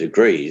 10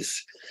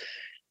 degrees.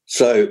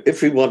 So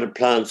if we want to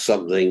plant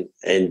something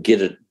and get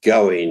it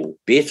going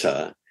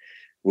better,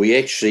 we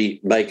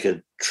actually make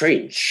a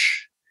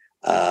trench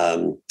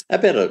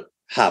about a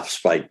half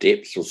spade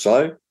depth or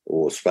so,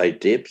 or spade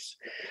depth.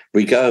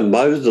 We go and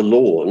mow the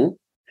lawn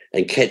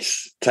and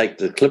take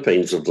the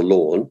clippings of the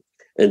lawn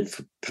and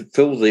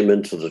fill them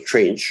into the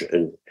trench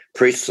and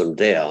press them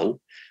down,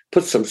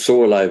 put some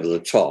soil over the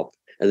top,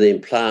 and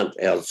then plant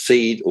our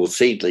seed or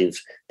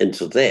seedlings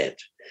into that.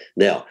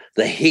 Now,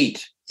 the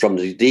heat from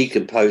the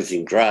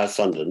decomposing grass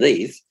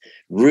underneath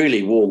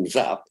really warms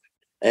up,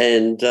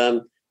 and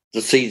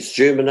the seeds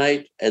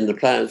germinate and the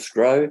plants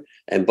grow.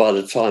 And by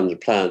the time the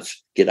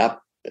plants get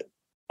up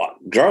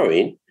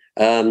growing,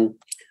 the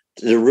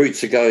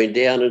roots are going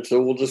down into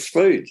all this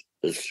food.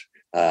 It's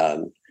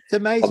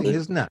amazing,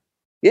 isn't it?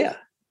 Yeah.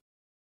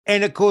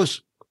 And of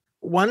course,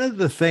 one of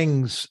the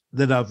things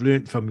that I've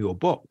learned from your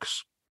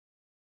books,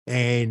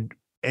 and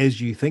as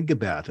you think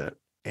about it,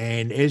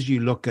 and as you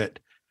look at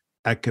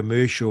a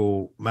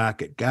commercial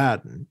market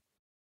garden,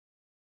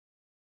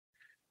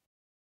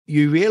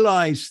 you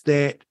realize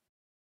that,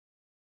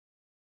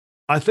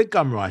 I think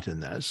I'm right in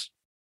this,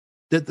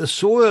 that the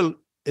soil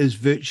is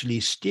virtually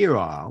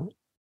sterile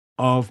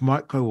of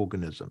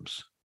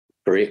microorganisms.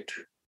 Correct.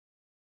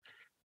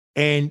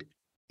 And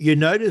you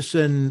notice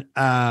in,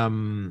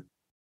 as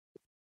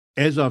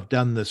I've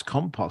done this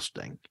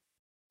composting,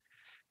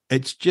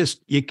 it's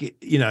just,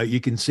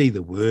 you can see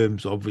the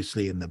worms,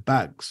 obviously, and the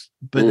bugs.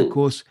 But of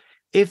course,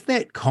 if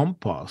that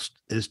compost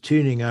is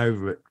turning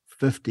over at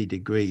 50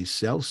 degrees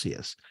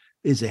Celsius,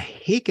 there's a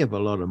heck of a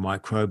lot of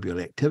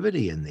microbial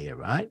activity in there,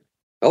 right?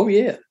 Oh,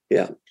 yeah,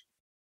 yeah.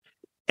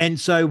 And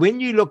so when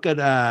you look at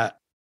a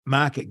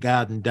market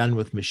garden done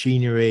with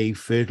machinery,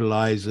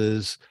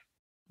 fertilizers,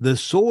 the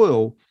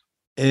soil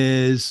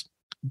is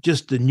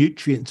just the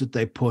nutrients that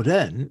they put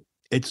in.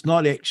 It's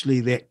not actually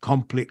that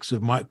complex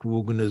of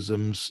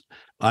microorganisms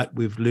like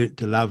we've learnt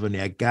to love in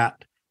our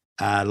gut,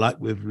 like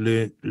we've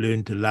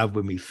learned to love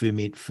when we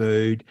ferment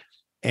food.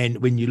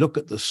 And when you look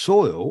at the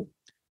soil,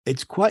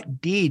 it's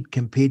quite dead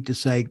compared to,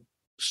 say,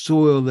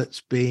 soil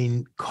that's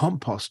been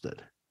composted.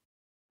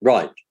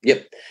 Right,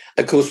 yep.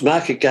 Of course,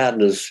 market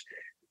gardeners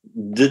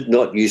did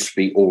not used to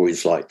be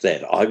always like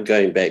that. I'm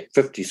going back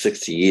 50,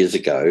 60 years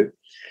ago,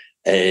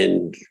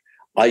 and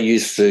I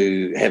used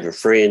to have a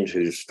friend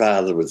whose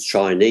father was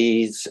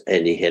Chinese,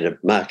 and he had a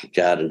market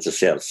garden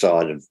just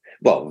outside of,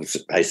 well, it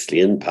was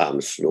basically in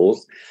Palmerston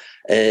North.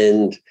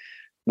 And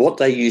what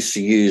they used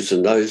to use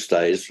in those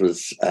days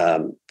was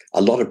a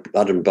lot of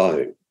blood and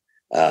bone.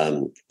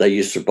 They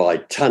used to buy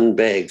ton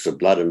bags of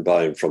blood and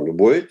bone from the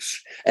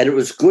works, and it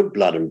was good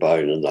blood and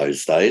bone in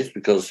those days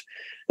because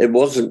it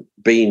wasn't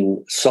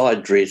being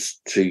side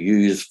dressed to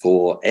use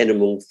for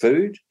animal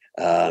food,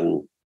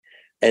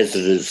 as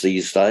it is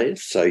these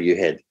days. So you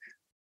had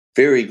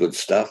very good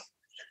stuff,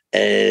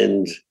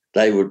 and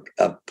they would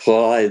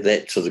apply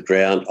that to the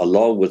ground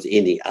along with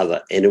any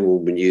other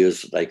animal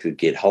manures that they could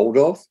get hold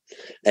of,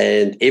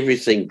 and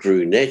everything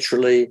grew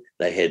naturally.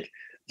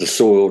 The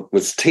soil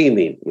was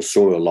teeming with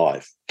soil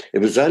life. It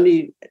was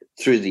only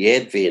through the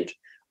advent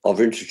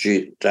of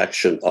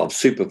introduction of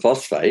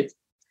superphosphate,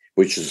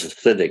 which is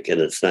acidic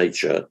in its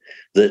nature,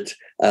 that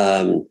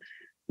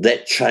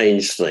that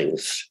changed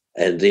things.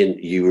 And then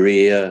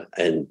urea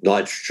and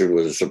nitrogen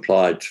was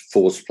applied to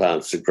force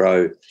plants to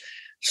grow.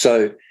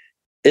 So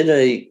in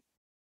a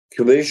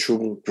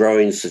commercial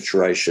growing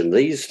situation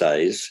these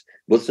days,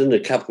 within a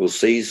couple of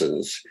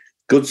seasons,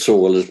 good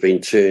soil has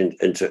been turned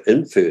into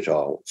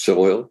infertile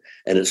soil,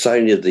 and it's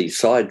only the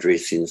side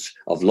dressings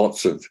of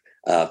lots of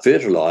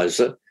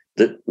fertilizer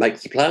that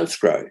make the plants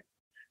grow.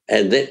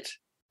 And that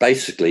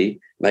basically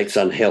makes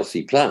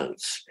unhealthy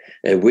plants.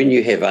 And when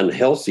you have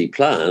unhealthy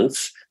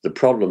plants, the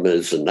problem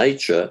is in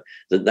nature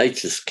that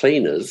nature's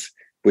cleaners,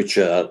 which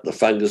are the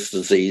fungus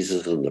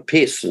diseases and the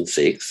pest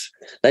insects,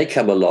 they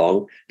come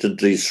along to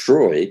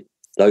destroy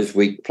those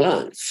weak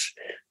plants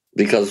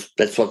because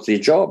that's what their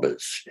job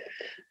is.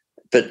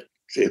 But,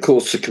 of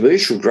course, the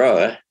commercial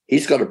grower,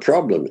 he's got a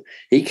problem.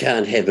 He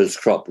can't have his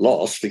crop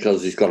lost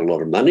because he's got a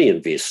lot of money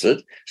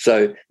invested.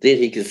 So then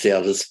he can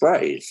sell his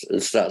sprays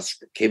and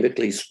starts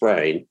chemically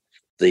spraying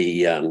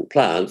the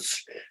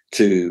plants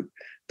to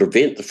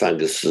prevent the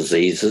fungus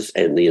diseases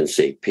and the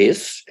insect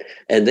pests,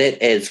 and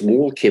that adds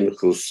more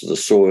chemicals to the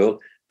soil,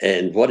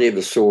 and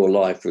whatever soil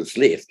life was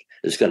left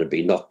is going to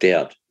be knocked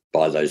out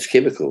by those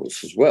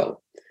chemicals as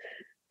well.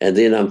 And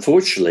then,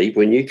 unfortunately,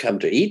 when you come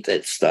to eat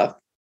that stuff,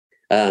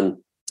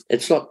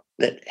 it's not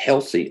that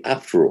healthy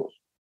after all.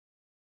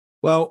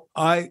 Well,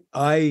 I'm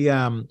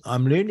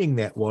learning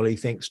that, Wally,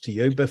 thanks to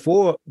you.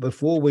 Before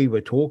we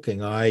were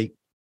talking, I'd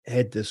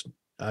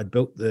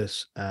built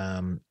this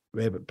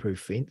rabbit-proof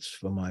fence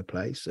for my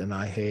place, and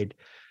I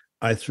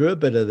threw a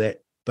bit of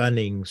that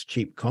Bunnings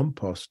cheap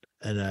compost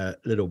in a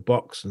little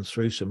box and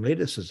threw some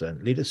lettuce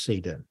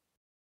seed in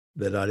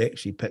that I'd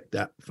actually picked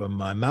up from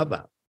my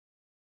mother.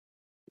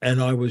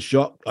 And I was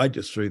shocked. I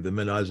just threw them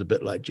in. I was a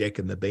bit like Jack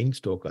and the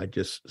Beanstalk. I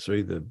just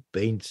threw the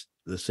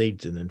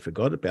seeds in and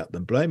forgot about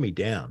them. Blow me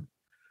down.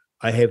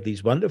 I have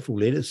these wonderful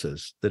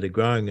lettuces that are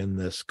growing in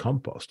this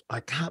compost.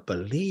 I can't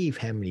believe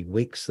how many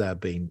weeks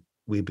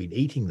we've been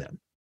eating them.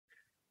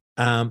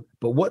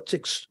 But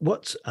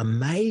what's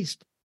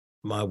amazed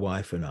my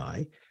wife and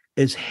I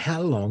is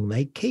how long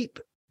they keep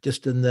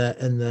just in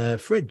the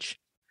fridge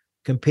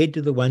compared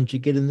to the ones you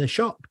get in the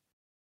shop.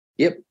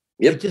 Yep.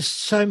 They're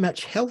just so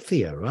much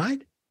healthier,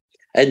 right?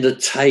 And the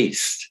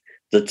taste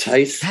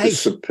is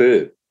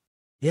superb.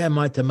 Yeah,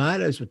 my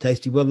tomatoes were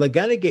tasty. Well, they're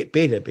going to get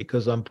better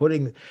because I'm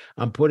putting the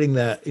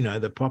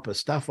the proper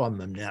stuff on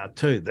them now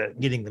too. They're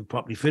getting them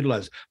properly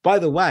fertilized. By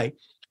the way,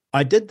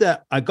 I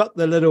got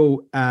the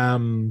little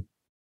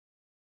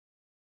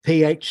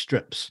pH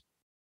strips,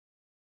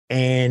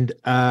 and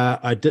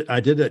I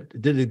did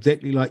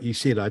exactly like you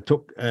said. I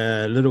took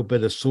a little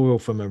bit of soil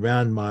from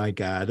around my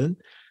garden,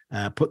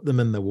 put them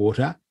in the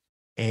water,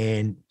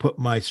 and put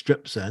my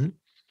strips in.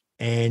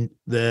 And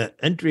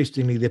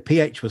interestingly, the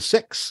pH was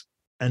 6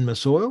 in my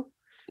soil.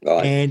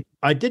 Right. And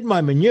I did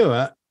my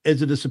manure.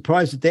 Is it a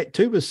surprise that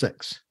too was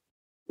 6?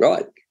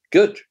 Right.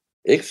 Good.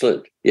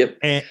 Excellent. Yep.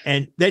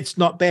 And that's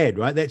not bad,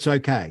 right? That's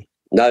okay.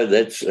 No,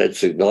 that's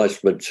a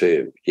nice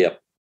midterm.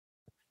 Yep.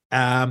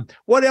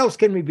 What else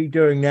can we be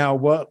doing now,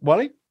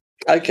 Wally?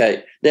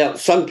 Okay. Now,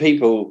 some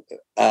people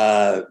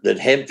that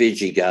have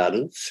veggie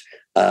gardens,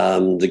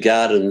 the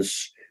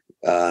gardens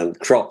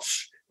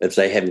crops, if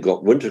they haven't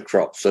got winter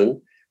crops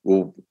in,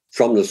 will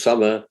from the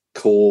summer,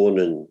 corn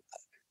and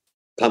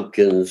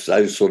pumpkins,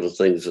 those sort of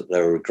things that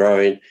they were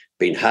growing,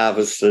 been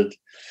harvested,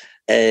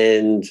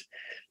 and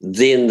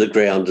then the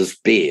ground is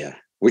bare,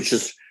 which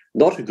is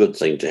not a good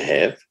thing to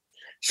have.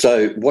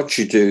 So what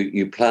you do,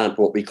 you plant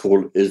what we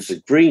call is a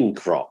green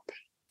crop.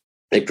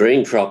 A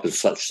green crop is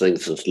such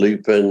things as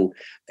lupin,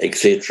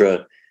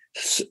 etc.,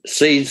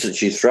 seeds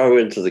that you throw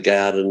into the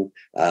garden,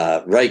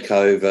 rake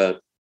over,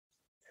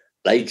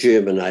 they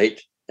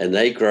germinate, and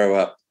they grow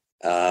up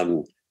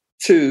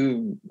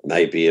to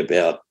maybe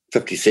about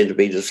 50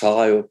 centimetres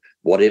high or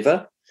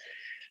whatever.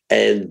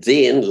 And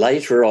then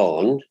later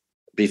on,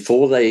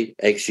 before they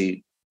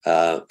actually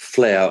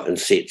flower and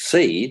set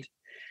seed,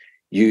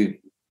 you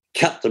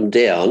cut them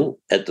down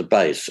at the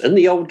base. In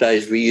the old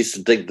days, we used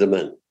to dig them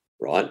in,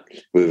 right?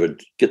 We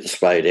would get the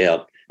spade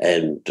out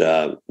and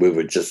we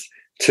would just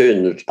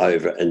turn it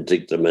over and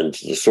dig them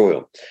into the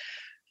soil.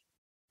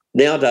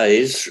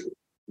 Nowadays,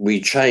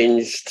 we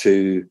change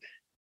to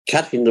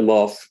cutting them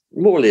off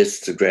more or less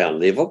to ground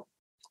level.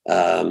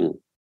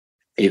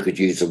 You could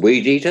use a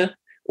weed eater,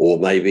 or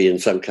maybe in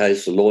some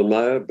cases a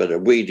lawnmower, but a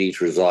weed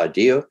eater is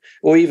ideal,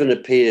 or even a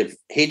pair of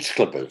hedge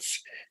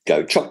clippers.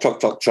 Go chop,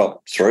 chop, chop,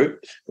 chop through,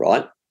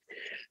 right?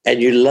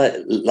 And you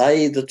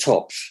lay the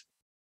tops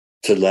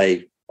to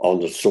lay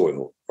on the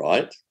soil,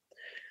 right?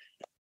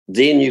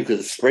 Then you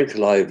could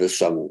sprinkle over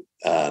some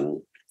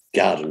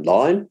garden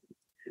lime,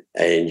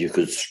 and you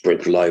could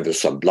sprinkle over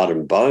some blood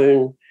and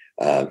bone,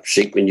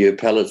 sheep manure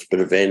pellets,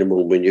 bit of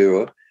animal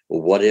manure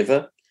or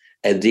whatever,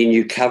 and then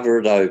you cover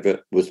it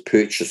over with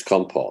purchased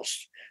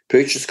compost.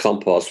 Purchased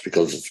compost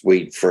because it's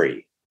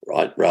weed-free,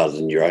 right, rather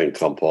than your own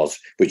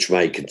compost, which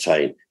may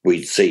contain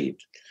weed seed.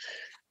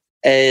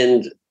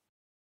 And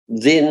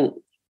then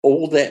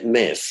all that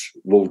mass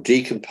will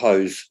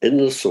decompose in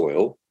the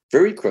soil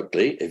very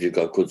quickly if you've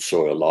got good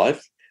soil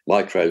life.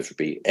 Microbes will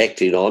be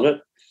acting on it,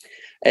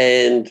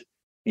 and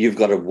you've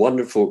got a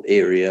wonderful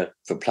area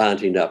for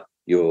planting up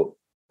your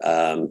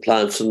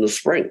plants in the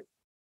spring.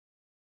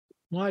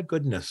 My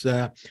goodness.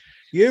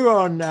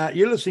 You're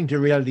listening to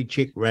Reality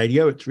Check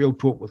Radio. It's Real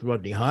Talk with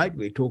Rodney Hyde.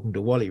 We're talking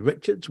to Wally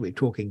Richards. We're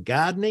talking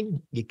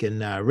gardening. You can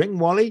ring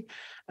Wally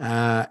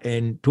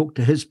and talk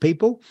to his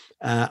people.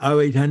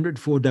 0800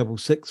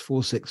 466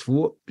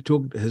 464.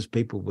 Talking to his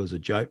people was a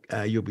joke.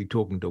 You'll be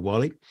talking to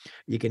Wally.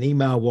 You can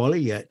email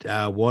Wally at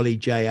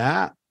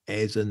wallyjr,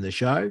 as in the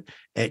show,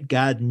 at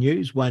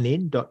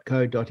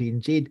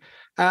gardennews1n.co.nz.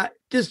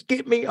 Just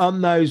get me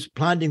on those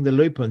planting the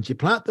lupins. You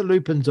plant the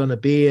lupins on a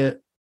bare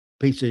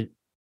piece of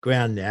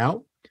ground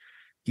now.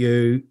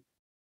 You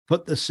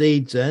put the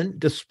seeds in,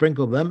 just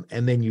sprinkle them,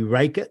 and then you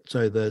rake it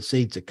so the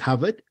seeds are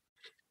covered.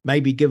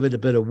 Maybe give it a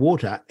bit of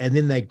water, and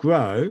then they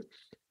grow.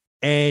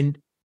 And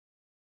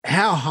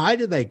how high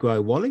do they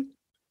grow, Wally?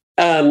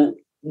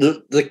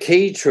 The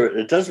key to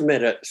it doesn't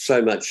matter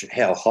so much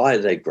how high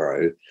they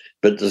grow,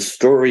 but the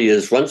story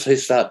is once they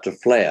start to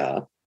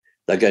flower,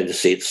 they're going to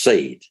set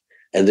seed,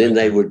 and then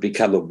they would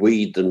become a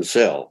weed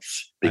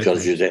themselves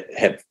because you'd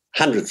have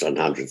hundreds and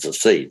hundreds of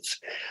seeds.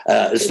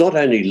 It's not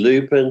only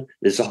lupin,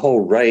 there's a whole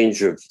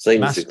range of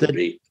things. Mustard. It could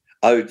be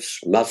oats,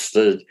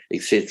 mustard,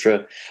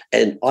 etc.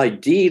 And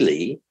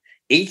ideally,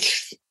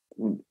 each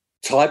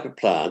type of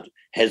plant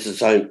has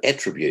its own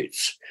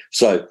attributes.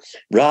 So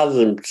rather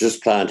than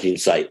just planting,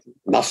 say,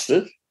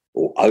 mustard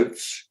or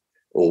oats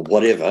or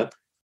whatever,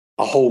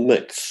 a whole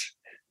mix.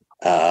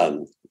 I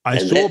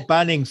saw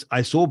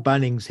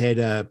Bunnings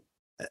had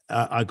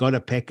I got a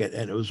packet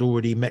and it was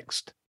already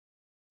mixed.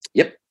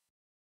 Yep.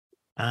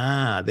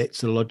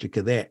 That's the logic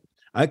of that.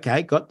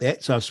 Okay, got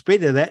that. So I've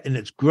spread that and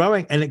it's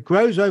growing, and it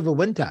grows over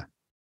winter.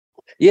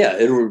 Yeah,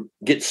 it'll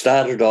get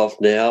started off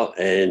now,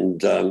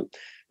 and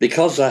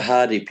because they're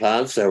hardy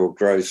plants, they will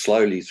grow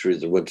slowly through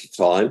the winter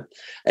time.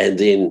 And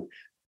then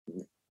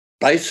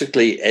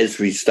basically as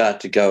we start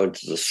to go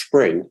into the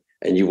spring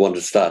and you want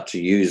to start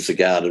to use the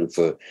garden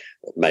for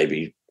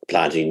maybe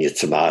planting your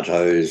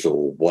tomatoes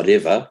or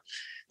whatever,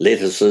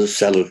 lettuces,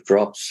 salad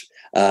crops,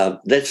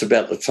 that's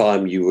about the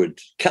time you would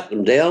cut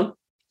them down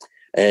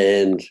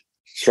and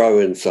throw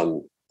in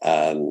some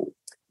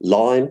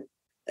lime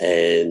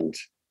and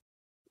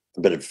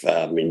a bit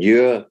of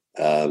manure,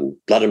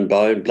 blood and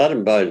bone. Blood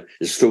and bone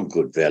is still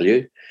good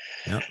value.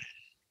 Yep.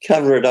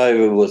 Cover it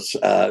over with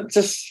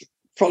just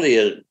probably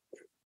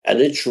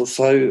an inch or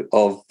so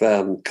of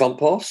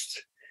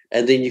compost,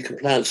 and then you can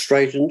plant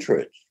straight into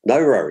it. No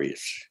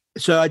worries.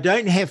 So I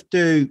don't have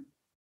to,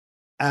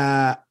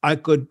 I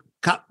could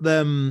cut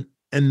them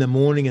in the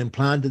morning and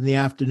plant in the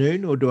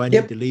afternoon, or do I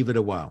need to leave it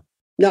a while?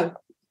 No,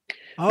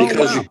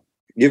 because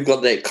you've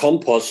got that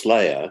compost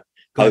layer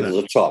over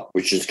the top,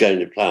 which is going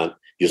to plant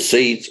your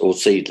seeds or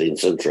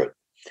seedlings into it.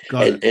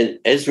 And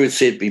as we've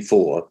said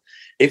before,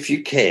 if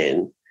you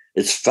can,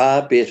 it's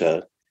far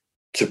better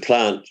to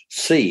plant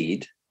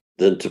seed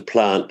than to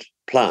plant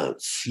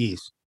plants.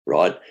 Yes.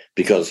 Right?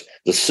 Because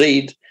the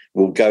seed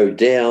will go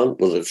down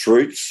with its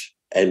roots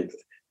and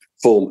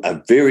form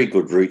a very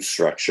good root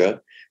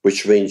structure,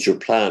 which means your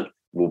plant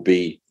will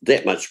be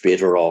that much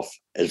better off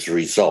as a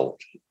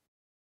result.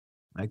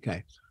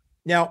 Okay.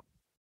 Now,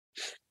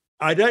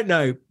 I don't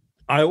know.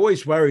 I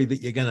always worry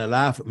that you're going to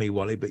laugh at me,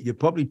 Wally, but you're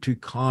probably too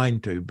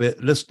kind to. But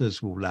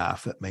listeners will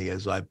laugh at me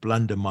as I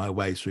blunder my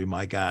way through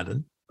my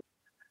garden.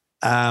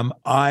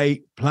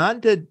 I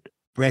planted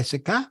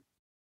brassica.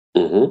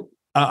 Mm-hmm.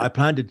 I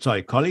planted,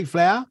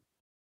 cauliflower,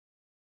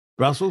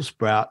 Brussels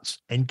sprouts,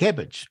 and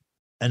cabbage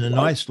in a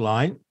nice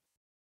line.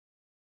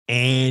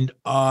 And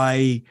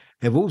I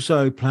have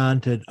also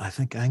planted, I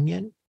think,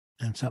 onion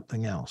and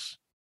something else.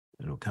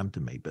 It'll come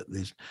to me.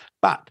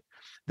 But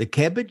the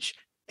cabbage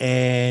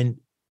and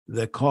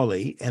the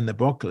collie and the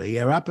broccoli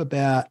are up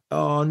about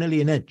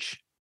nearly an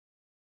inch.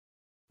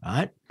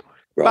 Right.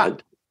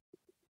 But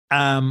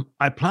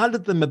I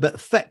planted them a bit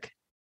thick.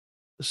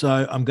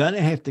 So I'm going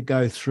to have to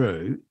go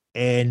through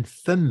and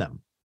thin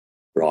them.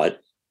 Right.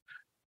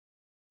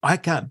 I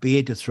can't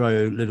bear to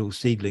throw little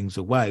seedlings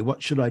away.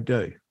 What should I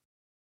do?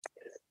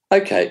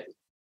 Okay.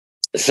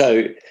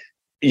 So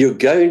you're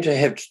going to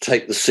have to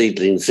take the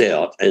seedlings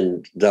out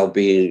and they'll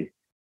be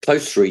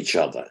close to each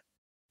other,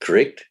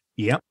 correct?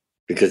 Yep.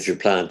 Because you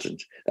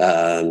planted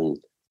the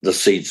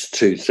seeds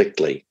too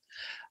thickly.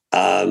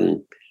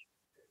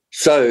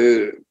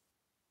 So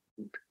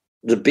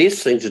the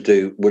best thing to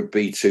do would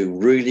be to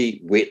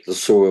really wet the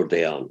soil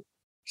down.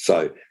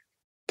 So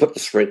put the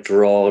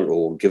sprinkler on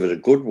or give it a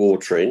good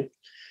watering.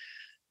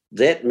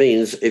 That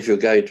means if you're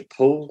going to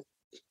pull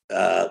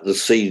the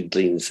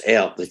seedlings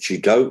out that you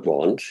don't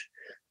want,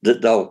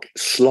 that they'll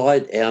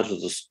slide out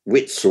of the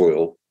wet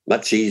soil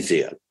much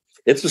easier.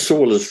 If the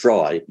soil is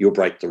dry, you'll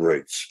break the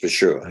roots for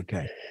sure.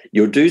 Okay.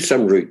 You'll do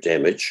some root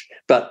damage,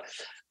 but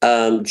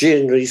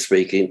generally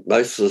speaking,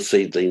 most of the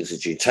seedlings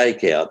that you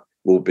take out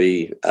will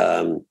be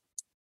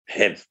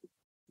have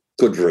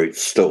good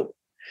roots still.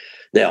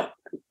 Now,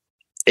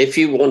 if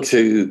you want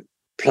to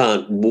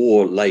plant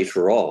more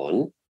later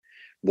on,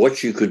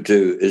 what you could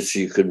do is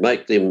you could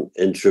make them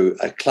into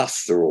a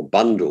cluster or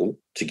bundle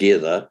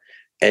together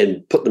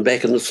and put them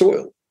back in the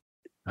soil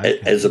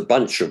as a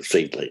bunch of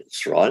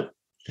seedlings, right?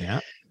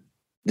 Yeah.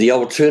 The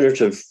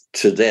alternative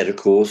to that, of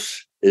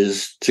course,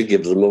 is to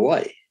give them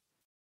away.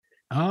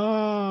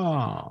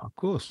 Oh, of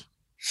course.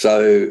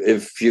 So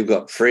if you've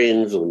got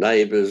friends or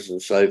neighbours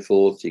and so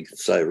forth, you can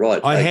say,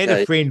 right. I had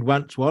a friend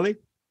once, Wally.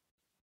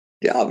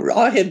 Yeah,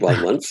 I had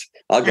one once.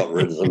 I got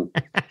rid of them.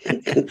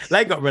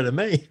 They got rid of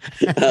me.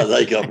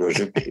 They got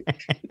rid of me.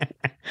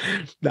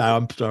 No,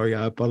 I'm sorry.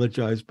 I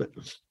apologise, but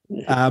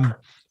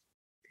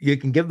you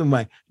can give them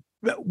away.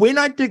 When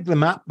I dig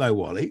them up, though,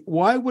 Wally,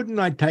 why wouldn't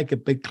I take a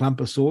big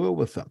clump of soil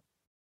with them?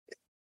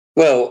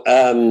 Well,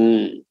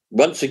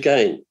 once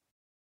again,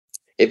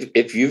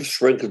 if you've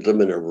sprinkled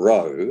them in a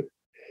row,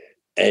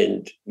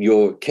 and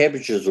your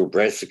cabbages or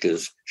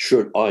brassicas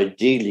should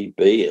ideally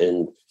be,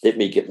 and let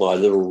me get my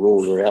little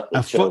ruler out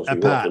that tells me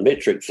what the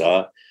metrics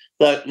are,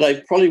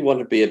 they probably want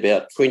to be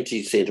about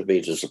 20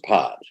 centimetres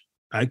apart.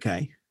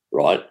 Okay.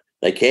 Right?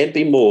 They can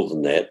be more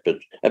than that, but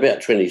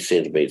about 20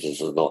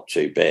 centimetres is not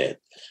too bad.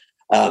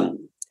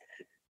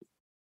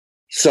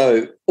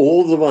 So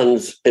all the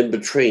ones in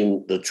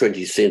between the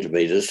 20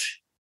 centimetres,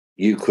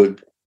 you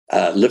could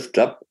lift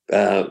up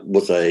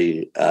with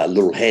a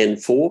little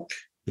hand fork,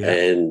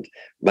 and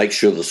make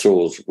sure the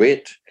soil's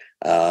wet,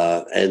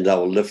 and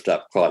they'll lift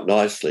up quite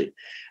nicely.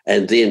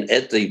 And then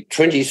at the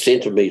 20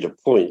 centimetre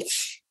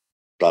points,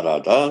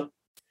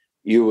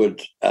 you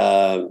would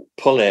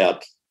pull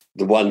out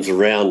the ones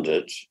around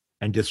it.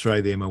 And just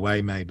throw them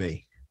away,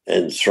 maybe.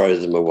 And throw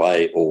them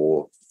away,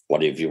 or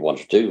whatever you want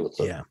to do with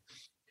them. Yeah.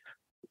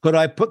 Could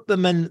I put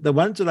them in, the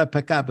ones that I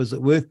pick up, is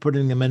it worth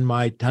putting them in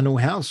my tunnel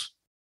house?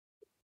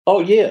 Oh,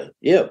 yeah,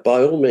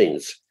 by all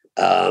means.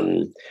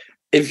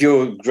 If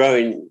you're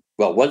growing,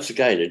 well, once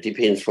again, it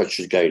depends what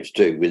you're going to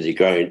do, whether you're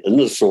growing in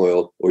the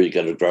soil or you're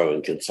going to grow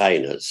in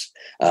containers.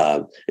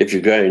 If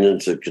you're growing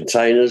into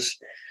containers,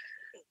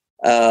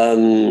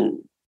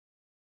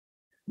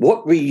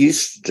 what we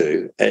used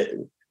to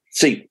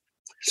do,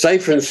 say,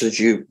 for instance,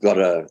 you've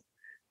got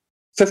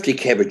 50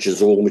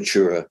 cabbages all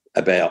mature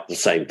about the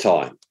same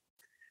time.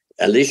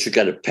 Unless you're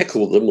going to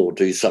pickle them or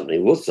do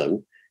something with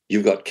them,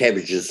 you've got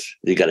cabbages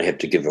you're going to have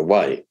to give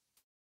away.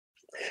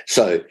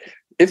 So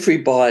if we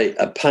buy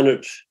a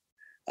punnet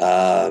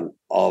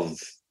of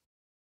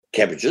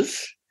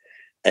cabbages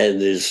and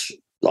there's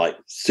like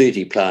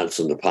 30 plants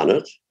in the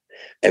punnet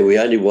and we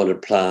only want to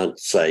plant,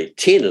 say,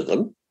 10 of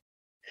them,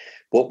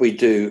 what we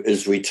do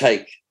is we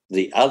take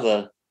the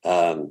other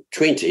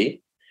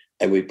 20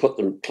 and we put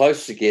them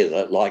close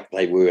together like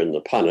they were in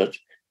the punnet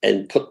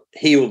and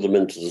heel them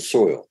into the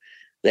soil.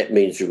 That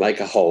means you make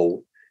a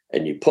hole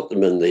and you put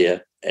them in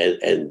there,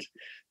 and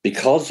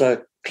because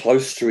they're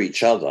close to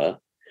each other,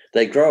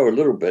 they grow a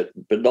little bit,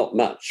 but not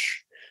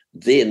much.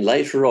 Then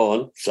later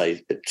on,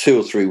 say 2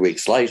 or 3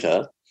 weeks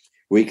later,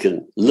 we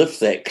can lift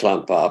that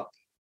clump up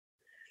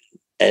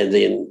and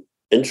then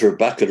into a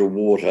bucket of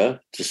water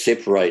to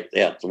separate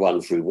out the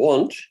ones we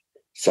want.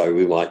 So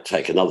we might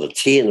take another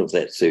 10 of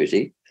that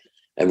 30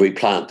 and we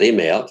plant them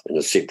out in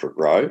a separate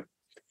row.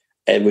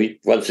 And we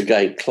once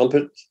again clump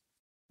it,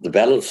 the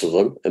balance of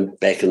them, and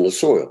back in the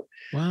soil.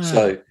 Wow.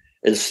 So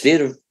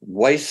instead of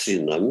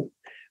wasting them,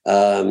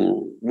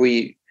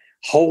 we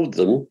hold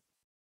them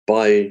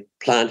by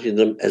planting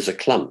them as a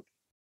clump.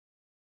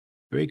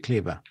 Very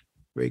clever.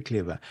 Very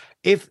clever.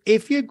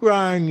 If you're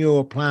growing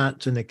your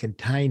plants in a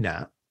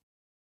container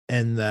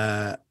in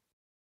the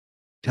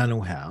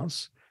tunnel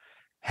house,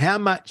 how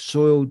much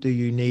soil do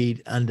you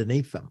need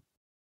underneath them?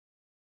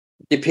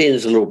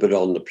 Depends a little bit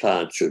on the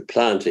plant you're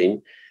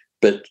planting,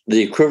 but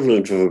the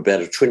equivalent of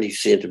about a 20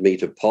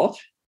 centimetre pot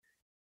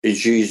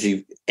is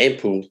usually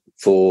ample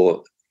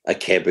for a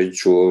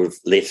cabbage or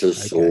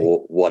lettuce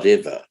or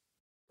whatever,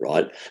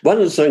 right? One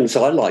of the things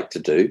I like to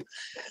do,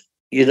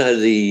 you know,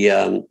 the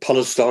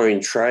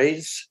polystyrene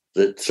trays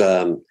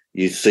that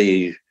you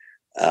see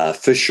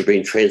fish are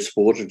being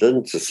transported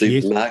into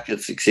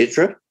supermarkets,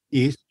 etc.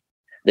 Yes.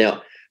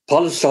 Now,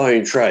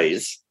 polystyrene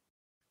trays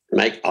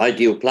make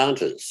ideal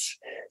planters.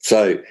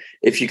 So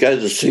if you go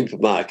to the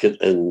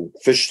supermarket and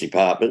fish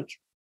department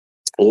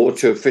or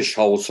to a fish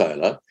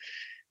wholesaler,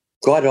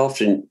 quite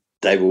often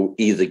they will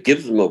either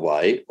give them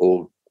away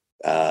or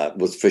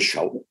with fish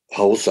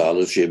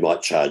wholesalers, you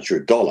might charge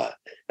you $1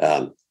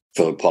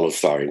 for the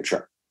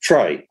polystyrene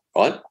tray,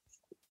 right?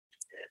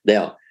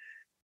 Now,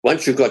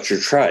 once you've got your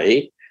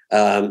tray,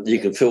 you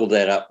can fill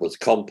that up with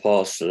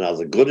compost and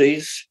other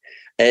goodies,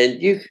 and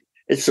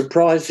it's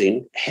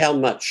surprising how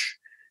much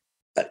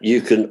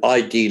you can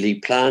ideally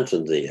plant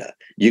in there.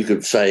 You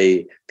could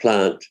say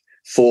plant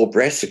 4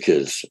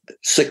 brassicas,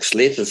 6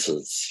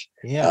 lettuces,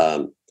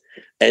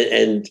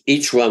 and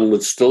each one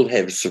would still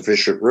have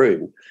sufficient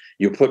room.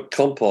 You put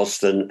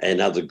compost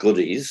and other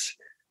goodies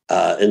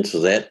into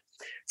that.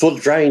 For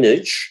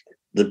drainage,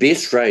 the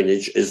best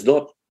drainage is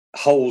not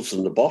holes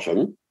in the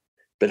bottom,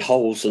 but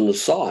holes in the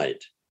side.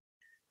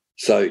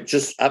 So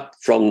just up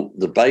from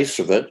the base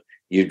of it,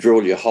 you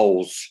drill your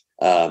holes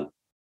on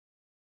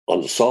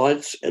the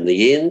sides and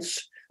the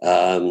ends,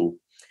 and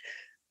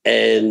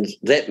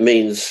that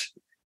means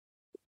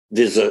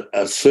there's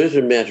a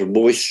certain amount of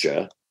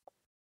moisture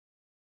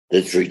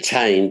that's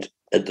retained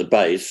at the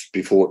base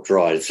before it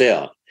dries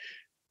out.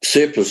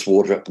 Surplus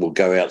water will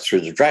go out through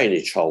the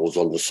drainage holes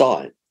on the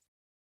side.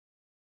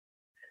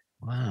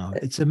 Wow,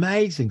 it's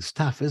amazing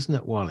stuff, isn't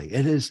it, Wally?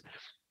 It is.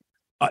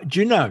 Do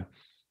you know,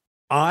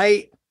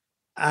 I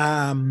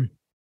have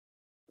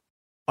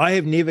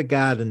never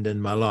gardened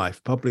in my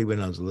life. Probably when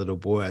I was a little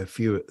boy, I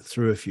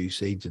threw a few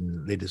seeds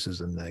and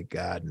lettuces in the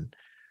garden,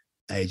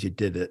 as you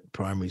did at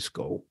primary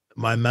school.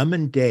 My mum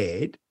and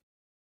dad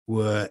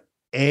were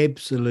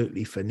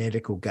absolutely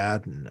fanatical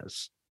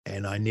gardeners,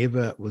 and I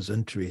never was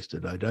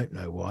interested. I don't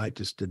know why. It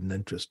just didn't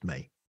interest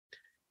me.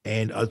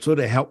 And I'd sort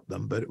of help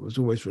them, but it was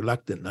always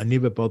reluctant. And I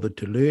never bothered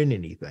to learn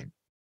anything.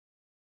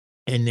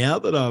 And now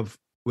that I've,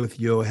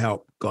 with your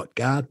help, got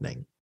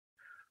gardening,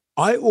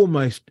 I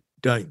almost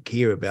don't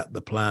care about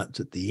the plants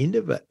at the end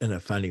of it in a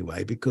funny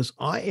way, because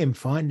I am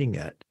finding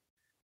it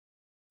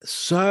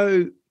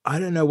so, I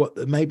don't know what,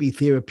 maybe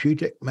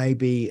therapeutic,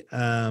 maybe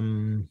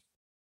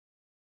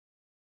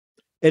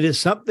it is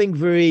something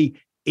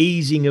very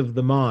easing of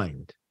the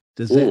mind.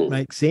 Does that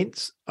make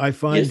sense? I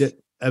find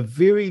it a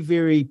very,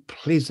 very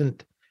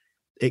pleasant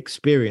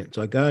experience.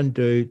 I go and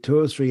do 2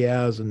 or 3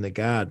 hours in the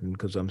garden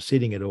because I'm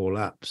setting it all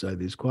up, so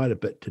there's quite a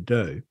bit to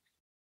do.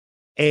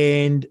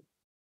 And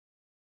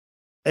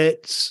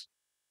it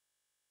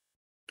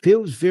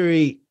feels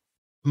very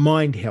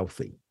mind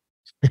healthy.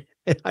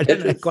 I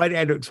don't know quite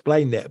how to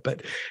explain that,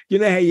 but you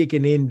know how you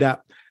can end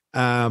up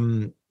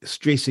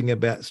stressing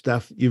about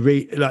stuff you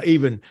read, like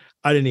even,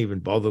 I don't even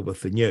bother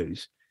with the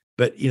news,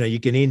 but you know, you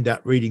can end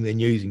up reading the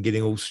news and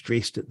getting all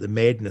stressed at the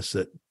madness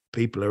that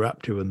people are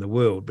up to in the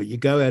world. But you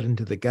go out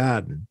into the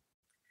garden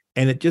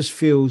and it just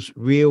feels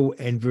real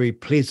and very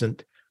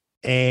pleasant,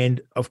 and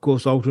of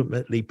course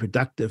ultimately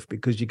productive,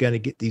 because you're going to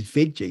get these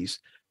veggies.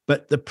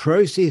 But the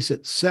process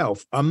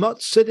itself, I'm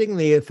not sitting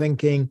there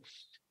thinking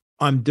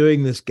I'm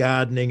doing this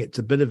gardening, it's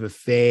a bit of a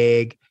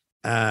fag,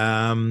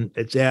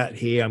 It's out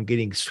here. I'm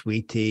getting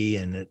sweaty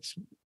and it's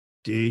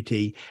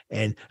dirty.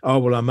 And, oh,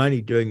 well, I'm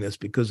only doing this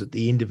because at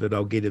the end of it,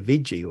 I'll get a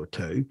veggie or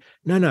two.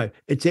 No,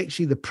 it's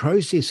actually the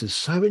process is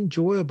so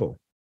enjoyable.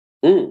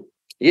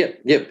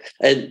 Yep.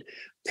 And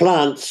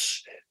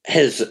plants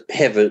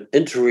have an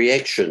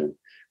interaction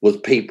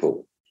with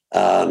people.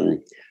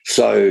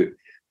 So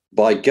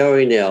by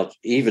going out,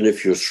 even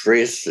if you're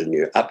stressed and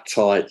you're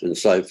uptight and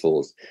so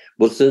forth,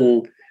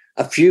 within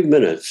a few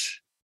minutes,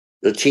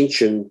 the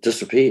tension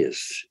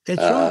disappears.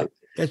 That's right.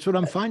 That's what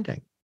I'm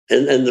finding.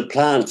 And the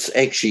plants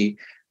actually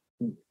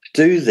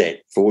do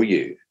that for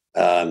you.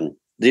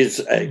 There's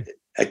a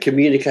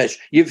communication.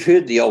 You've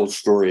heard the old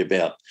story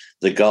about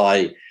the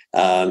guy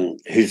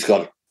who's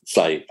got,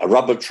 say, a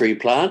rubber tree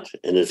plant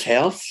in his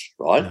house,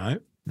 right?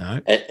 No.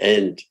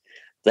 And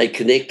they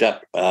connect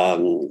up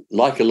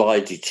like a lie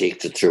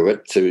detector to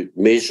it to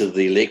measure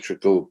the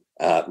electrical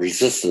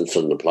resistance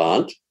in the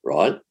plant,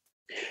 right?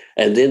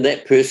 And then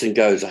that person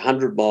goes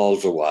 100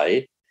 miles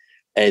away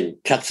and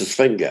cuts his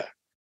finger.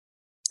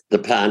 The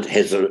plant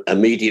has an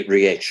immediate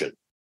reaction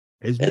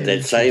at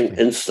that same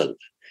instant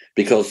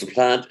because the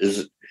plant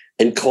is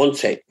in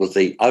contact with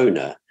the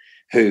owner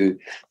who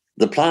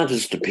the plant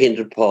is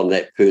dependent upon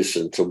that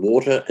person to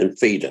water and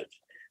feed it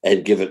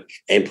and give it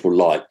ample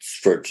light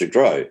for it to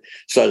grow.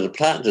 So the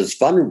plant is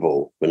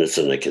vulnerable when it's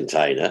in a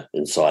container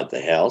inside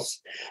the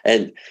house.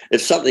 And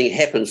if something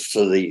happens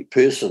to the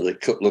person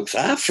that looks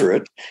after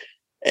it,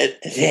 it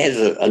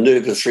has a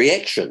nervous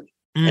reaction.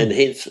 And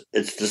hence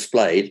it's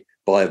displayed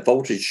by a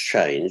voltage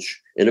change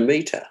in a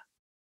meter.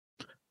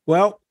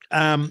 Well,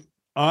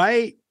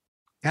 I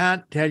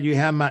can't tell you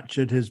how much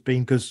it has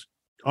been because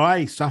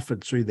I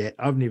suffered through that.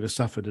 I've never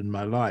suffered in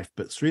my life,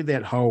 but through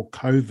that whole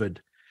COVID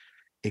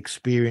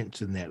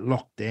experience and that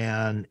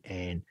lockdown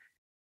and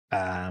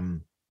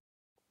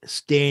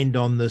stand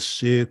on the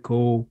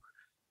circle,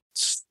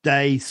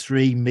 stay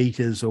 3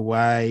 meters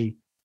away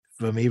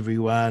from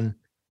everyone,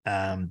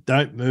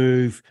 don't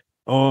move,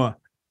 or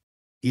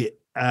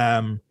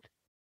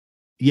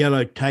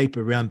yellow tape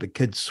around the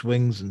kids'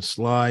 swings and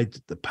slides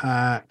at the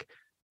park,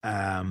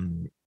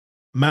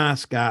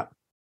 mask up,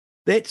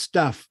 that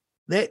stuff,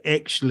 that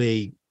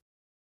actually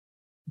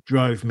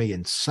drove me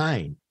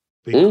insane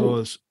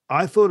because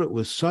I thought it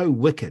was so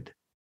wicked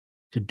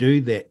to do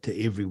that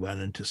to everyone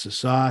and to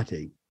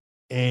society.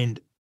 And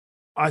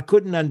I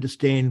couldn't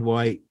understand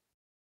why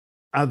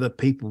other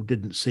people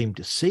didn't seem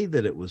to see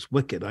that it was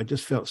wicked. I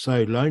just felt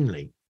so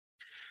lonely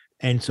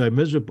and so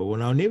miserable.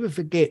 And I'll never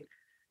forget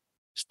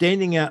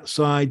standing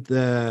outside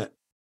the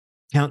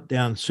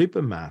Countdown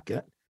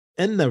supermarket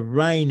in the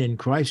rain in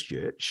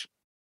Christchurch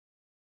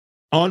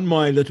on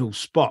my little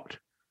spot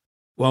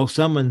while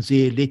someone's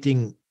there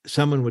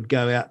someone would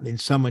go out and then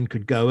someone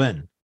could go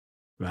in,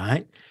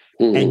 right?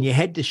 And you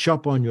had to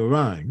shop on your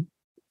own.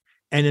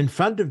 And in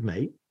front of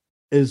me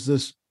is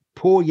this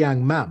poor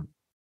young mum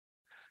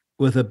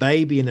with a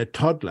baby and a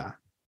toddler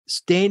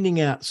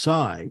standing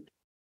outside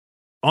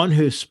on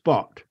her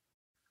spot,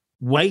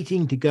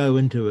 waiting to go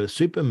into a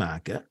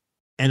supermarket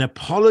and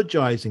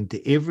apologizing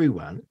to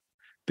everyone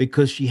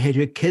because she had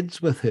her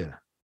kids with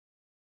her.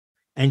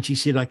 And she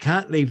said, I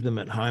can't leave them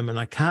at home and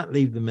I can't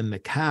leave them in the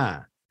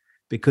car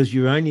because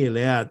you're only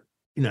allowed,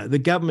 the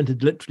government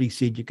had literally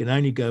said you can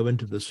only go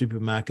into the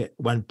supermarket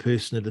one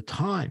person at a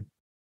time.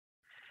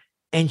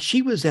 And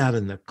she was out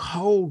in the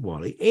cold,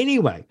 Wally.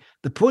 Anyway,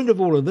 the point of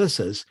all of this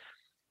is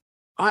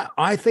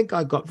I think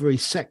I got very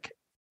sick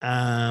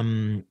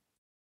through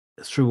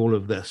all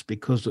of this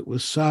because it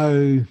was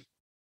so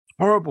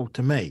horrible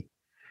to me,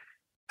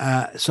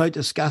 so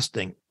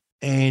disgusting.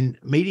 And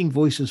meeting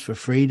Voices for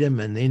Freedom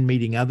and then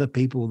meeting other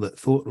people that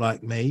thought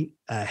like me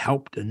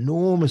helped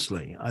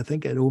enormously. I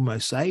think it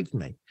almost saved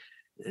me.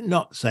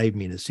 Not saved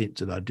me in the sense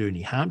that I'd do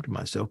any harm to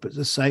myself, but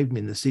just saved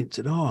me in the sense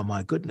that, oh,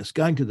 my goodness,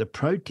 going to the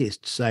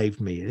protest saved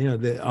me.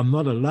 I'm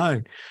not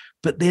alone.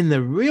 But then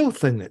the real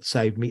thing that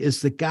saved me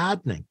is the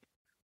gardening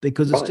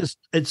because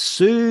it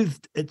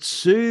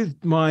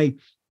soothed my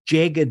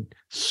jagged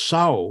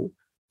soul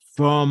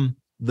from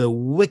the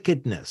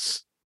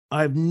wickedness.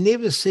 I've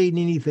never seen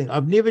anything.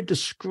 I've never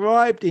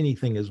described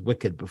anything as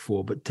wicked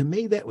before, but to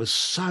me that was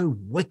so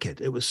wicked.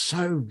 It was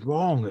so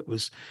wrong. It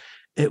was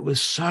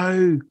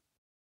so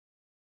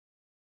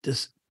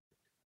just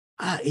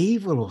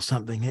evil or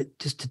something.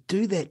 Just to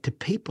do that to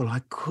people,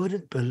 I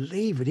couldn't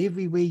believe it.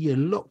 Everywhere you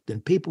looked,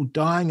 and people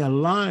dying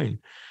alone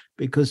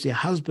because their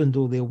husband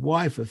or their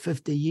wife of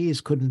 50 years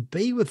couldn't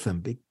be with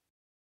them.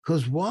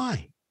 Because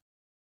why?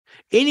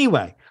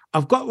 Anyway,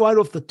 I've got right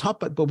off the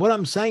topic, but what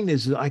I'm saying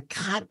is I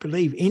can't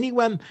believe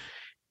anyone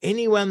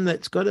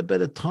that's got a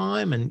bit of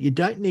time, and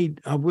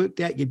I worked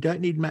out you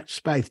don't need much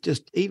space,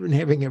 just even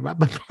having a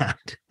rubber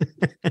plant.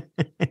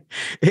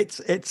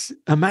 It's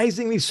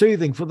amazingly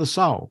soothing for the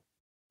soul.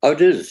 Oh,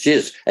 it is,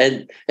 yes.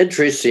 And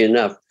interesting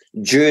enough,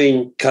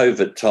 during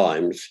COVID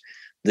times,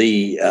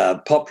 the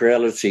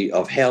popularity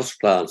of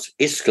houseplants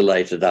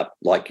escalated up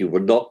like you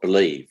would not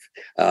believe.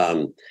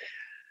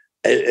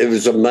 It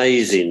was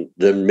amazing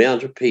the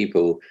amount of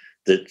people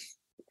that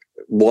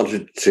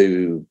wanted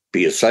to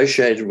be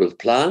associated with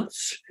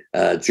plants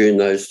during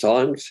those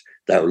times.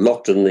 They were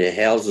locked in their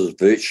houses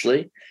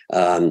virtually.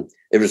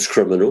 It was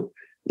criminal,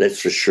 that's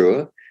for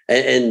sure.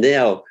 And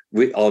now,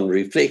 on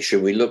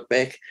reflection, we look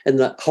back and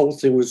the whole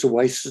thing was a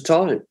waste of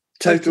time.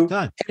 Total,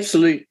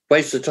 absolute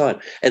waste of time.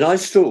 And I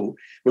still,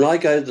 when I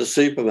go to the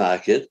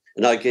supermarket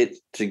and I get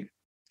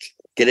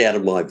out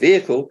of my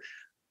vehicle,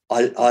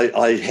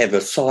 I have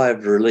a sigh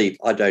of relief.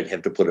 I don't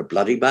have to put a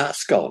bloody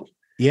mask on.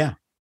 Yeah.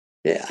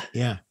 Yeah.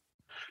 Yeah.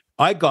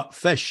 I got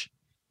fish.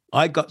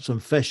 I got some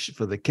fish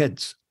for the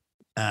kids,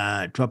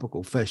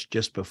 tropical fish,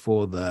 just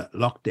before the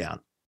lockdown.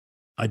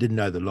 I didn't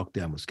know the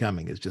lockdown was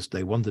coming. It's just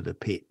they wanted the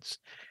pets.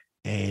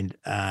 And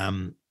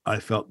I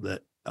felt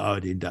that I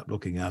would end up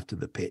looking after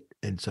the pet.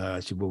 And so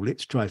I said, well,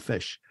 let's try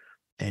fish.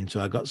 And so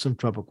I got some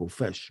tropical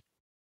fish.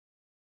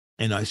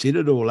 And I set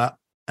it all up.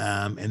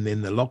 And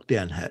then the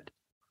lockdown hit.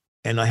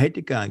 And I had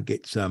to go and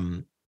get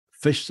some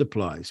fish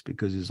supplies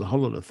because there's a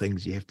whole lot of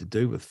things you have to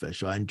do with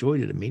fish. I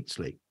enjoyed it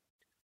immensely.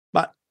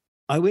 But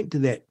I went to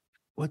that,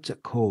 what's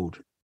it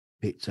called?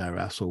 Pets R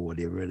Us or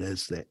whatever it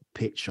is, that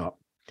pet shop.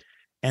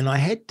 And I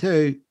had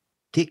to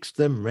text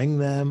them, ring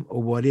them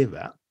or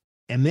whatever.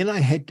 And then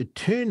I had to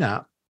turn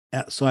up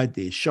outside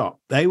their shop.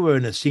 They were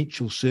an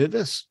essential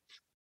service.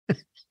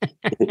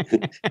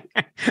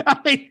 I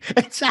mean,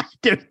 it's hard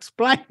to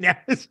explain now,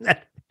 isn't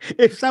it?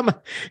 If someone,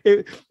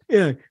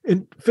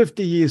 in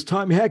 50 years'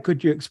 time, how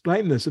could you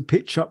explain this? A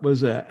pet shop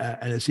was an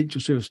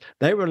essential service.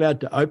 They were allowed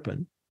to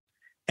open,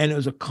 and it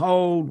was a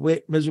cold,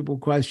 wet, miserable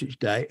Christchurch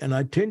day, and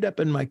I turned up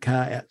in my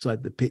car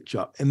outside the pet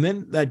shop, and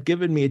then they'd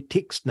given me a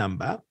text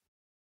number,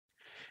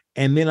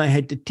 and then I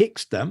had to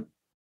text them,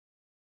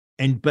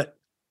 but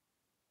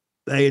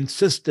they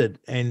insisted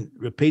and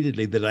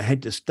repeatedly that I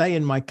had to stay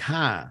in my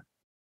car,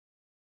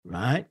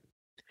 right?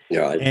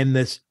 Yeah. And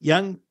this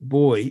young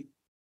boy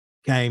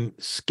came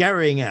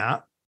scurrying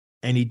out,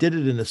 and he did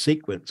it in a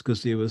sequence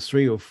because there was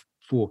 3 or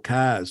 4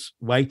 cars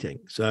waiting,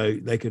 so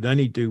they could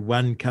only do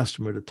one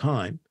customer at a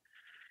time.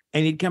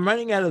 And he'd come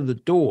running out of the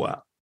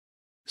door,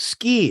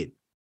 scared,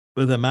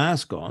 with a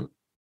mask on,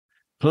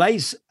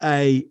 place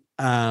a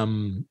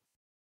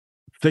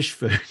fish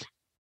food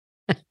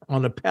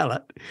on a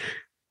pallet,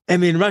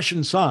 and then rush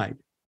inside.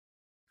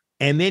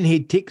 And then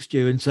he'd text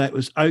you and say it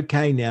was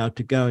okay now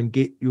to go and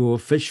get your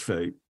fish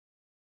food,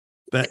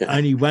 but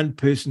only one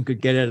person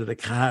could get out of the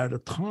car at a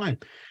time.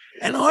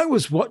 And I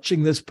was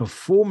watching this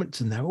performance,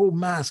 and they're all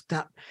masked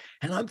up,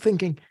 and I'm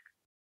thinking,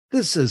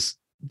 this is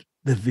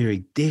the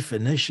very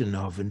definition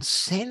of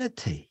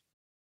insanity.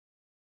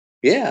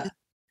 Yeah.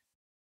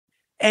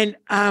 And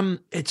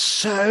it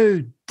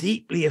so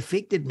deeply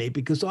affected me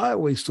because I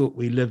always thought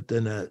we lived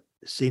in a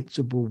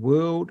sensible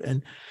world.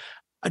 And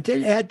I tell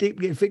you how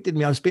deeply it affected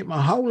me. I spent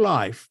my whole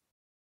life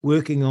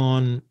working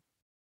on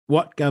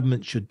what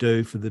government should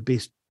do for the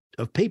best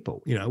of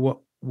people. You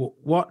know,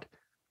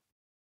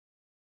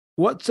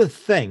 what's a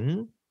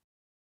thing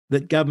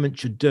that government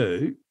should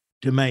do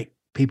to make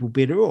people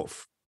better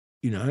off?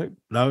 You know,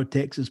 lower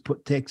taxes,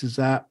 put taxes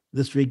up,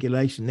 this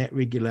regulation, that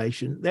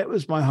regulation. That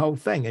was my whole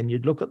thing. And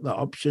you'd look at the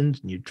options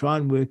and you'd try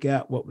and work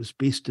out what was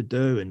best to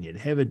do, and you'd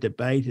have a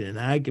debate and an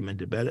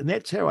argument about it. And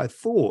that's how I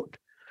thought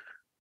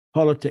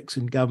politics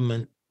and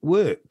government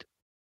worked.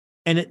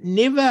 And it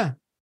never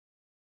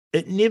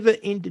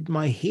entered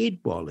my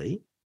head,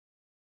 Wally,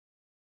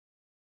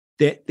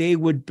 that there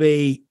would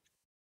be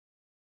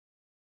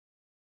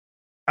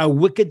a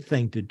wicked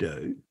thing to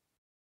do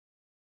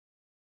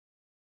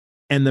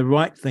and the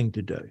right thing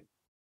to do,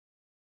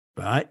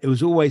 right? It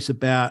was always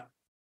about,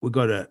 we've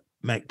got to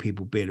make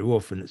people better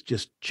off, and it's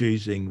just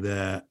choosing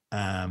the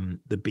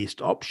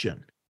best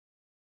option.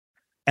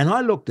 And I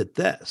looked at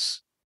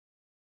this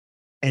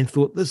and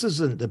thought, this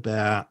isn't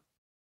about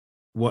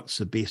what's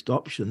the best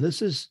option.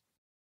 This is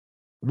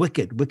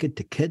wicked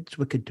to kids,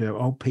 wicked to our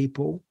old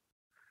people,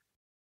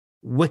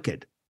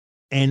 wicked.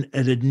 And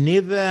it had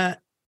never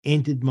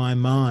entered my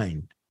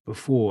mind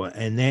before,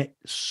 and that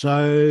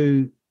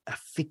so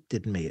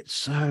affected me. It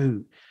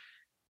so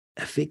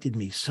affected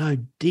me so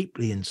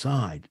deeply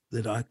inside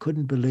that I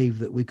couldn't believe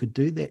that we could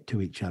do that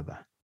to each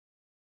other.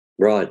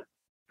 Right.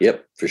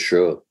 Yep, for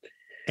sure.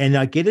 And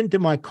I get into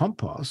my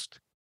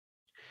compost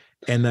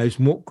and those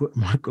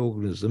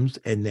microorganisms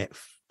and that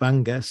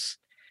fungus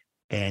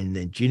and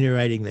then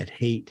generating that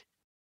heat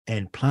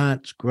and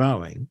plants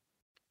growing,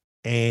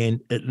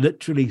 and it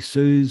literally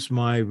soothes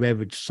my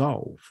ravaged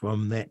soul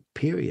from that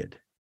period.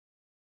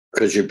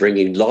 Because you're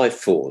bringing life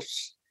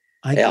force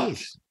I out.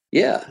 guess.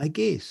 Yeah. I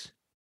guess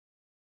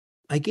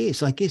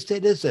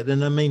that is it.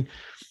 And I mean,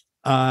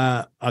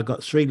 I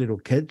got 3 little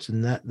kids,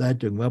 and they're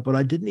doing well, but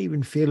I didn't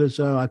even feel as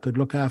though I could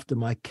look after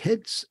my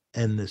kids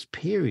in this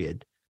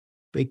period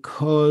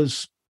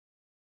because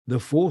the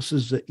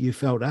forces that you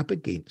felt up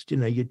against, you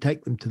know, you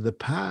take them to the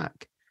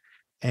park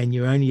and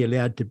you're only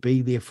allowed to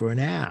be there for an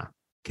hour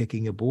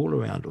kicking a ball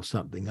around or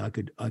something. I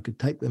could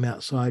take them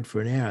outside for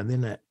an hour, and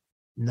then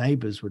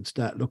neighbors would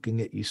start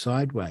looking at you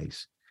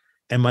sideways.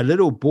 And my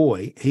little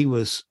boy, he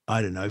was,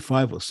 I don't know,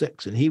 5 or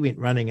 6, and he went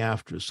running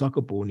after a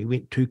soccer ball, and he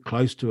went too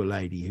close to a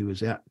lady who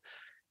was out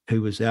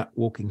who was out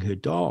walking her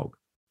dog,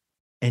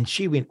 and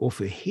she went off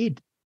her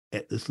head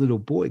at this little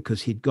boy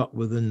because he'd got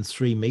within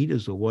 3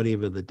 meters or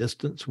whatever the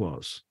distance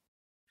was.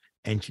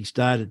 And she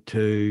started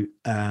to,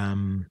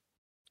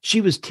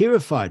 she was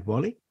terrified,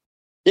 Wally.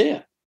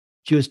 Yeah.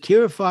 She was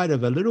terrified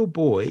of a little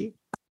boy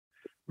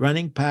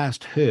running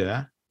past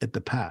her at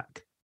the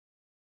park.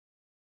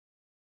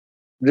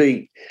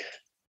 The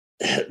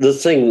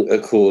thing,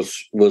 of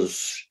course,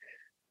 was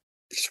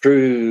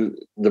through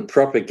the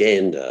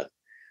propaganda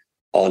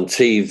on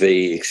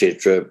TV,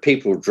 etc.,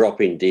 people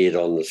dropping dead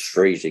on the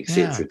street,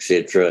 etc.,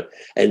 etc.,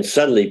 and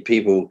suddenly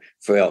people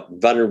felt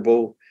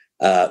vulnerable.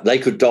 They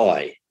could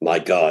die, my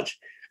God,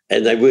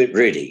 and they weren't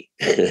ready.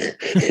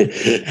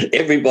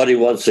 Everybody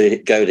wants to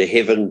go to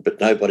heaven, but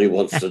nobody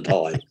wants to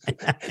die.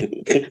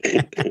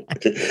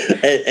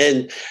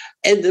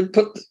 and they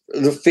put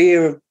the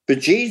fear of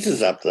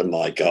bejesus up there,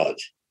 my God.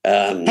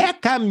 How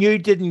come you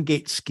didn't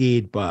get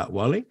scared by it,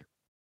 Wally?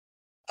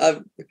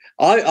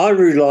 I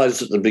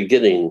realised at the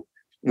beginning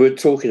we're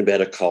talking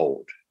about a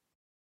cold,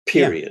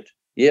 period.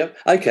 Yeah.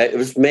 Okay, it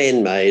was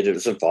man-made. It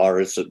was a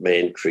virus that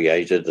man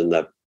created, and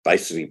they've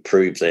basically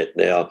proved that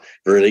now,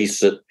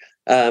 released it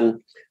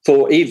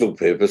for evil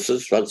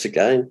purposes, once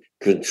again,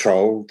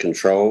 control.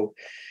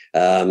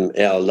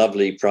 Our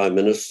lovely Prime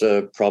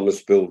Minister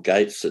promised Bill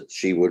Gates that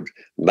she would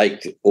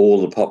make all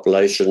the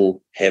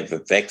population have a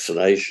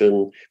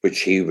vaccination,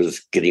 which he was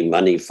getting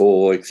money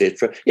for,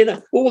 etc.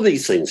 All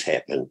these things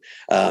happen.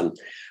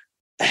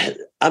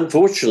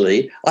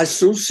 Unfortunately, I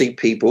still see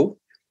people,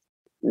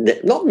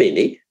 not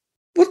many,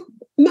 with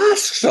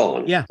masks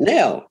on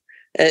now.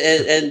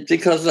 And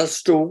because they're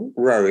still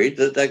worried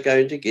that they're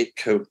going to get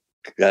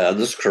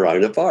this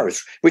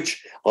coronavirus,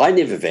 which I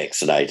never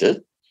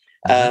vaccinated.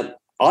 I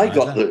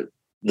got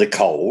the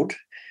cold.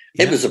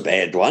 It was a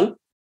bad one.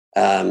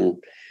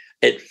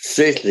 It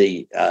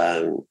certainly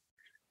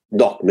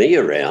knocked me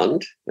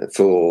around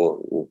for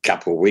a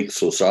couple of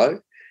weeks or so.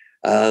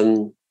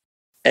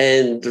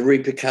 And the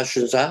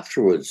repercussions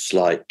afterwards,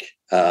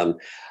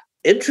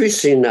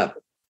 interesting enough,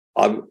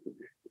 I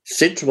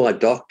said to my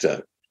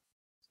doctor,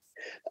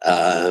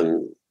 at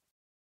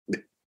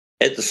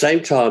the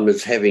same time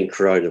as having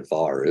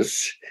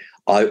coronavirus,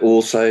 I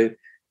also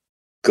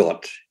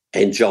got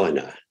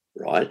angina,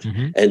 right?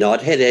 Mm-hmm. And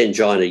I'd had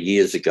angina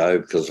years ago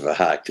because of a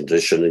heart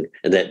condition,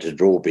 and that had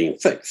all been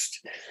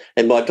fixed.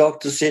 And my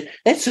doctor said,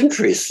 that's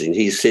interesting.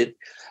 He said,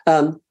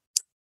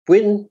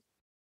 when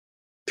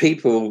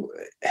people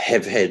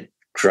have had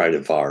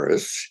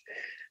coronavirus,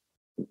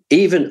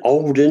 even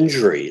old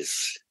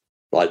injuries,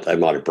 like they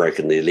might have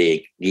broken their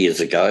leg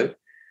years ago,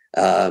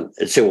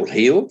 it's all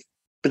healed,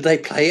 but they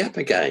play up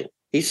again.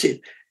 He said,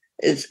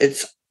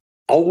 it's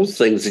old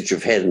things that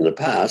you've had in the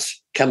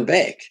past come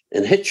back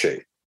and hit you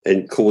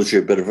and cause you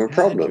a bit of a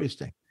problem.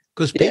 Interesting.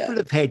 Because people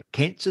have had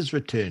cancers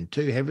return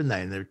too, haven't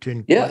they? And they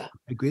return quite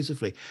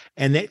aggressively.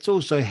 And that's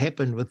also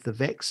happened with the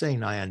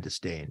vaccine, I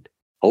understand.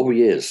 Oh,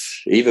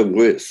 yes, even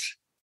worse.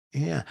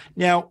 Yeah.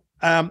 Now,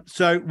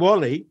 so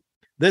Wally,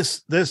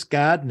 this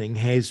gardening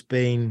has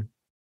been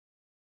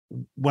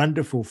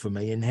wonderful for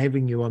me, and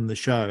having you on the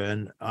show,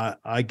 and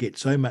I get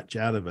so much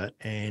out of it,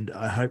 and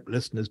I hope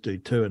listeners do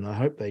too, and I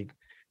hope they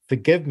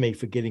forgive me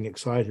for getting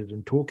excited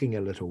and talking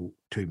a little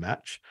too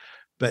much.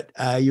 But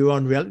you're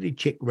on Reality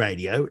Check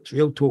Radio. It's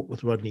Real Talk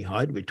with Rodney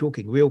Hyde. We're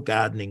talking real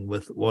gardening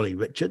with Wally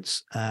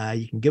Richards.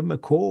 You can give him a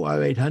call,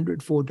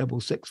 0800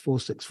 466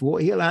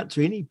 464. He'll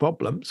answer any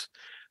problems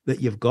that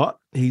you've got.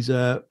 He's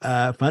a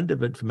fund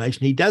of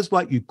information. He does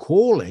like you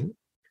calling,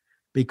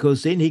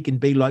 because then he can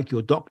be like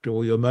your doctor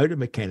or your motor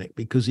mechanic,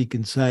 because he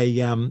can say,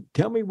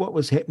 tell me what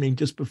was happening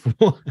just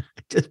before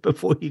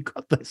you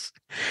got this.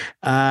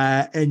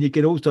 And you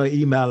can also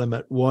email him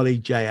at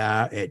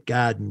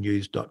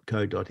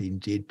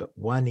wallyjr@gardennews.co.nz, but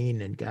one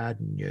N in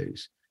Garden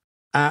News.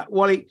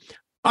 Wally,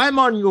 I'm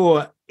on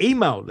your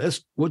email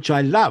list, which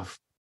I love.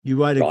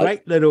 You write a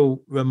great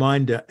little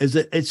reminder.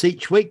 It's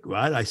each week,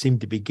 right? I seem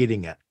to be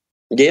getting it.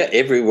 Yeah,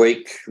 every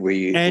week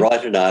we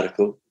write an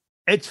article.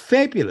 It's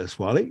fabulous,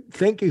 Wally.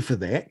 Thank you for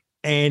that.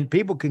 And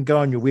people can go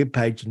on your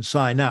webpage and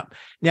sign up.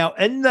 Now,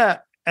 in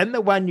the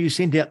one you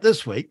sent out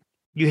this week,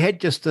 you had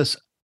just this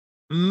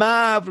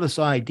marvelous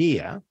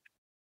idea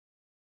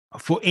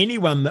for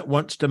anyone that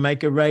wants to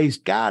make a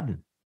raised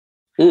garden.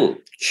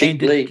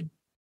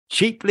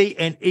 Cheaply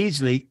and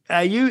easily.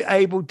 Are you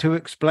able to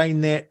explain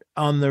that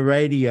on the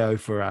radio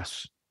for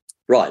us?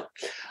 Right.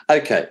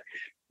 Okay.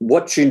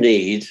 What you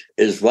need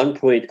is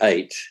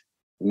 1.8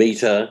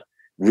 metre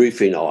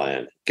roofing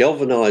iron,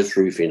 galvanized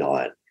roofing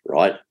iron,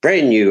 right?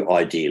 Brand new,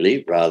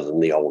 ideally, rather than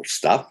the old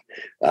stuff.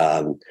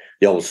 The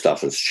old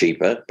stuff is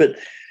cheaper, but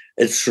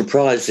it's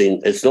surprising.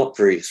 It's not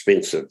very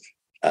expensive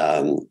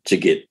to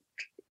get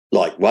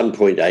like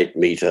 1.8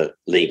 metre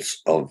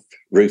lengths of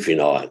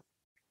roofing iron.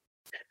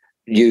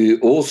 You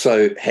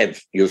also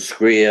have your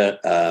square,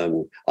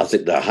 I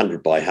think they're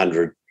 100 by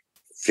 100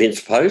 fence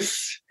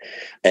posts,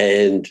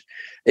 and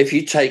if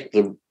you take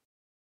the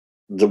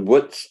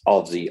width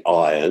of the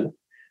iron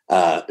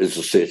is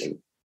a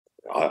certain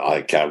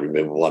I can't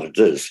remember what it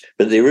is,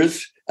 but there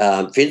is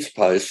fence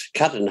posts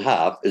cut in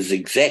half is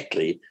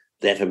exactly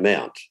that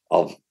amount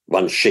of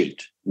one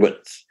sheet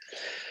width.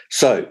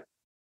 So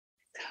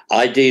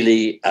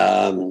ideally,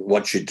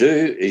 what you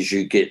do is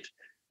you get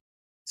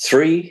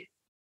 3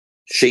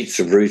 sheets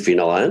of roofing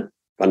iron,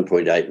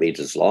 1.8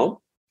 metres long.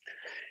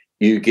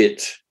 You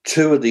get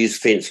 2 of these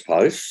fence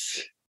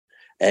posts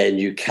and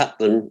you cut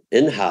them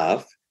in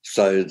half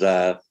so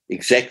they're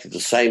exactly the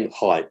same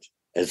height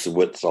as the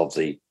width of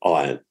the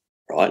iron,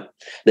 right?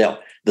 Now,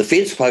 the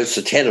fence posts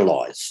are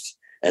tannalized,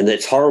 and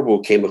that's horrible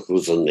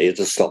chemicals in there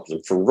to stop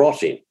them from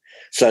rotting.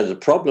 So the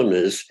problem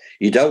is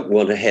you don't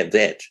want to have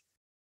that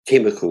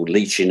chemical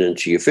leaching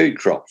into your food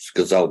crops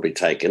because they'll be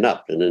taken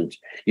up and then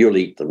you'll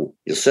eat them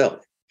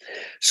yourself.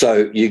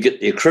 So you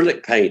get the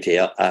acrylic paint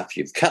out after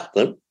you've cut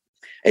them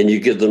and you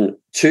give them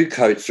 2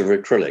 coats of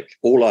acrylic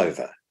all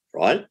over,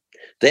 right?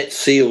 That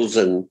seals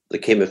in the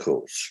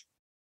chemicals.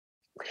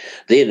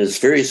 Then it's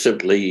very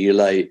simply you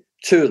lay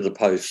 2 of the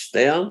posts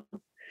down,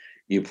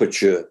 you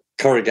put your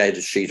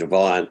corrugated sheet of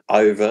iron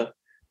over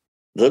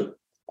them,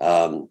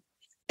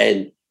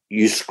 and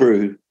you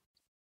screw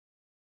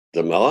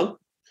them on,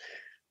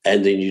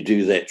 and then you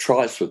do that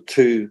twice with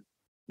 2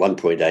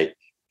 1.8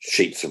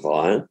 sheets of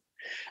iron,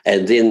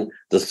 and then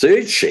the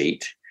 3rd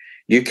sheet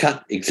you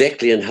cut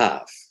exactly in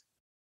half,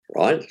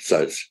 right?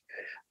 So it's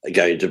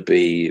going to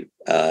be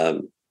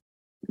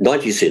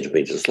 90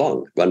 centimetres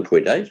long,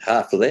 1.8,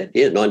 half of that,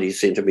 90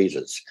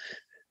 centimetres.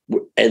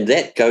 And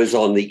that goes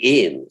on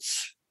the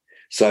ends.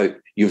 So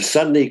you've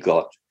suddenly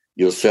got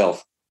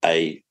yourself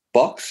a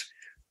box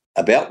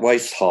about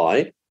waist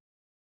high.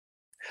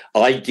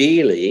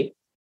 Ideally,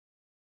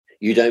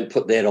 you don't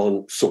put that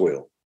on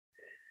soil.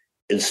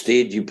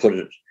 Instead, you put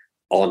it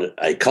on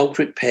a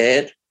concrete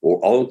pad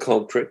or on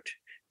concrete,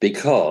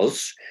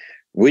 because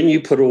when you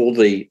put all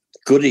the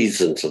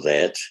goodies into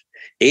that,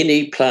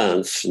 any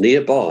plants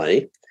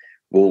nearby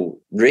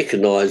will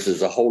recognise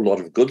there's a whole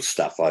lot of good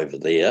stuff over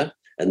there,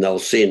 and they'll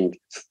send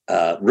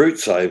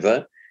roots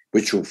over,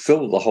 which will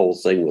fill the whole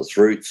thing with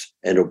roots,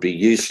 and it'll be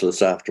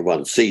useless after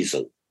one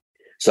season.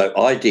 So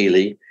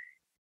ideally,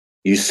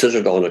 you sit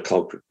it on a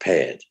concrete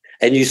pad,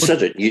 and you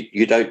sit it,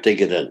 you don't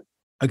dig it in.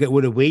 Okay,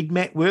 would a weed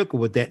mat work, or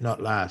would that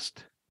not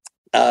last?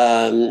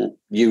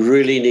 You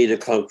really need a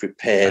concrete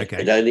pad.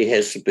 Okay. It only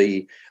has to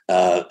be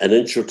an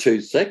inch or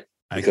 2 thick,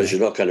 because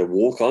you're not going to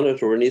walk on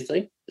it or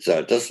anything. So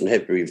it doesn't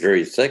have to be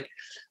very thick,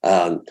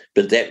 but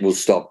that will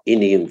stop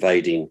any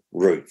invading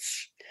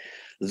roots.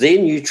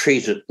 Then you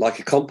treat it like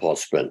a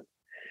compost bin.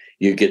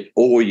 You get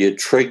all your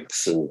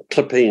twigs and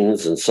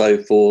clippings and so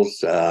forth,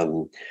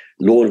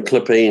 lawn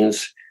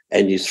clippings,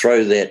 and you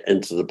throw that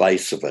into the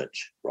base of it,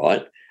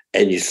 right?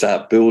 And you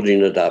start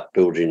building it up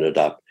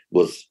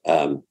with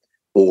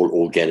all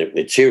organic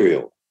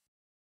material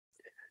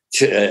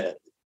till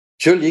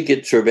you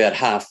get to about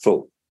half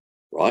full,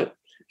 right?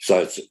 So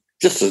it's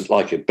just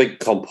like a big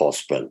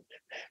compost bin.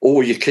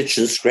 All your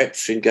kitchen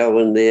scraps can go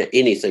in there,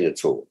 anything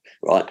at all,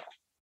 right?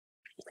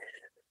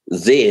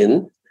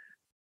 Then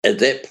at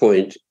that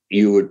point,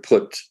 you would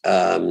put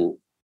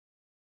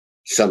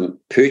some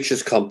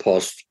purchased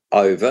compost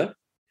over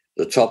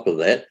the top of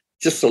that,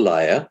 just a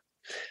layer.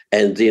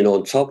 And then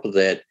on top of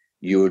that,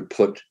 you would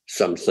put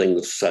some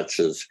things such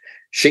as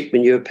sheep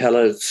manure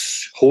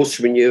pellets, horse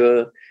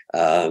manure,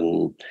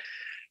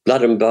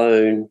 blood and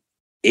bone,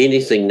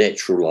 anything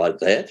natural like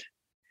that.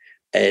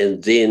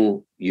 And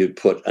then you'd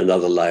put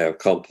another layer of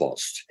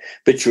compost.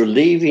 But you're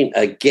leaving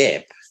a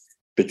gap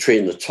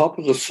between the top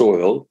of the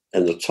soil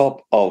and the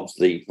top of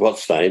the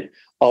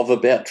of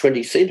about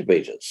 20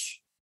 centimetres.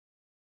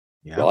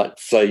 Yeah. Right?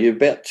 So you're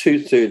about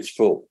 2/3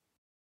 full,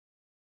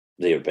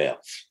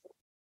 thereabouts.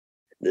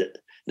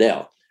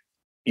 Now,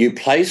 you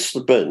place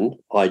the bin,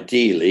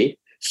 ideally,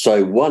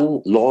 so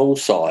one long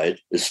side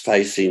is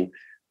facing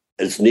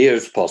as near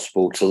as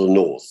possible to the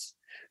north.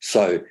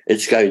 So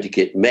it's going to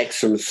get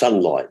maximum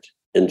sunlight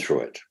into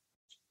it.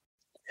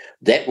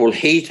 That will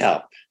heat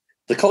up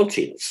the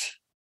contents.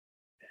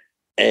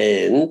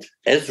 And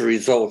as a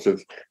result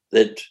of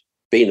it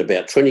being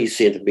about 20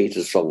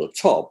 centimetres from the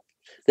top,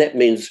 that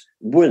means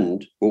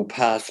wind will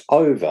pass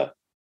over.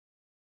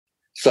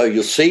 So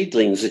your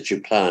seedlings that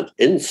you plant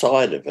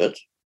inside of it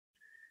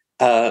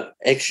are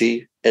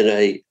actually in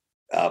a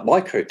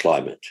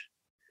microclimate.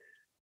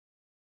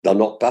 They're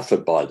not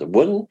buffered by the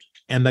wind.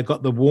 And they've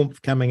got the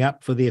warmth coming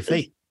up for their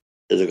feet.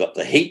 They've got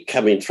the heat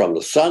coming from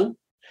the sun.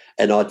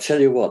 And I tell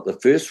you what, the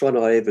first one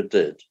I ever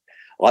did,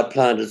 I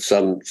planted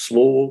some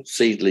small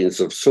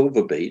seedlings of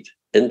silver beet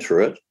into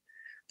it,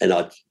 and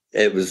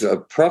it was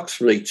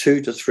approximately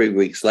 2 to 3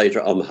 weeks later,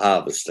 I'm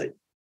harvesting.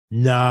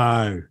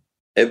 No.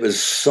 It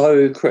was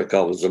so quick,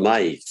 I was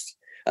amazed.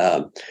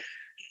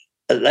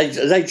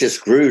 They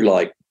just grew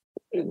like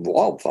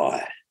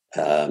wildfire.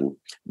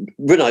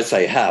 When I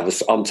say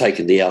harvest, I'm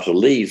taking the outer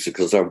leaves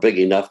because they're big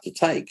enough to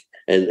take,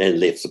 and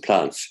left the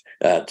plants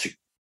to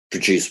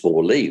produce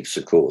more leaves,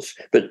 of course.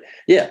 But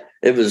yeah,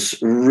 it was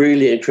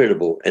really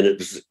incredible. And it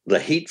was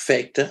the heat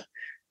factor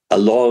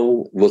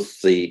along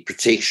with the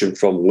protection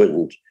from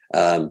wind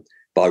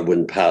by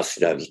wind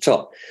passing over the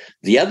top.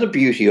 The other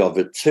beauty of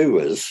it too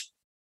is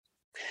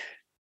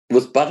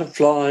with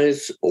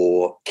butterflies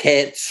or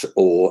cats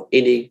or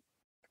any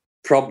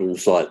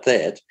problems like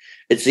that,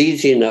 it's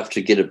easy enough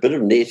to get a bit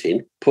of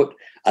netting, put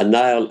a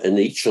nail in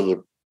each of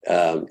the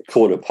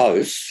corner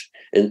posts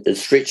and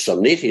stretch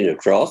some netting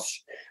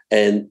across,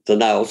 and the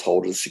nails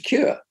hold it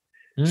secure.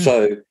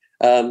 So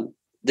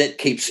that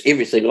keeps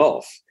everything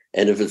off.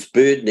 And if it's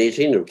bird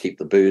netting, it'll keep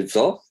the birds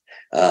off.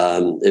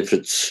 If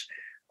it's,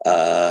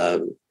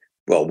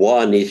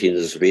 wire netting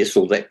is the best,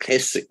 or that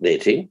plastic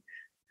netting,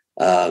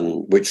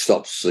 which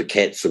stops the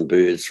cats and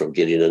birds from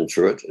getting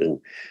into it and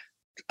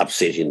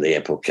upsetting the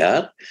apple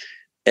cart.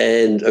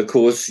 And, of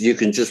course, you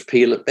can just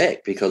peel it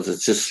back because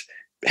it's just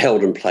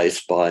held in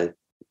place by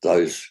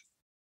those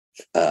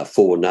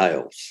 4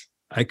 nails.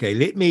 Okay,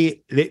 let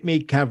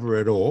me cover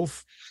it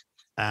off.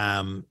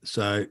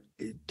 So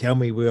tell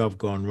me where I've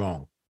gone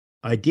wrong.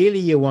 Ideally,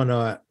 you want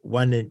a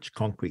 1-inch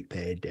concrete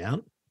pad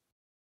down.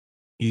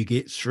 You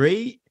get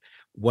 3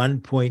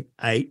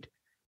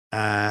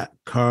 1.8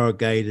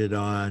 corrugated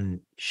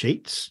iron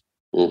sheets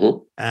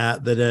that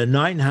are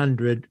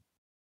 900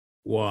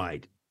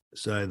 wide.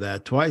 So they're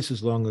twice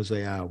as long as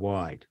they are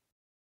wide.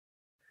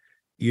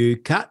 You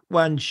cut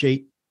one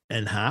sheet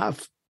in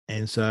half,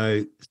 and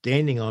so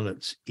standing on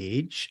its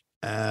edge,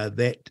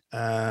 that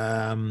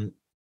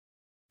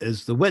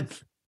is the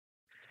width.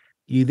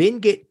 You then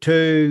get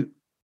 2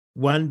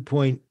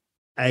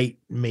 1.8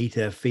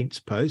 meter fence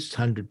posts,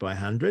 100 by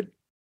 100,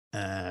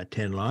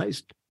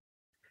 tannalized.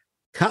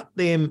 Cut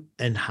them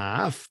in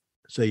half,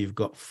 so you've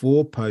got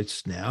 4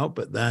 posts now,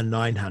 but they're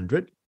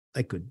 900.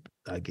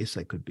 I guess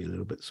they could be a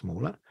little bit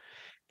smaller.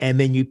 And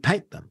then you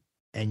paint them,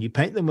 and you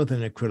paint them with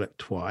an acrylic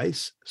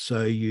twice,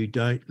 so you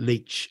don't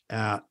leach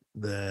out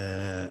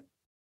the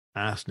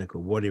arsenic or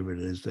whatever it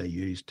is they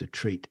use to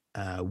treat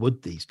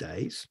wood these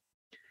days.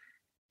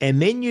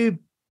 And then you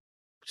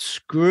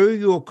screw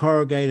your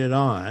corrugated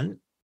iron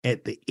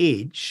at the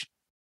edge,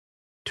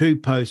 2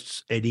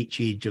 posts at each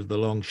edge of the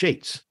long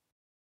sheets.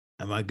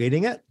 Am I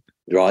getting it?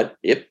 Right,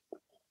 yep.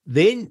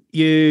 Then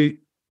you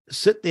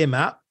sit them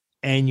up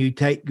and you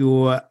take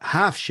your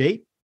half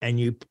sheet and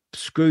you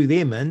screw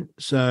them in,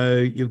 so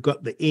you've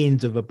got the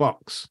ends of a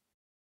box.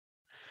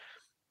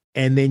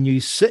 And then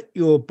you sit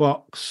your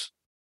box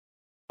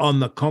on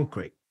the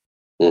concrete.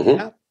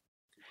 Yeah?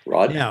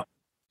 Right. Now,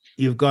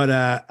 you've got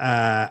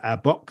a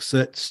box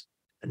that's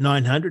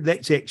 900.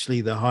 That's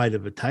actually the height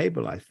of a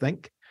table, I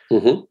think.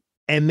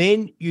 And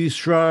then you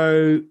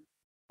throw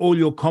all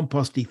your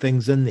composty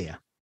things in there.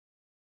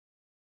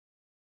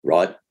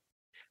 Right.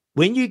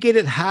 When you get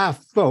it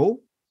half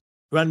full,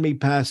 run me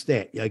past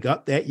that. You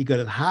got that? You got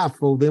it half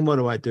full. Then what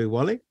do I do,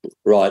 Wally?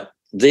 Right.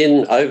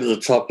 Then over the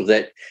top of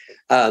that,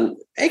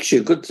 actually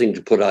a good thing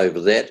to put over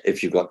that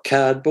if you've got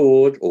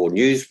cardboard or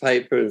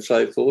newspaper and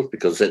so forth,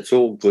 because that's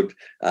all good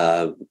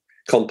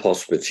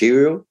compost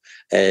material,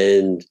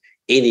 and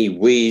any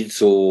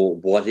weeds or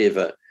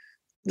whatever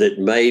that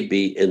may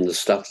be in the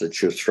stuff that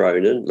you're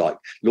thrown in, like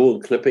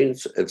lawn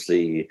clippings, if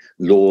the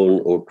lawn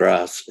or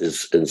grass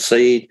is in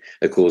seed,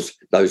 of course,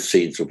 those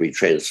seeds will be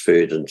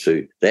transferred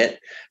into that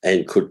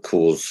and could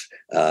cause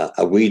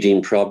a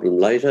weeding problem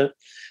later.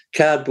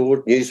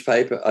 Cardboard,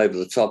 newspaper over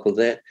the top of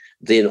that.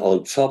 Then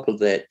on top of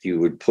that, you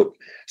would put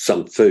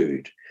some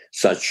food,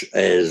 such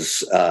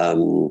as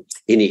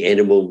any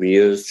animal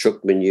manures,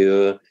 chook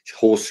manure,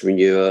 horse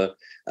manure,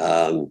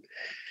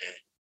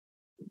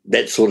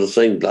 that sort of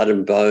thing, blood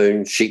and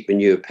bone, sheep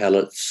manure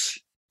pellets,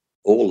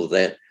 all of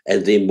that,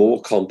 and then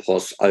more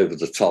compost over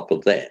the top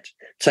of that,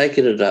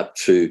 taking it up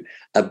to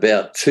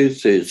about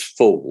 2/3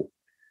 full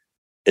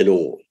in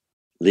all,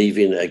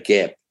 leaving a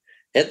gap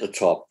at the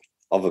top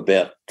of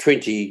about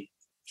 20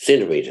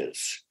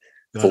 centimetres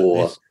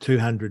for that's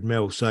 200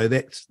 mil. So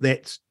that's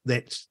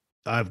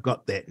I've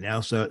got that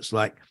now. So it's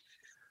like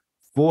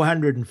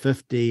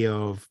 450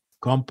 of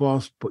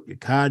compost, put your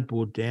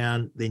cardboard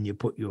down, then you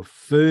put your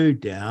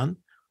food down,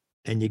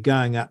 and you're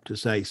going up to,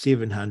 say,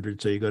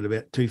 700, so you've got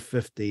about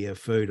 250 of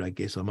food, I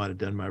guess. I might have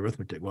done my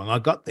arithmetic wrong. I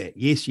got that.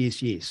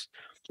 Yes.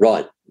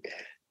 Right.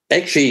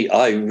 Actually,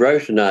 I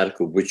wrote an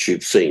article, which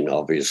you've seen,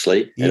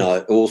 obviously, and I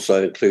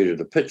also included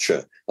a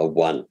picture of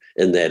one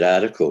in that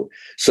article.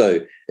 So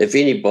if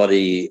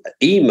anybody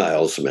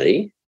emails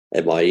me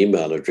at my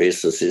email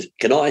address and says,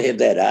 can I have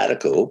that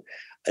article,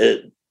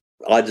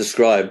 I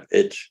describe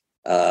it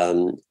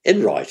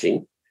in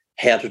writing,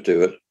 how to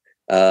do it,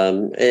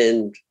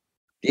 and,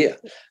 yeah.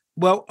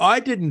 Well, I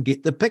didn't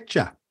get the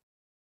picture.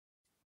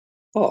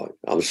 Oh,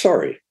 I'm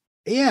sorry.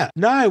 Yeah,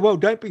 no, well,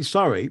 don't be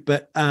sorry,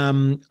 but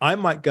I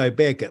might go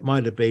back. It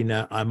might have been,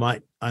 I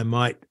might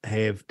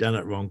have done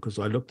it wrong because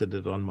I looked at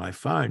it on my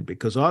phone,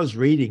 because I was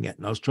reading it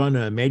and I was trying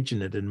to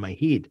imagine it in my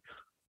head.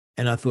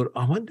 And I thought,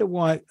 I wonder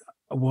why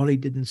Wally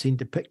didn't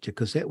send a picture,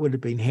 because that would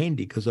have been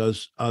handy, because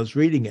I was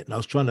reading it and I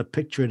was trying to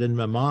picture it in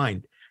my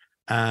mind.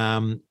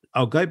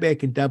 I'll go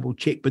back and double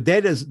check, but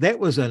that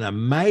was an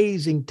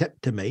amazing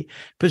tip to me.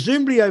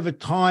 Presumably over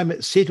time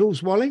it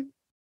settles, Wally?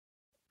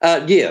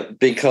 Yeah,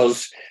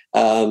 because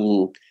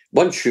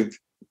once you've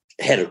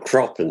had a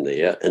crop in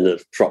there and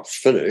the crop's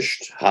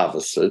finished,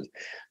 harvested,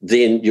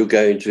 then you're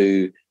going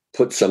to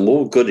put some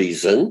more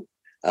goodies in.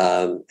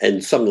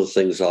 And some of the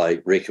things I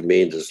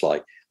recommend is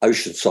like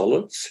ocean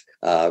solids,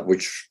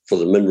 which for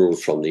the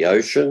minerals from the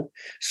ocean,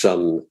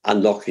 some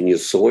unlocking your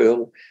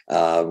soil,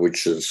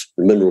 which is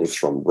minerals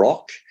from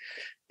rock,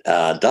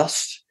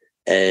 dust,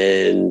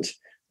 and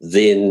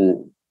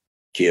then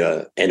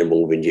your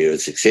animal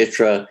manures,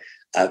 etc.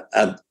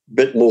 A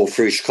bit more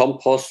fresh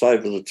compost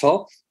over the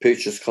top,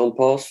 purchase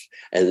compost,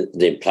 and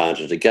then plant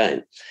it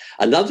again.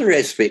 Another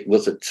aspect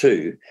with it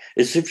too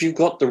is if you've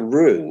got the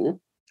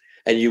room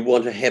and you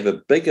want to have a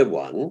bigger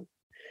one,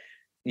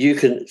 you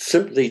can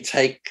simply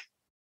take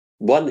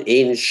one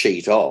end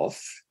sheet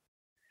off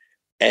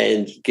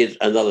and get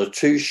another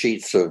 2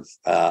 sheets of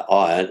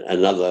iron,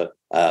 another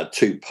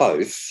 2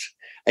 posts,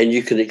 and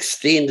you can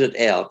extend it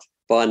out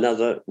by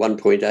another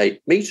 1.8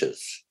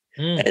 metres.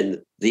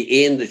 And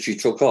the end that you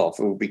took off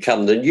will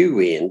become the new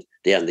end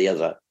down the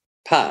other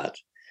part.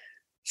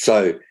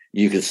 So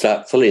you can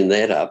start filling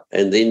that up,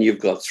 and then you've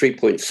got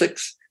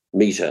 3.6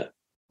 metre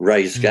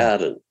raised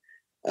garden.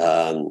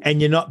 And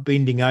you're not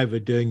bending over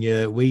doing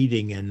your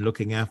weeding and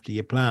looking after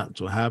your plants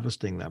or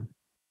harvesting them.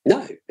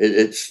 No,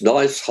 it's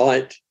nice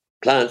height.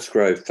 Plants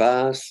grow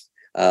fast.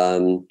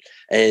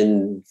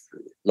 And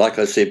like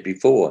I said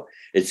before,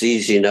 it's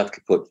easy enough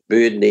to put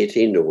bird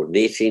netting or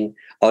netting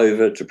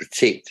over to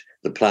protect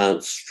the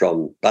plants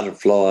from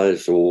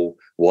butterflies or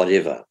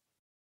whatever.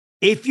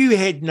 If you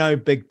had no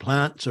big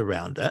plants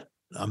around it,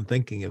 I'm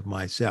thinking of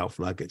myself,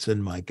 like it's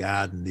in my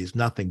garden, there's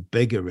nothing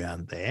big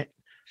around that.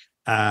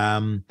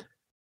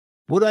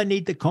 Would I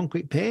need the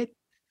concrete pad?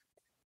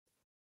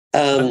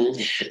 A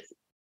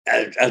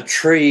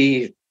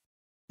tree.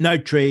 No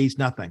trees,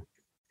 nothing.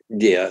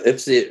 Yeah,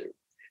 if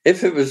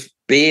it was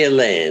bare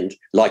land,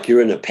 like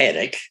you're in a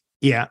paddock,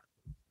 yeah,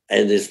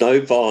 and there's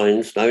no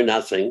vines, no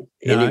nothing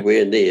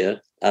anywhere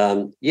near,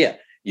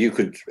 you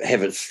could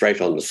have it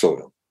straight on the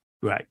soil.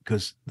 Right,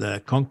 because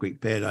the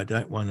concrete pad, I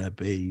don't want to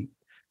be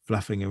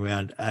fluffing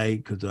around,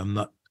 because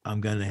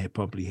I'm going to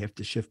probably have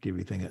to shift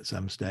everything at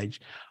some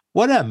stage.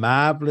 What a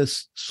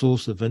marvellous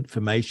source of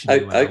information.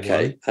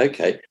 Okay.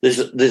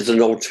 There's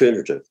an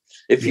alternative.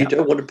 If you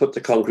don't want to put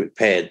the concrete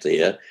pad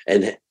there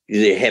and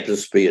there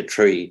happens to be a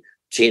tree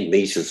 10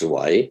 metres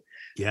away,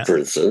 for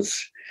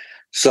instance,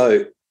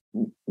 so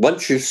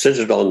once you sit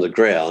it on the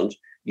ground,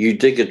 you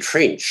dig a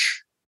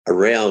trench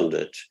around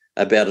it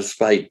about a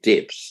spade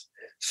depth.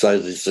 So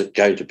there's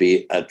going to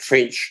be a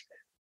trench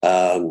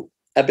about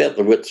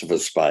the width of a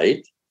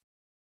spade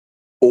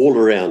all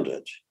around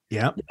it.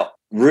 Yeah. Now,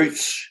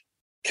 roots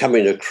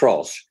coming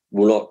across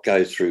will not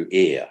go through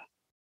air.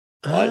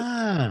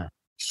 Right?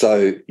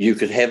 So you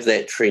could have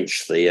that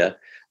trench there,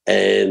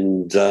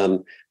 and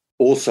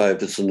also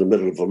if it's in the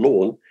middle of a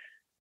lawn,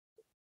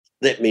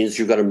 that means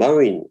you've got a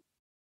mowing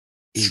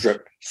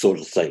strip sort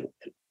of thing.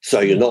 So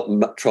you're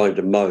not trying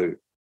to mow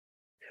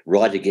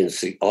right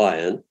against the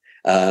iron.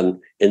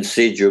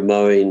 Instead, you're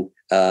mowing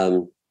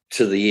to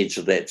the edge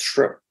of that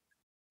strip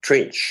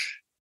trench.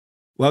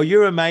 Well,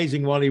 you're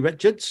amazing, Wally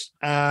Richards.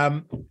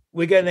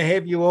 We're going to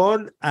have you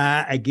on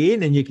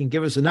again, and you can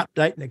give us an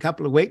update in a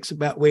couple of weeks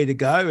about where to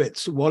go.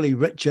 It's Wally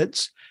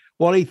Richards.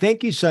 Wally,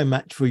 thank you so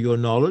much for your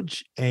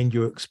knowledge and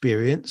your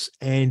experience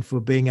and for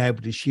being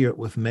able to share it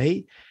with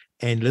me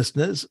and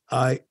listeners.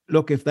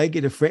 If they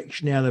get a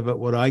fraction out of it,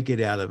 what I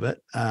get out of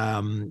it,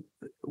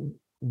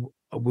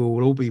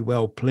 we'll all be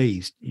well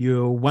pleased.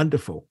 You're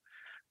wonderful.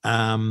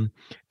 And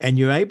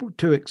you're able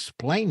to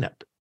explain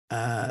it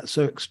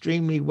so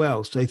extremely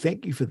well. So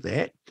thank you for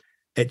that.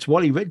 It's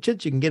Wally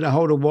Richards. You can get a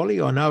hold of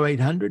Wally on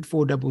 0800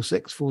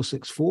 466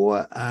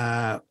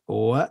 464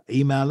 or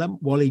email him,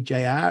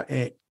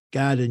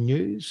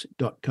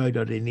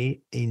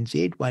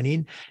 wallyjr@gardennews.co.nz, one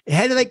in.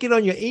 How do they get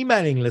on your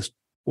emailing list,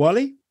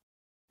 Wally?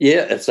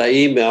 Yeah, if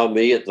they email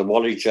me at the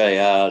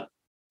wallyjr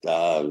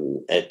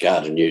at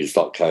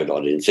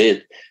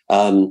gardennews.co.nz,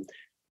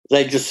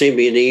 they just send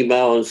me an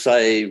email and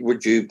say,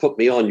 would you put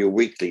me on your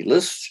weekly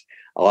list?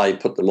 I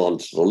put them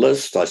onto the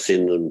list. I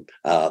send them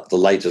the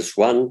latest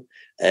one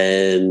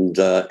and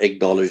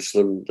acknowledge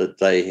them that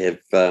they have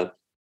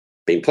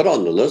been put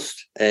on the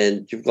list,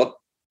 and you've got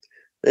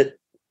it,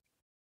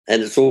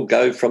 and it's all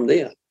go from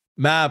there.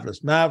 Marvellous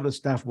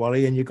stuff,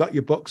 Wally, and you got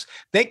your books.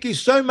 Thank you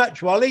so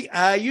much, Wally.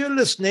 You're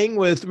listening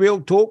with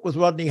Real Talk with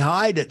Rodney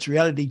Hyde. It's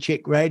Reality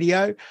Check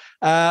Radio.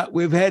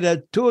 We've had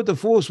a tour de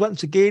force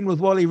once again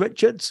with Wally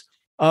Richards.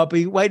 I'll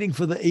be waiting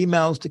for the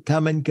emails to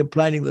come in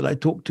complaining that I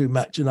talk too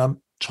much, and I'm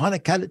trying to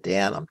cut it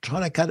down.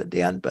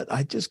 But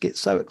I just get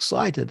so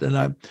excited,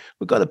 and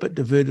we got a bit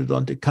diverted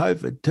onto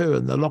COVID too,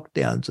 and the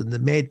lockdowns and the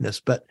madness.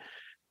 But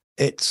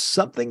it's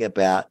something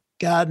about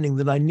gardening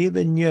that I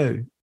never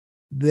knew,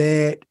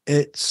 that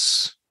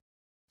it's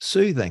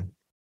soothing.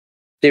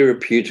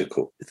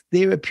 Therapeutical.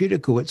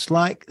 It's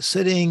like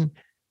sitting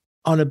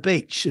on a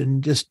beach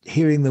and just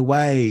hearing the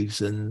waves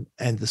and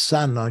the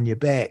sun on your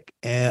back,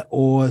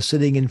 or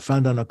sitting in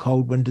front on a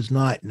cold winter's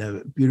night and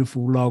a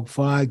beautiful log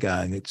fire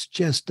going. It's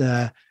just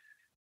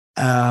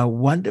a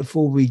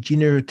wonderful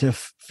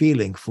regenerative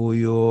feeling for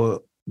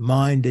your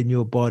mind and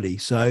your body.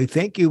 So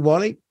thank you,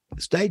 Wally.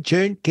 Stay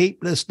tuned.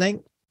 Keep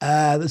listening.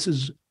 This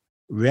is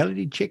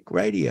Reality Check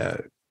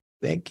Radio.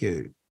 Thank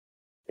you.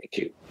 Thank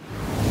you.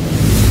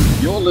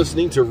 You're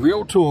listening to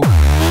Real Talk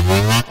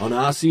on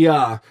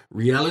RCR,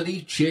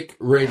 Reality Check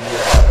Radio.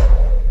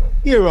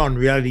 You're on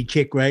Reality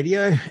Check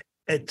Radio.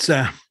 It's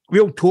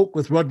Real Talk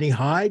with Rodney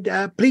Hyde.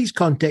 Please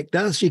contact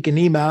us. You can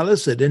email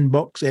us at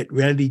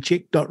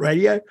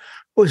inbox@realitycheck.radio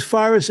or as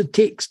far as a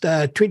text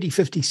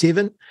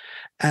 2057.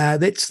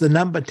 That's the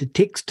number to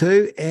text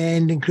to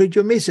and include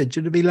your message.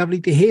 It'll be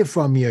lovely to hear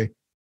from you.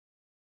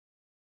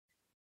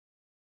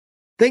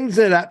 Things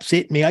that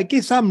upset me, I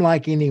guess I'm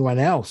like anyone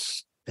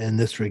else in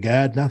this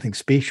regard, nothing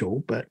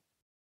special, but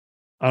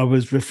I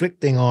was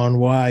reflecting on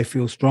why I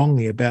feel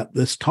strongly about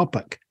this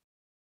topic.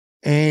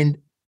 And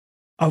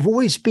I've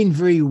always been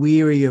very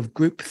wary of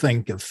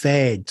groupthink, of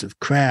fads, of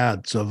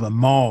crowds, of a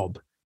mob,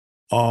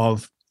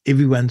 of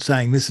everyone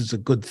saying this is a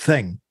good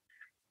thing.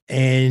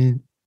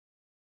 And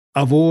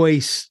I've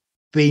always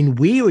been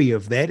weary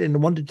of that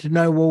and wanted to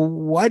know, well,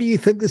 why do you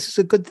think this is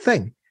a good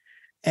thing?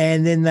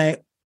 And then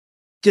it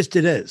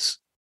is.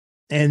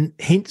 And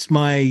hence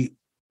my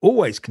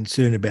always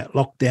concern about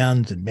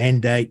lockdowns and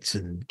mandates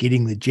and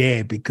getting the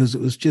jab, because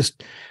it was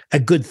just a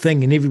good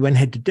thing and everyone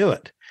had to do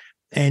it.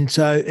 And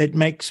so it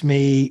makes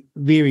me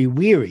very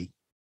weary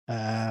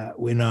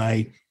when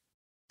I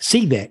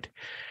see that.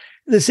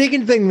 The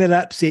second thing that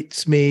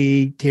upsets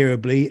me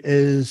terribly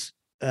is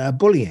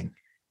bullying.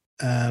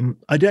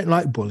 I don't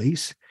like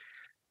bullies.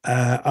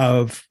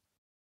 I've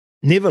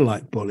never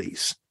liked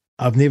bullies.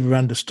 I've never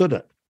understood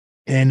it.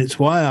 And it's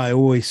why I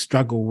always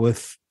struggle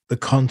with the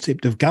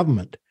concept of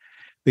government,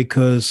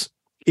 because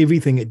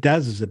everything it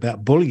does is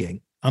about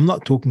bullying. I'm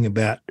not talking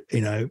about,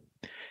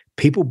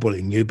 people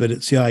bullying you, but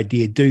it's the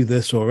idea, do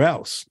this or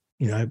else,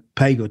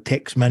 pay your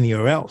tax money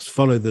or else,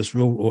 follow this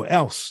rule or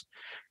else.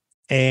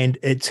 And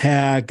it's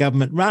how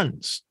government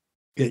runs.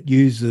 It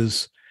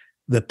uses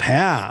the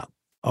power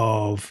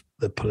of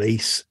the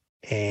police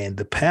and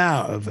the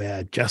power of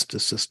our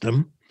justice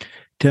system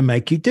to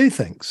make you do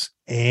things.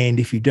 And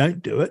if you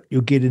don't do it,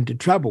 you'll get into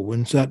trouble.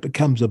 And so it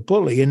becomes a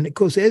bully. And of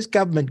course, as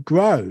government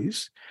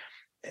grows,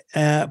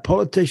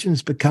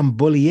 politicians become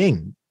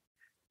bullying,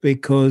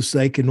 because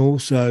they can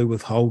also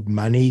withhold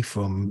money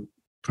from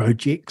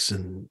projects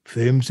and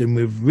firms. And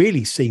we've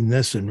really seen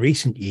this in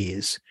recent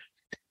years,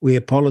 where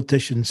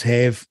politicians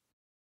have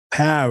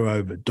power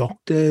over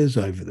doctors,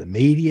 over the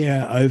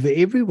media, over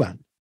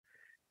everyone,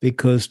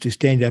 because to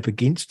stand up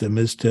against them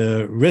is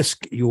to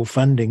risk your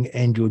funding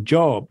and your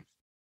job.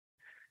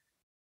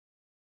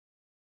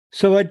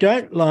 So I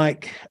don't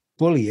like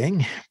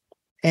bullying,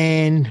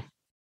 and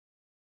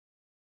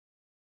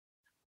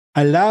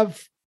I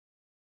love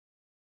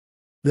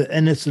the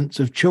innocence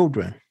of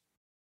children.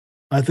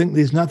 I think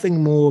there's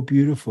nothing more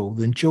beautiful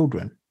than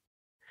children.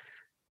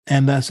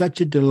 And they're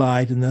such a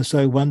delight and they're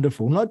so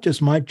wonderful, not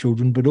just my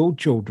children, but all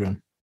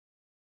children.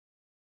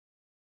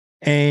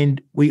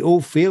 And we all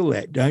feel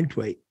that, don't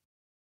we?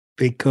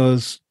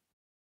 Because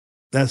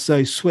they're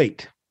so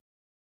sweet.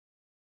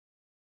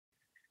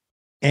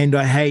 And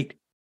I hate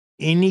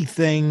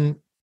anything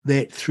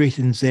that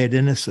threatens that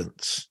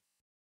innocence.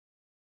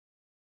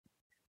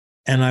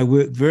 And I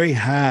work very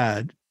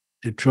hard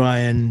to try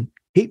and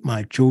keep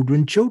my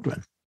children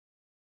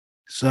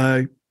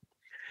so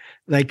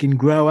they can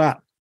grow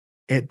up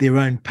at their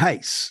own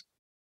pace.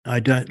 I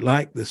don't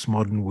like this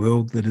modern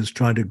world that is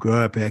trying to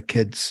grow up our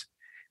kids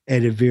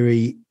at a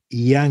very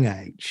young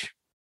age.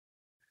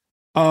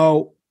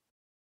 Oh,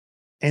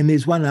 and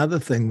there's one other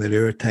thing that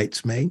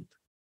irritates me,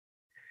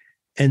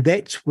 and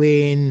that's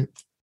when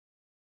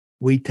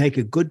we take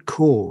a good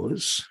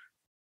cause,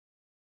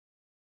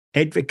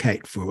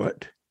 advocate for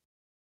it,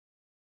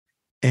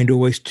 and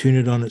always turn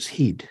it on its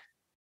head.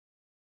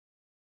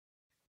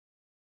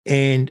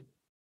 And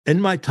in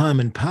my time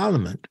in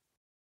Parliament,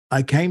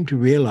 I came to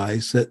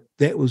realise that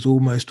that was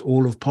almost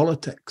all of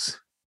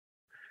politics,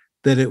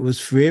 that it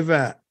was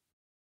forever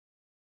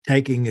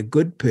taking a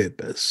good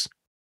purpose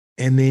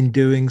and then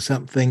doing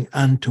something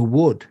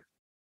untoward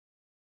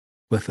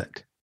with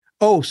it.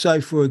 Oh, so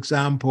for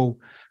example,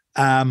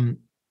 here's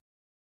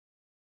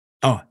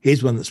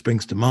one that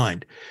springs to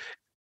mind.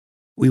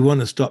 We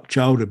want to stop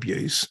child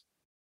abuse.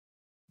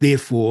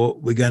 Therefore,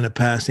 we're going to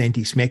pass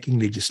anti-smacking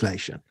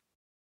legislation.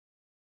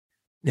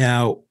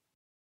 Now,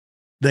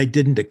 they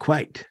didn't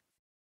equate.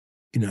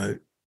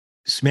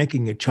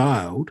 Smacking a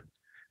child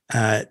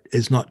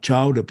is not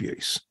child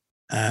abuse,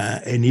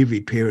 and every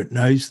parent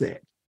knows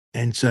that.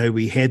 And so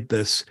we had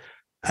this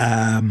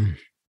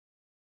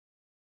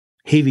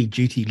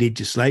heavy-duty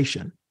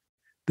legislation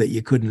that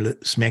you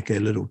couldn't smack a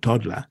little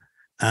toddler,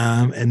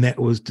 and that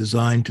was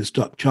designed to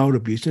stop child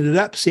abuse. And it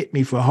upset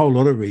me for a whole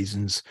lot of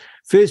reasons.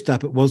 First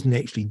up, it wasn't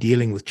actually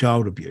dealing with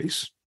child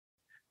abuse.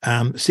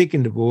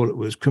 Second of all, it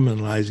was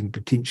criminalising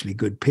potentially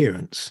good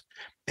parents.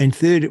 And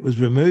third, it was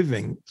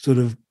removing sort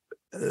of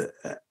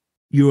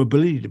your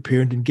ability to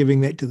parent and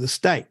giving that to the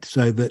state,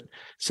 so that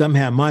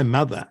somehow my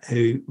mother,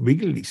 who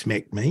regularly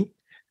smacked me,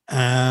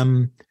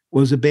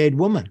 was a bad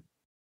woman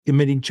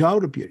committing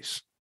child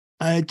abuse.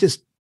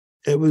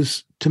 It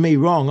was, to me,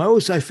 wrong. I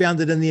also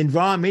found it in the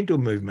environmental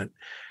movement.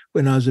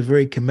 When I was a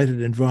very committed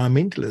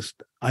environmentalist,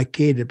 I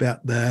cared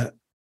about the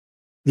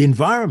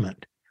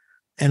environment.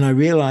 And I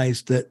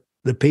realized that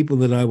the people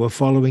that I were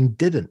following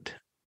didn't,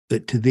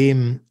 that to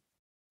them,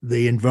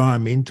 the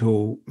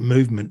environmental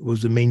movement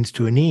was a means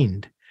to an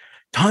end.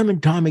 Time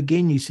and time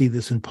again, you see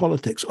this in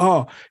politics.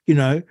 Oh,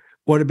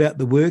 what about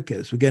the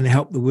workers? We're going to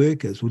help the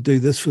workers. We'll do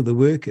this for the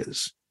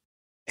workers.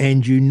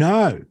 And you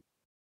know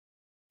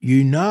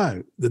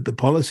that the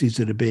policies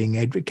that are being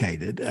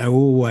advocated are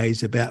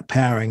always about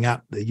powering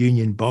up the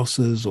union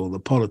bosses or the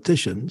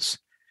politicians,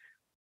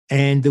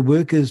 and the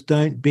workers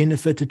don't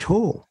benefit at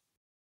all.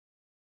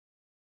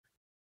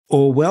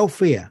 Or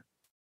welfare.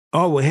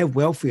 Oh, we'll have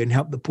welfare and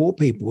help the poor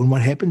people. And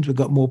what happens? We've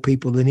got more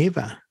people than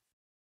ever.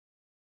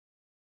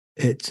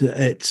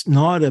 It's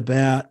not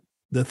about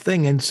the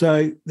thing. And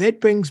so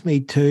that brings me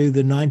to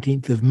the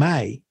 19th of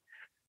May,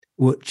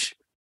 which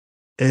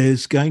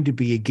is going to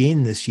be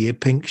again this year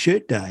Pink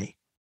Shirt Day.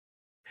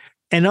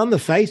 And on the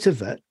face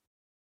of it,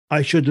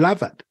 I should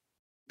love it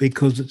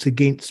because it's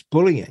against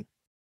bullying.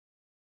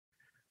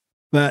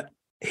 But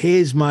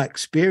here's my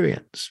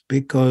experience,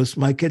 because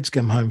my kids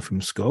come home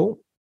from school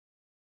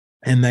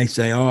and they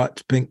say, oh,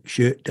 it's Pink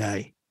Shirt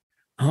Day.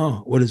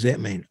 Oh, what does that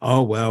mean?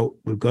 Oh, well,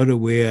 we've got to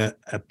wear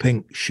a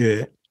pink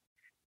shirt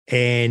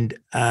and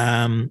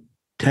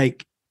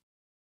take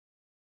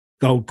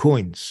gold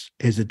coins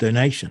as a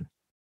donation.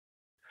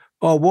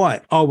 Oh,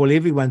 why? Oh, well,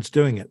 everyone's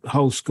doing it. The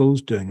whole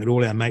school's doing it.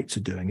 All our mates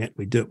are doing it.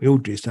 We do it. We all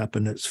dress up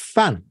and it's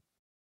fun.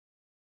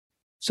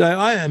 So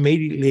I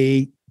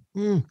immediately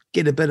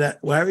get a bit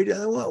worried.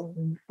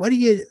 What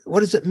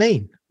does it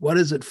mean? What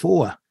is it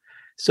for?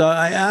 So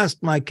I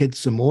asked my kids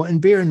some more, and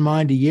bear in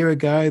mind, a year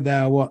ago,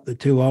 they were the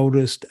two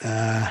oldest,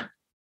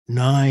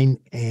 9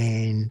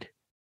 and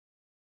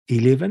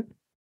 11.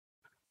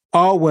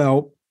 Oh,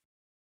 well,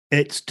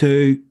 it's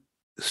to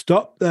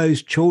stop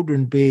those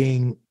children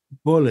being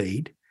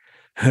bullied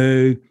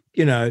who,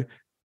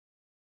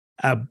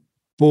 are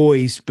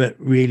boys but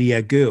really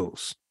are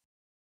girls.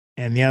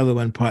 And the other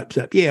one pipes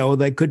up, yeah, well,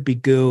 they could be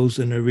girls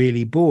and are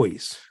really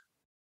boys.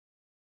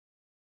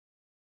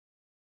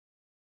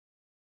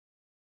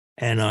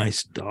 And I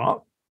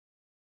stop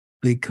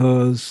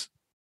because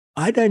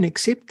I don't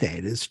accept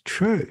that as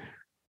true.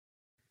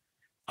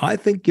 I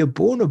think you're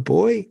born a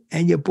boy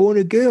and you're born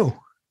a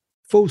girl,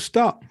 full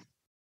stop.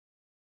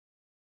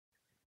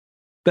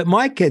 But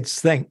my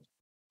kids think,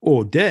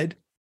 or did,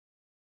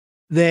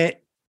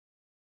 that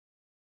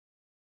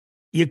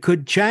you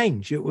could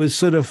change. It was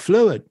sort of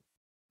fluid,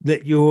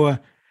 that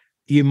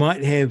you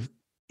might have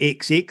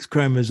XX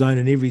chromosome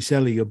in every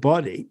cell of your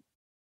body,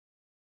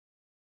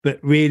 but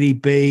really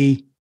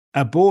be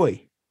a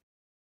boy,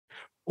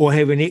 or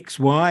have an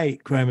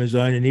XY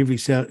chromosome in every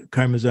cell,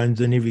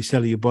 chromosomes in every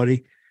cell of your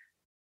body,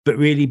 but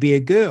really be a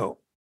girl,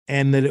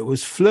 and that it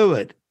was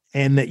fluid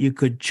and that you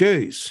could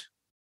choose.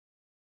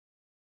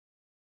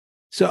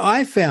 So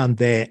I found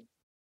that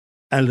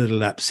a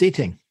little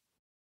upsetting.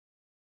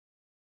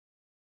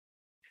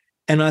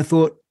 And I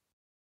thought,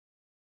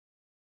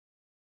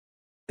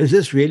 is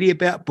this really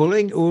about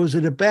bullying, or is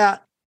it about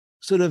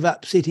sort of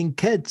upsetting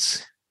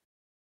kids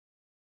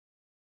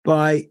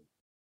by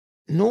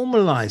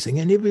normalizing?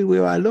 And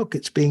everywhere I look,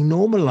 it's being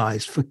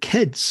normalized for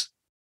kids.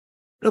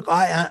 Look,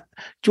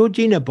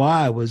 Georgina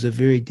Beyer was a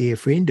very dear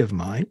friend of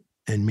mine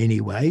in many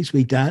ways.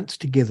 We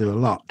danced together a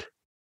lot.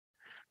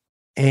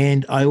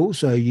 And I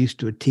also used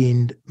to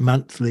attend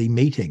monthly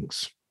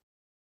meetings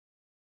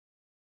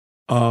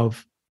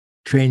of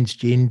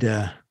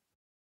transgender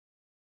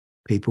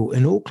people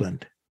in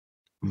Auckland.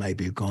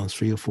 Maybe I've gone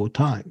 3 or 4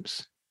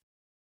 times.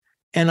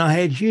 And I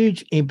had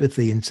huge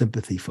empathy and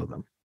sympathy for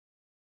them.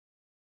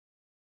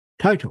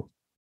 Total.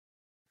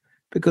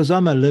 Because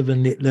I'm a live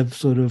and let live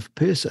sort of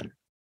person.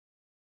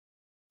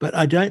 But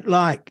I don't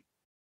like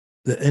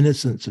the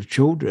innocence of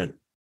children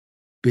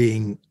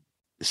being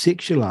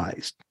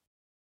sexualized.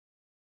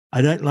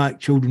 I don't like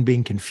children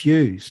being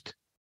confused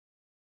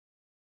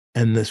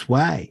in this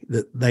way,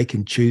 that they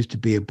can choose to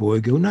be a boy or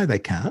girl. No, they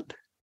can't.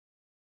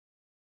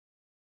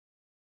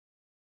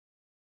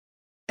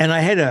 And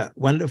I had a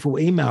wonderful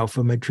email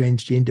from a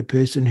transgender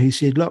person who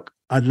said, look,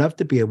 I'd love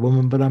to be a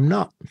woman, but I'm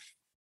not.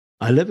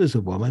 I live as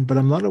a woman, but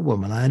I'm not a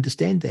woman. I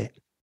understand that,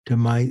 to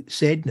my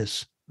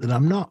sadness, that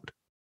I'm not.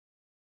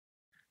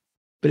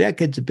 But our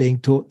kids are being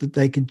taught that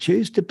they can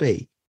choose to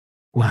be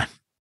one.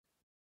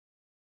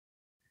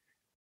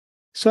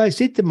 So I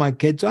said to my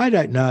kids, I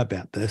don't know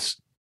about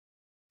this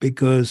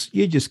because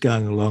you're just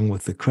going along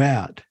with the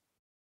crowd.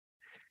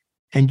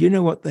 And you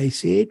know what they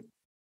said?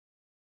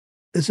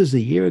 This is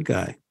a year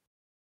ago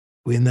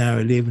when they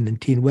were 11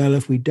 and 10. Well,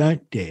 if we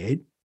don't,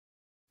 Dad,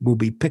 we'll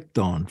be picked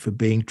on for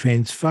being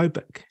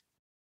transphobic.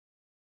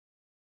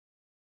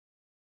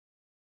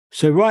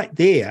 So right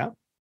there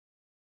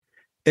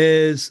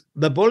is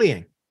the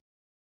bullying.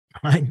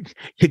 Right?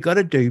 You've got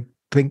to do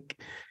Pink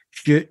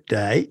Shirt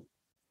Day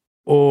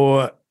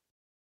or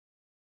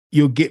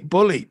you'll get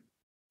bullied.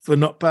 for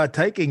not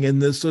partaking in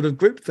this sort of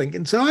groupthink.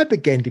 And so I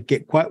began to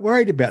get quite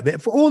worried about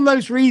that for all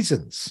those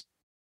reasons.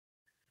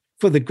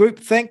 For the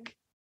groupthink,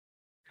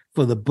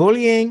 for the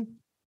bullying,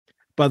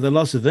 by the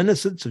loss of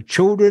innocence of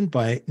children,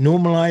 by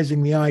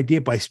normalizing the idea,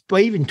 by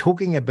even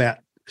talking about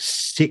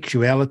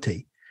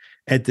sexuality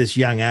at this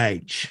young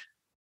age.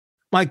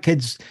 My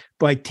kids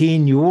by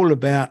 10 knew all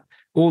about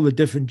all the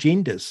different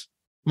genders.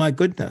 My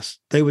goodness,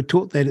 they were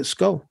taught that at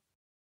school.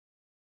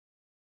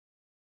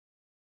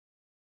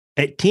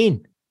 At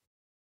 10.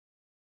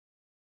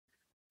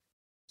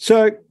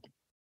 So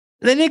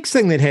the next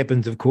thing that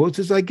happens, of course,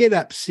 is I get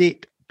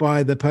upset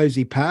by the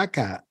Posey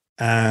Parker,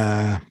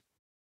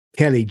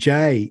 Kelly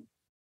J,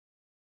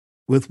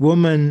 with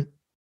women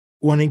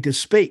wanting to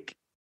speak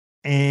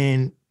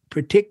and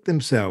protect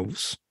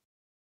themselves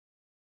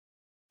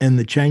in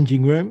the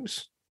changing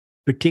rooms,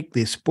 protect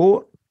their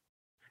sport,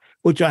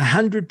 which I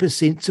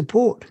 100%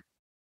 support,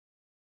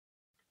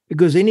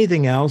 because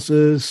anything else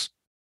is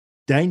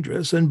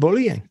dangerous and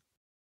bullying.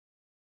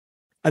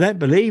 I don't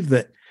believe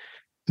that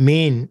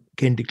men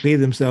can declare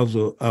themselves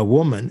a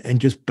woman and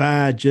just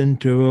barge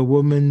into a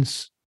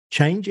woman's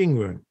changing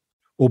room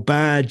or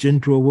barge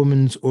into a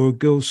woman's or a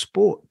girl's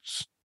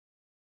sports.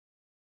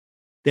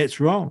 That's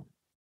wrong.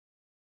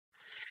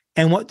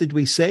 And what did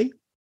we see?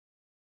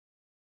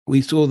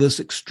 We saw this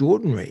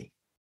extraordinary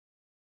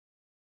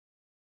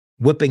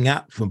whipping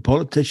up from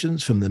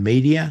politicians, from the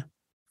media,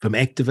 from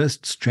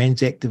activists,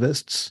 trans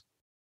activists,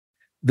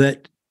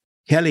 that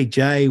Kelly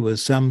J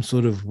was some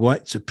sort of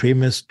white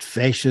supremacist,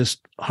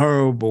 fascist,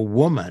 horrible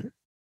woman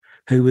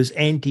who was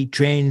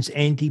anti-trans,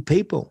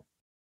 anti-people.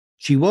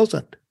 She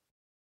wasn't.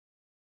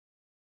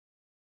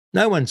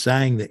 No one's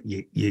saying that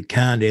you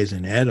can't, as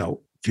an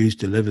adult, choose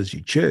to live as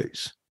you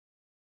choose.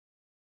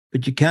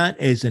 But you can't,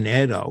 as an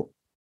adult,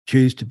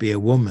 choose to be a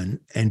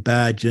woman and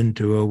barge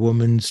into a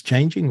woman's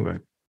changing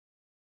room.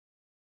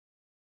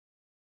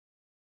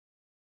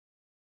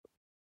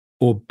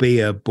 Or be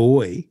a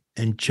boy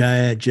and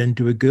charge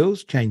into a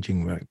girl's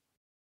changing room.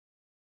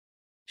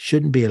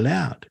 Shouldn't be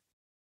allowed.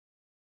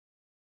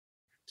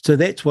 So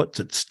that's what's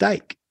at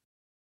stake.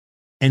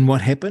 And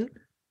what happened?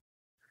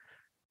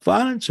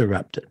 Violence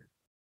erupted.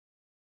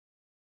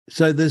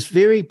 So this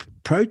very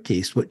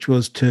protest, which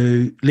was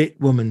to let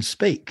women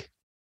speak,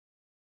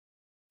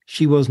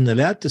 she wasn't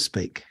allowed to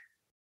speak.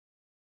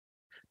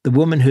 The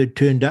women who had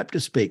turned up to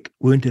speak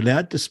weren't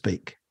allowed to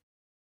speak.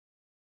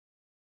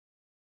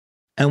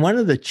 And one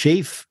of the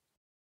chief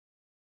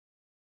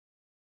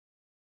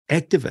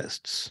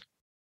activists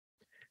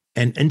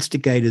and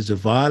instigators of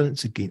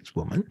violence against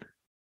women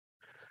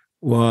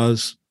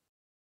was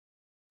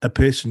a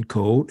person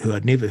who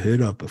I'd never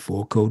heard of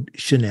before, called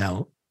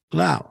Chanel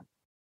Lau.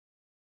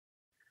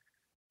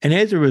 And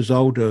as a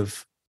result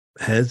of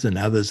his and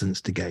others'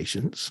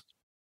 instigations,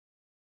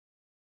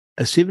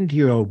 a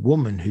 70-year-old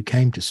woman who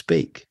came to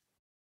speak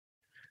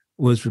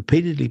was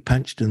repeatedly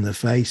punched in the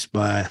face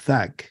by a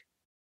thug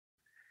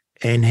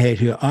and had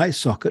her eye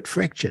socket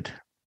fractured.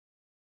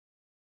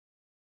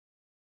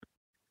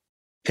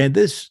 And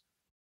this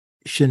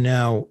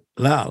Chanel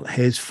Lau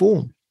has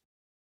form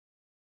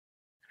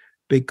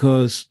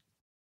because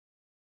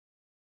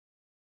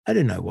I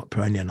don't know what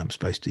pronoun I'm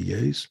supposed to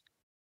use.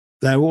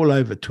 They're all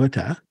over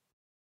Twitter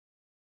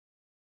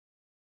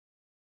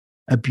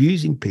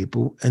abusing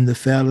people in the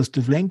foulest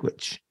of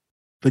language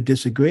for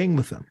disagreeing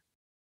with them.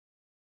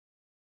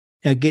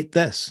 Now get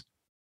this.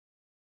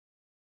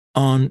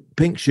 On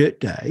Pink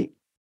Shirt Day,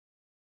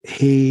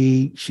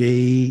 he,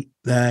 she,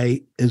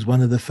 they is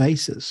one of the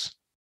faces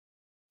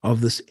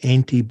of this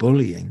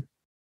anti-bullying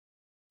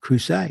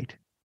crusade.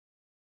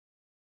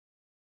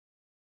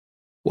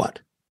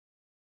 What?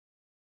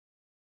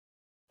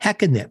 How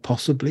can that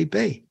possibly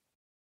be?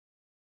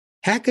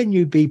 How can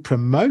you be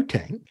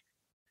promoting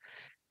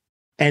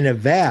an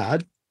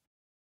avowed,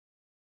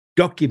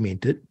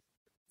 documented,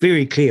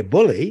 very clear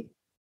bully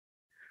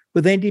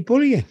with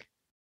anti-bullying?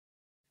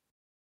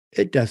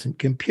 It doesn't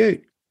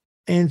compute.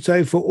 And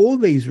so for all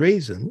these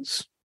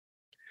reasons,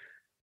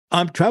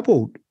 I'm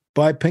troubled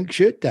by Pink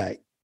Shirt Day.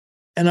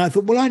 And I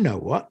thought, well, I know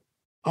what?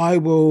 I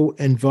will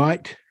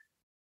invite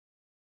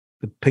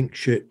the Pink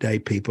Shirt Day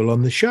people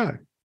on the show.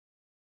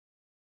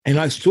 And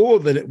I saw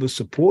that it was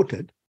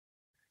supported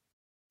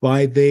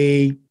by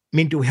the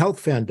Mental Health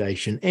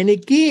Foundation. And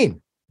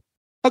again,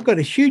 I've got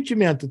a huge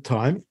amount of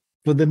time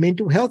for the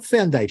Mental Health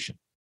Foundation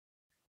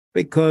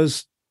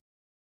because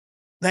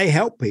they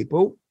help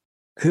people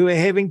who are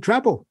having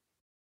trouble.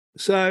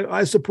 So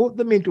I support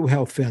the Mental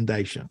Health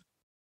Foundation.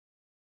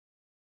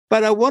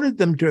 But I wanted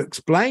them to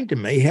explain to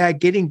me how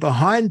getting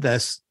behind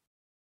this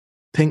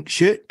Pink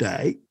Shirt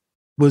Day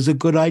was a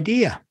good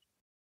idea.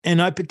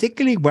 And I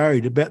particularly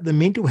worried about the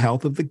mental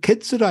health of the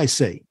kids that I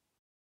see.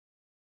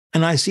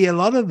 And I see a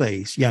lot of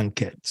these young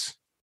kids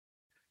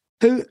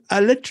who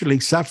are literally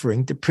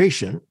suffering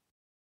depression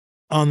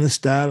on the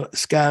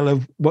scale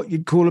of what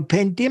you'd call a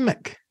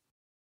pandemic.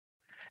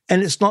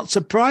 And it's not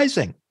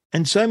surprising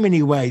in so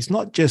many ways,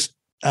 not just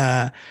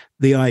the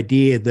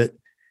idea that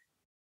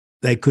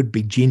they could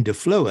be gender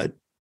fluid,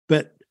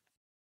 but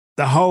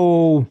the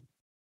whole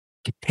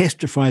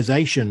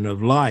catastrophization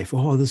of life.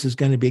 Oh, this is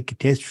going to be a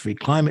catastrophe,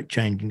 climate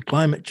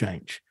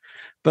change.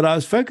 But I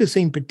was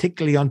focusing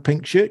particularly on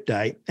Pink Shirt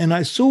Day, and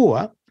I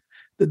saw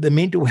that the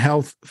Mental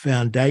Health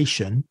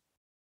Foundation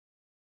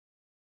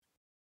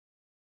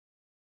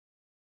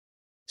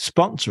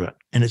sponsor it,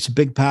 and it's a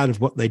big part of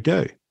what they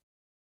do.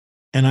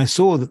 And I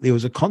saw that there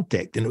was a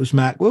contact, and it was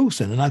Mark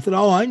Wilson. And I thought,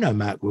 oh, I know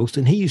Mark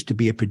Wilson. He used to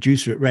be a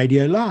producer at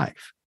Radio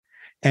Live.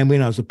 And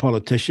when I was a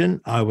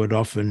politician, I would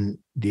often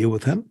deal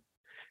with him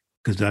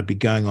because I'd be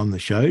going on the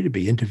show to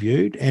be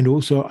interviewed. And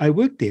also I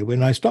worked there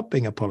when I stopped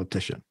being a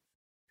politician.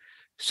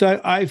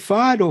 So I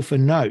fired off a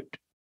note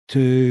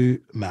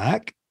to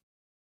Mark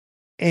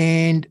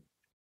and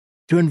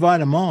to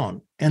invite him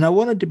on. And I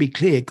wanted to be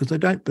clear because I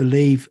don't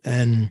believe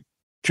in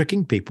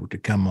tricking people to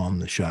come on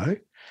the show.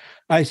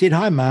 I said,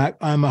 hi, Mark,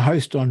 I'm a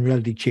host on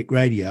Reality Check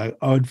Radio.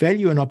 I would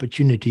value an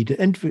opportunity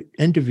to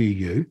interview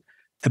you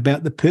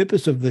about the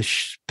purpose of the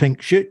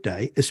Pink Shirt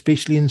Day,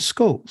 especially in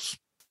schools.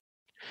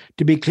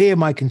 To be clear,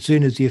 my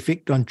concern is the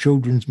effect on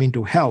children's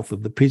mental health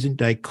of the present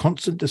day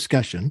constant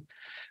discussion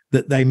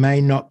that they may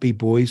not be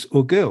boys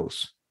or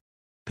girls.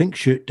 Pink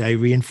Shirt Day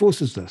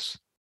reinforces this.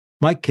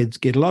 My kids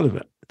get a lot of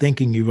it.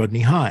 Thanking you,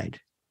 Rodney Hyde.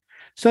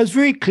 So it's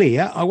very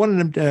clear. I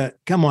wanted him to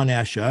come on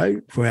our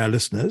show for our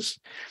listeners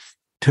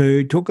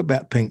to talk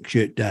about Pink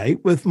Shirt Day,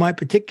 with my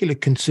particular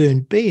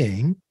concern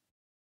being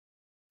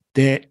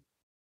that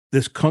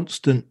this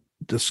constant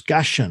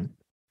discussion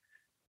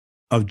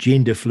of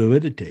gender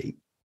fluidity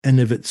in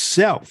of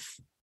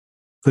itself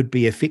could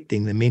be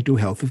affecting the mental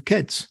health of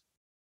kids,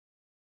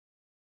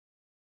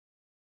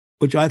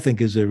 which I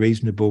think is a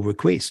reasonable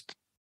request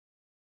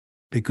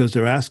because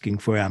they're asking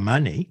for our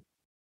money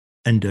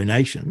and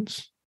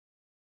donations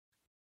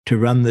to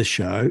run this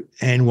show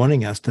and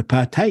wanting us to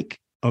partake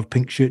of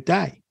Pink Shirt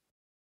Day.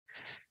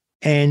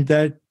 And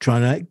they're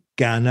trying to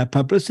garner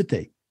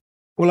publicity.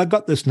 Well, I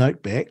got this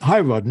note back. Hi,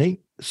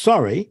 Rodney.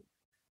 Sorry,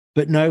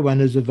 but no one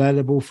is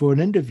available for an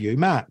interview,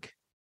 Mark.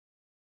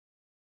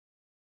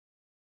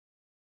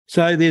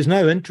 So there's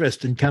no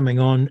interest in coming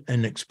on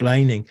and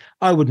explaining.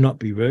 I would not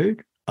be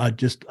rude.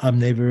 I'm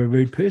never a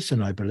rude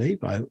person, I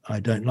believe. I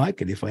don't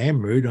like it. If I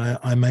am rude,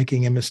 I'm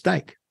making a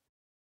mistake.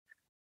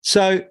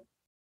 So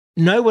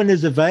no one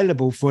is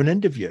available for an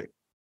interview.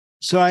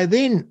 So I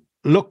then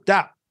looked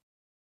up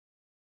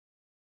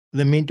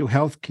the Mental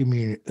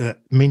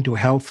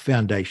Health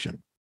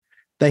Foundation.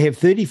 They have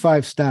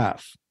 35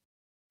 staff.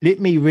 Let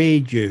me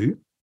read you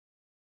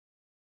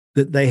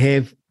that they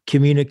have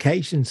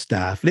communication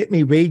staff. Let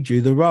me read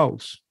you the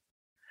roles.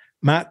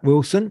 Mark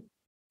Wilson,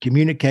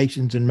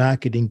 Communications and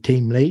Marketing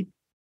Team Lead.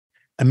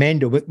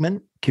 Amanda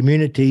Wickman,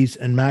 Communities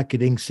and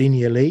Marketing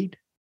Senior Lead.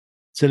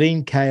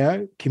 Celine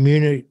Kao,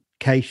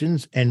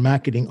 Communications and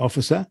Marketing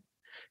Officer.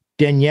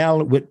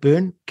 Danielle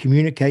Whitburn,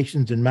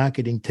 Communications and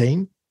Marketing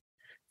Team.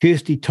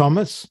 Kirsty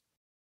Thomas,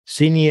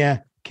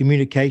 Senior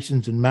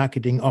Communications and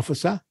Marketing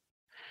Officer.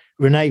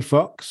 Renee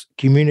Fox,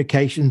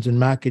 Communications and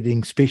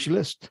Marketing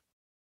Specialist.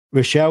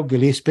 Rochelle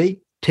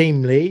Gillespie,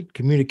 Team Lead,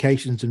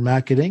 Communications and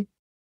Marketing.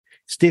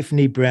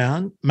 Stephanie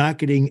Brown,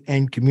 Marketing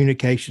and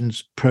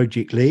Communications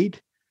Project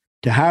Lead.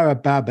 Tahara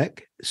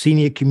Barbak,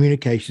 Senior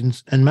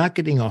Communications and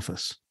Marketing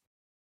Office.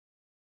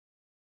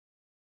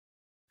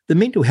 The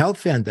Mental Health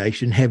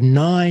Foundation have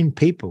 9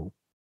 people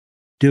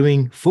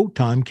doing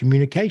full-time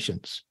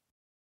communications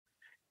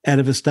out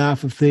of a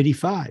staff of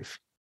 35.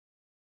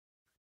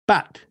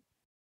 But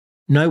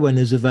no one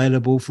is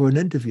available for an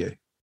interview.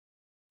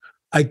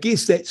 I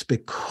guess that's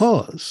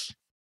because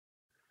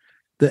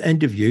the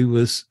interview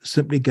was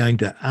simply going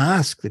to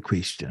ask the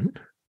question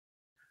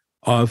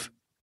of,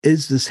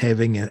 is this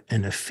having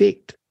an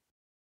effect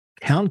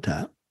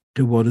counter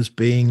to what is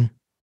being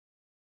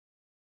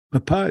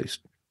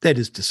proposed? That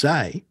is to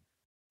say,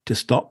 to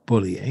stop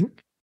bullying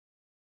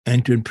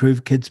and to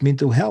improve kids'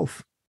 mental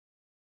health.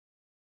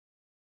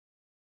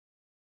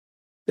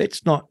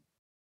 That's not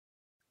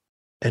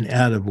an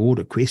out of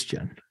order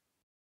question.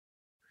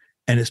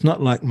 And it's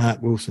not like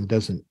Mark Wilson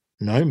doesn't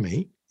know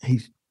me.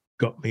 He's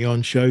got me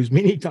on shows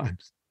many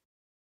times.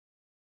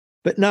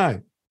 But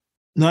no,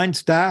 9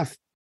 staff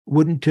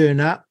wouldn't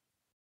turn up.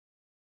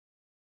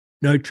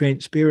 No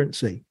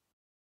transparency.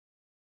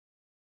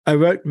 I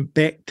wrote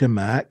back to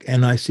Mark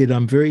and I said,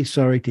 I'm very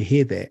sorry to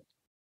hear that.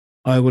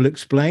 I will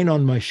explain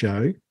on my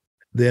show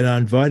that I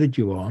invited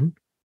you on,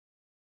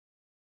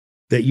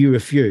 that you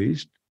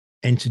refused,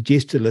 and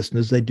suggest to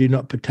listeners they do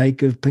not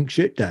partake of Pink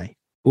Shirt Day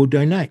or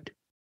donate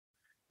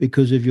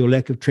because of your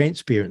lack of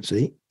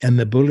transparency and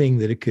the bullying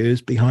that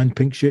occurs behind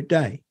Pink Shirt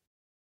Day.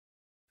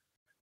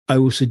 I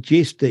will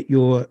suggest that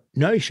your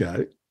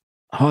no-show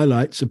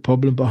highlights the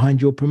problem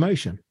behind your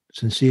promotion.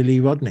 Sincerely,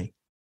 Rodney.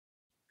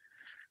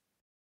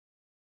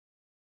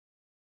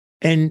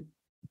 And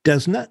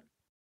doesn't it?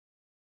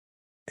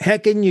 How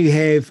can you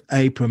have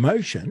a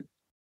promotion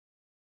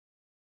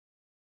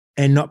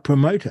and not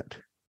promote it?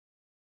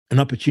 An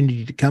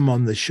opportunity to come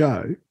on the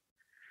show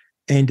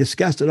and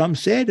discuss it. I'm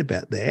sad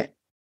about that,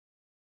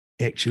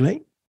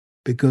 actually,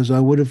 because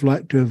I would have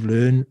liked to have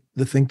learned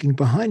the thinking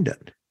behind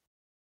it.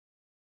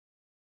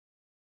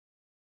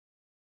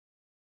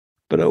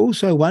 But I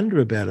also wonder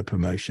about a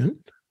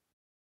promotion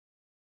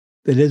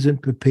that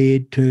isn't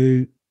prepared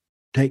to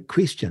take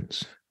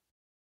questions.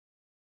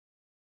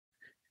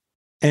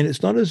 And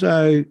it's not as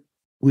though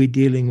we're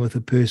dealing with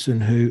a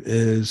person who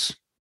is,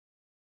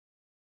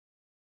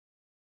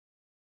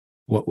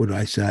 what would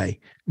I say,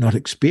 not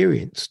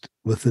experienced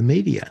with the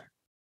media.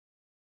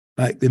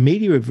 Like, the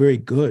media are very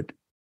good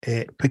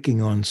at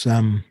picking on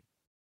some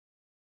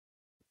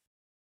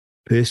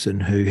person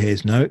who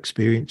has no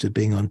experience of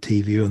being on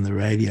TV or on the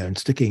radio and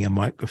sticking a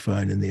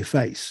microphone in their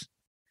face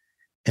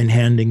and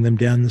hounding them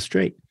down the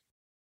street.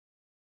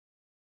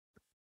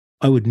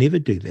 I would never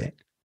do that,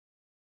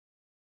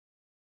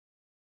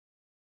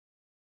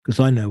 because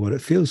I know what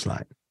it feels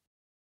like.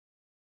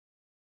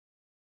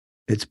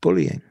 It's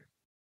bullying.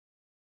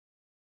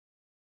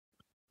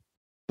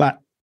 But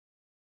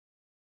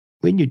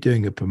when you're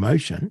doing a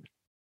promotion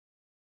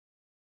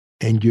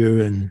and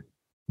you're in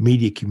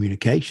media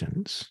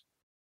communications,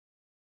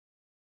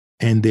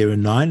 and there are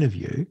 9 of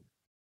you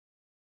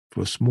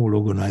for a small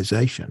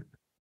organization,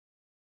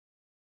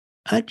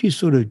 aren't you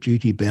sort of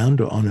duty bound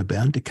or honor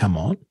bound to come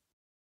on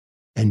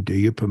and do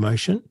your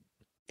promotion?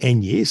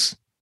 And yes,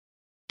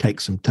 take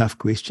some tough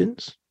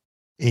questions,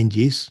 and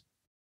yes,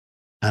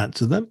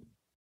 answer them,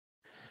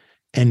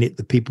 and let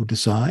the people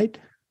decide?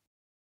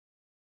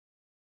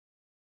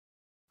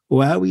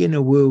 Or are we in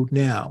a world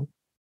now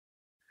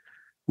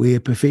where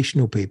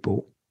professional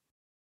people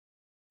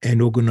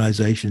and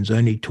organizations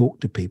only talk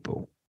to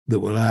people that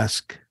will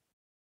ask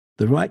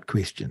the right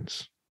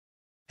questions,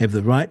 have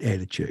the right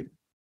attitude?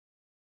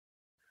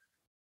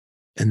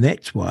 And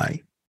that's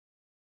why,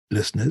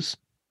 listeners,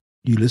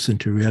 you listen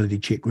to Reality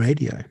Check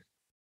Radio.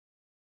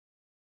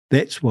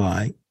 That's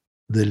why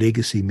the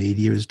legacy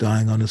media is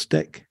dying on a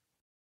stick.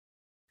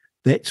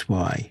 That's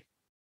why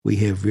we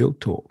have Real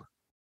Talk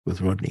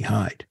with Rodney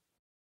Hyde.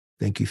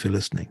 Thank you for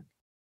listening.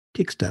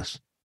 Text us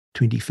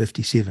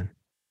 2057.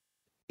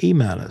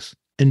 Email us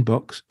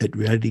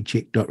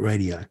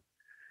inbox@realitycheck.radio.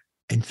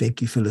 And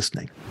thank you for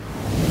listening.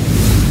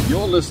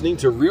 You're listening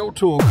to Real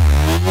Talk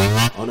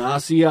on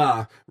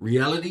RCR,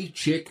 Reality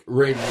Check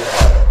Radio.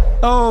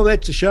 Oh,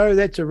 that's a show.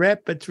 That's a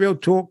wrap. It's Real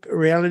Talk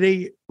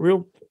Reality.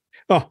 Real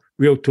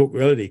Talk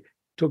Reality.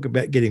 Talk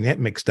about getting that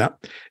mixed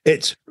up.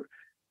 It's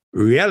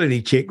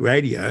Reality Check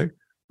Radio,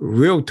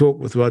 Real Talk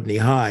with Rodney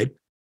Hyde.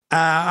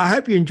 I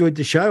hope you enjoyed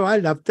the show. I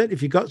loved it.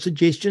 If you've got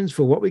suggestions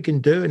for what we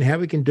can do and how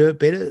we can do it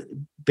better,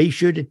 be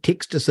sure to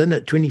text us in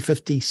at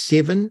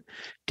 2057.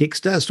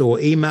 Text us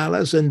or email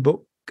us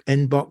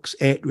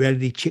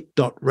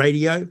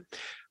inbox@realitycheck.radio.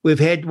 We've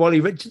had Wally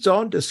Richards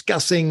on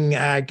discussing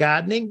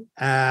gardening,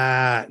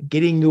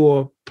 getting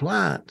your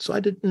plants,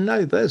 I didn't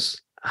know this,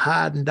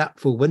 hardened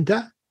up for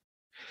winter,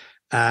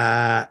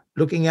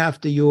 looking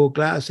after your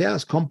glass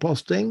house,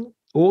 composting,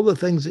 all the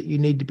things that you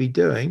need to be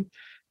doing.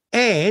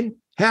 And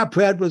how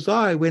proud was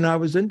I when I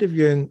was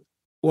interviewing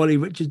Wally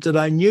Richards that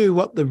I knew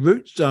what the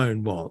root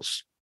zone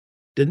was.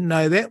 Didn't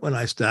know that when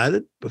I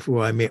started,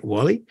 before I met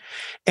Wally.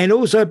 And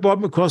also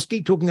Bob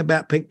McCroskey talking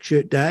about Pink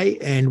Shirt Day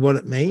and what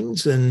it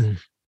means and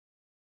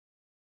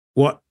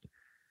what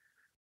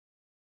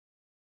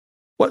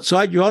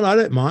side you're on. I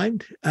don't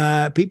mind.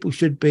 People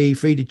should be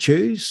free to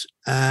choose,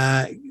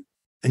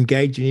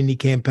 engage in any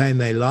campaign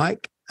they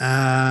like.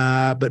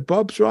 But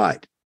Bob's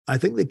right. I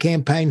think the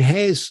campaign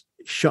has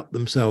shot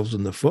themselves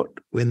in the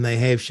foot when they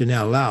have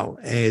Chanel Lau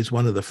as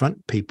one of the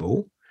front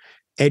people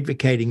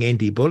advocating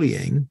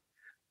anti-bullying,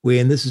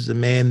 when this is a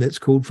man that's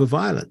called for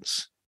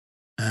violence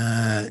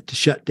to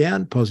shut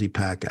down Posie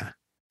Parker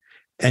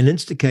and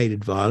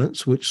instigated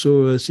violence, which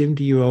saw a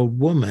 70-year-old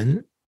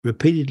woman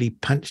repeatedly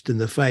punched in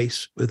the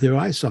face with her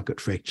eye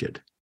socket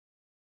fractured.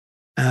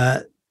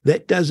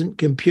 That doesn't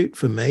compute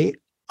for me.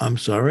 I'm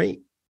sorry.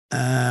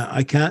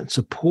 I can't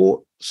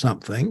support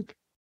something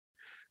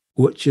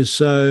which is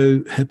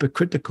so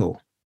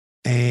hypocritical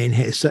and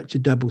has such a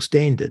double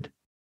standard.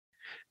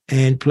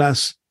 And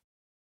plus,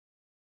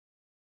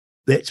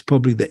 that's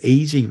probably the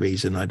easy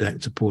reason I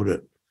don't support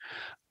it.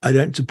 I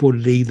don't support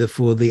it either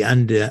for the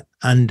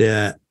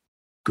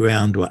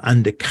underground or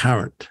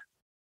undercurrent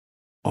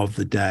of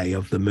the day,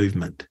 of the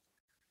movement,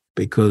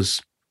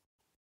 because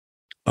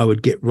I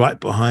would get right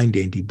behind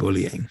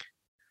anti-bullying.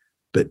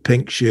 But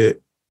Pink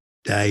Shirt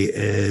Day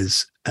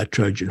is a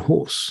Trojan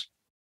horse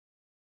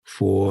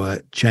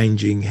for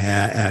changing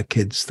how our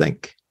kids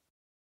think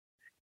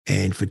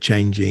and for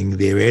changing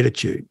their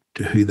attitude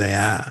to who they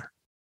are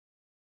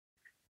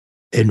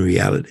in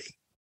reality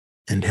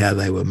and how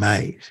they were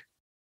made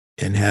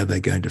and how they're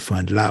going to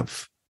find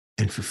love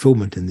and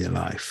fulfillment in their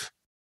life.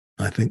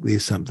 I think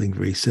there's something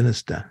very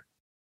sinister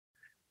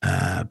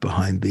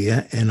behind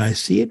there, and I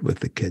see it with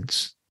the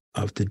kids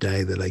of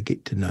today that I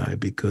get to know,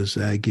 because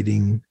they're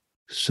getting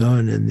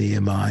sown in their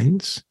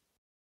minds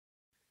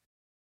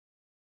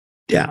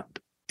doubt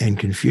and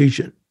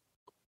confusion,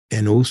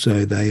 and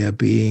also they are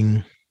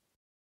being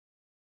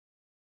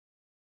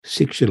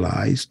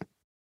sexualized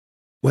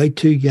way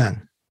too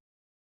young,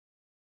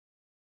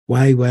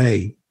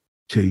 way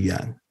too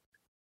young.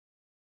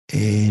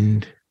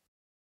 And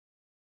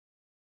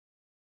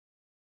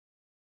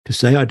To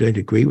say I don't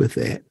agree with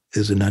that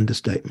is an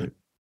understatement,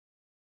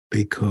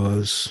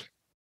 because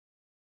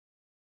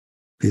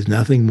there's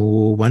nothing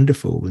more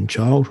wonderful than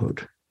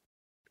childhood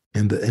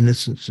and the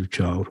innocence of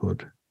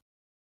childhood.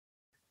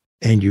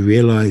 And you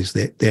realize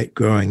that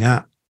growing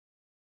up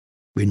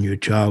when you're a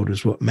child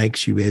is what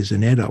makes you as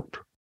an adult.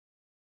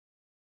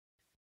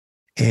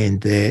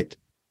 And that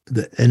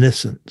the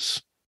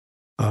innocence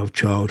of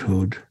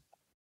childhood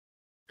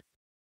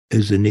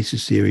is a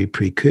necessary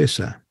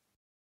precursor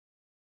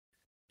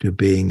to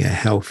being a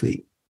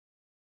healthy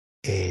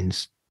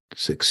and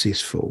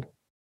successful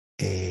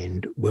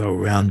and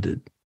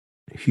well-rounded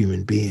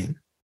human being.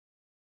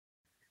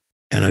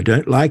 And I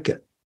don't like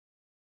it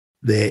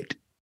that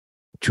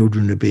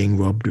children are being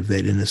robbed of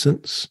that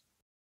innocence.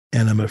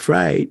 And I'm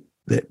afraid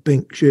that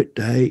Pink Shirt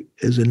Day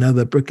is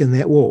another brick in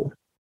that wall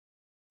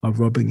of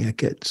robbing our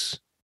kids.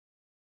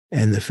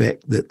 And the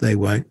fact that they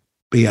won't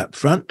be up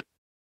front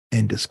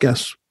and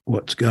discuss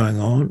what's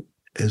going on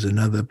is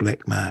another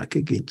black mark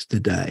against the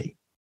day.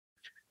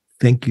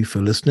 Thank you for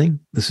listening.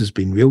 This has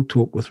been Real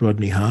Talk with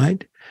Rodney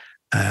Hyde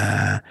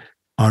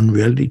on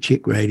Reality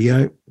Check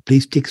Radio.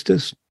 Please text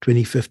us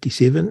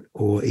 2057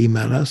 or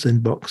email us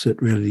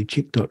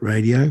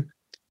inbox@realitycheck.radio.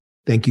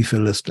 Thank you for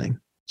listening.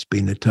 It's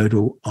been a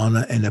total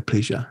honour and a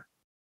pleasure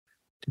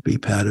to be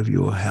part of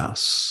your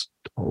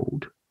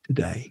household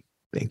today.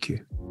 Thank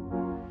you.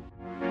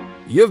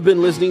 You've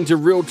been listening to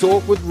Real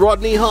Talk with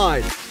Rodney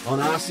Hyde on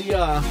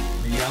RCR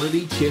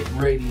Reality Check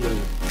Radio.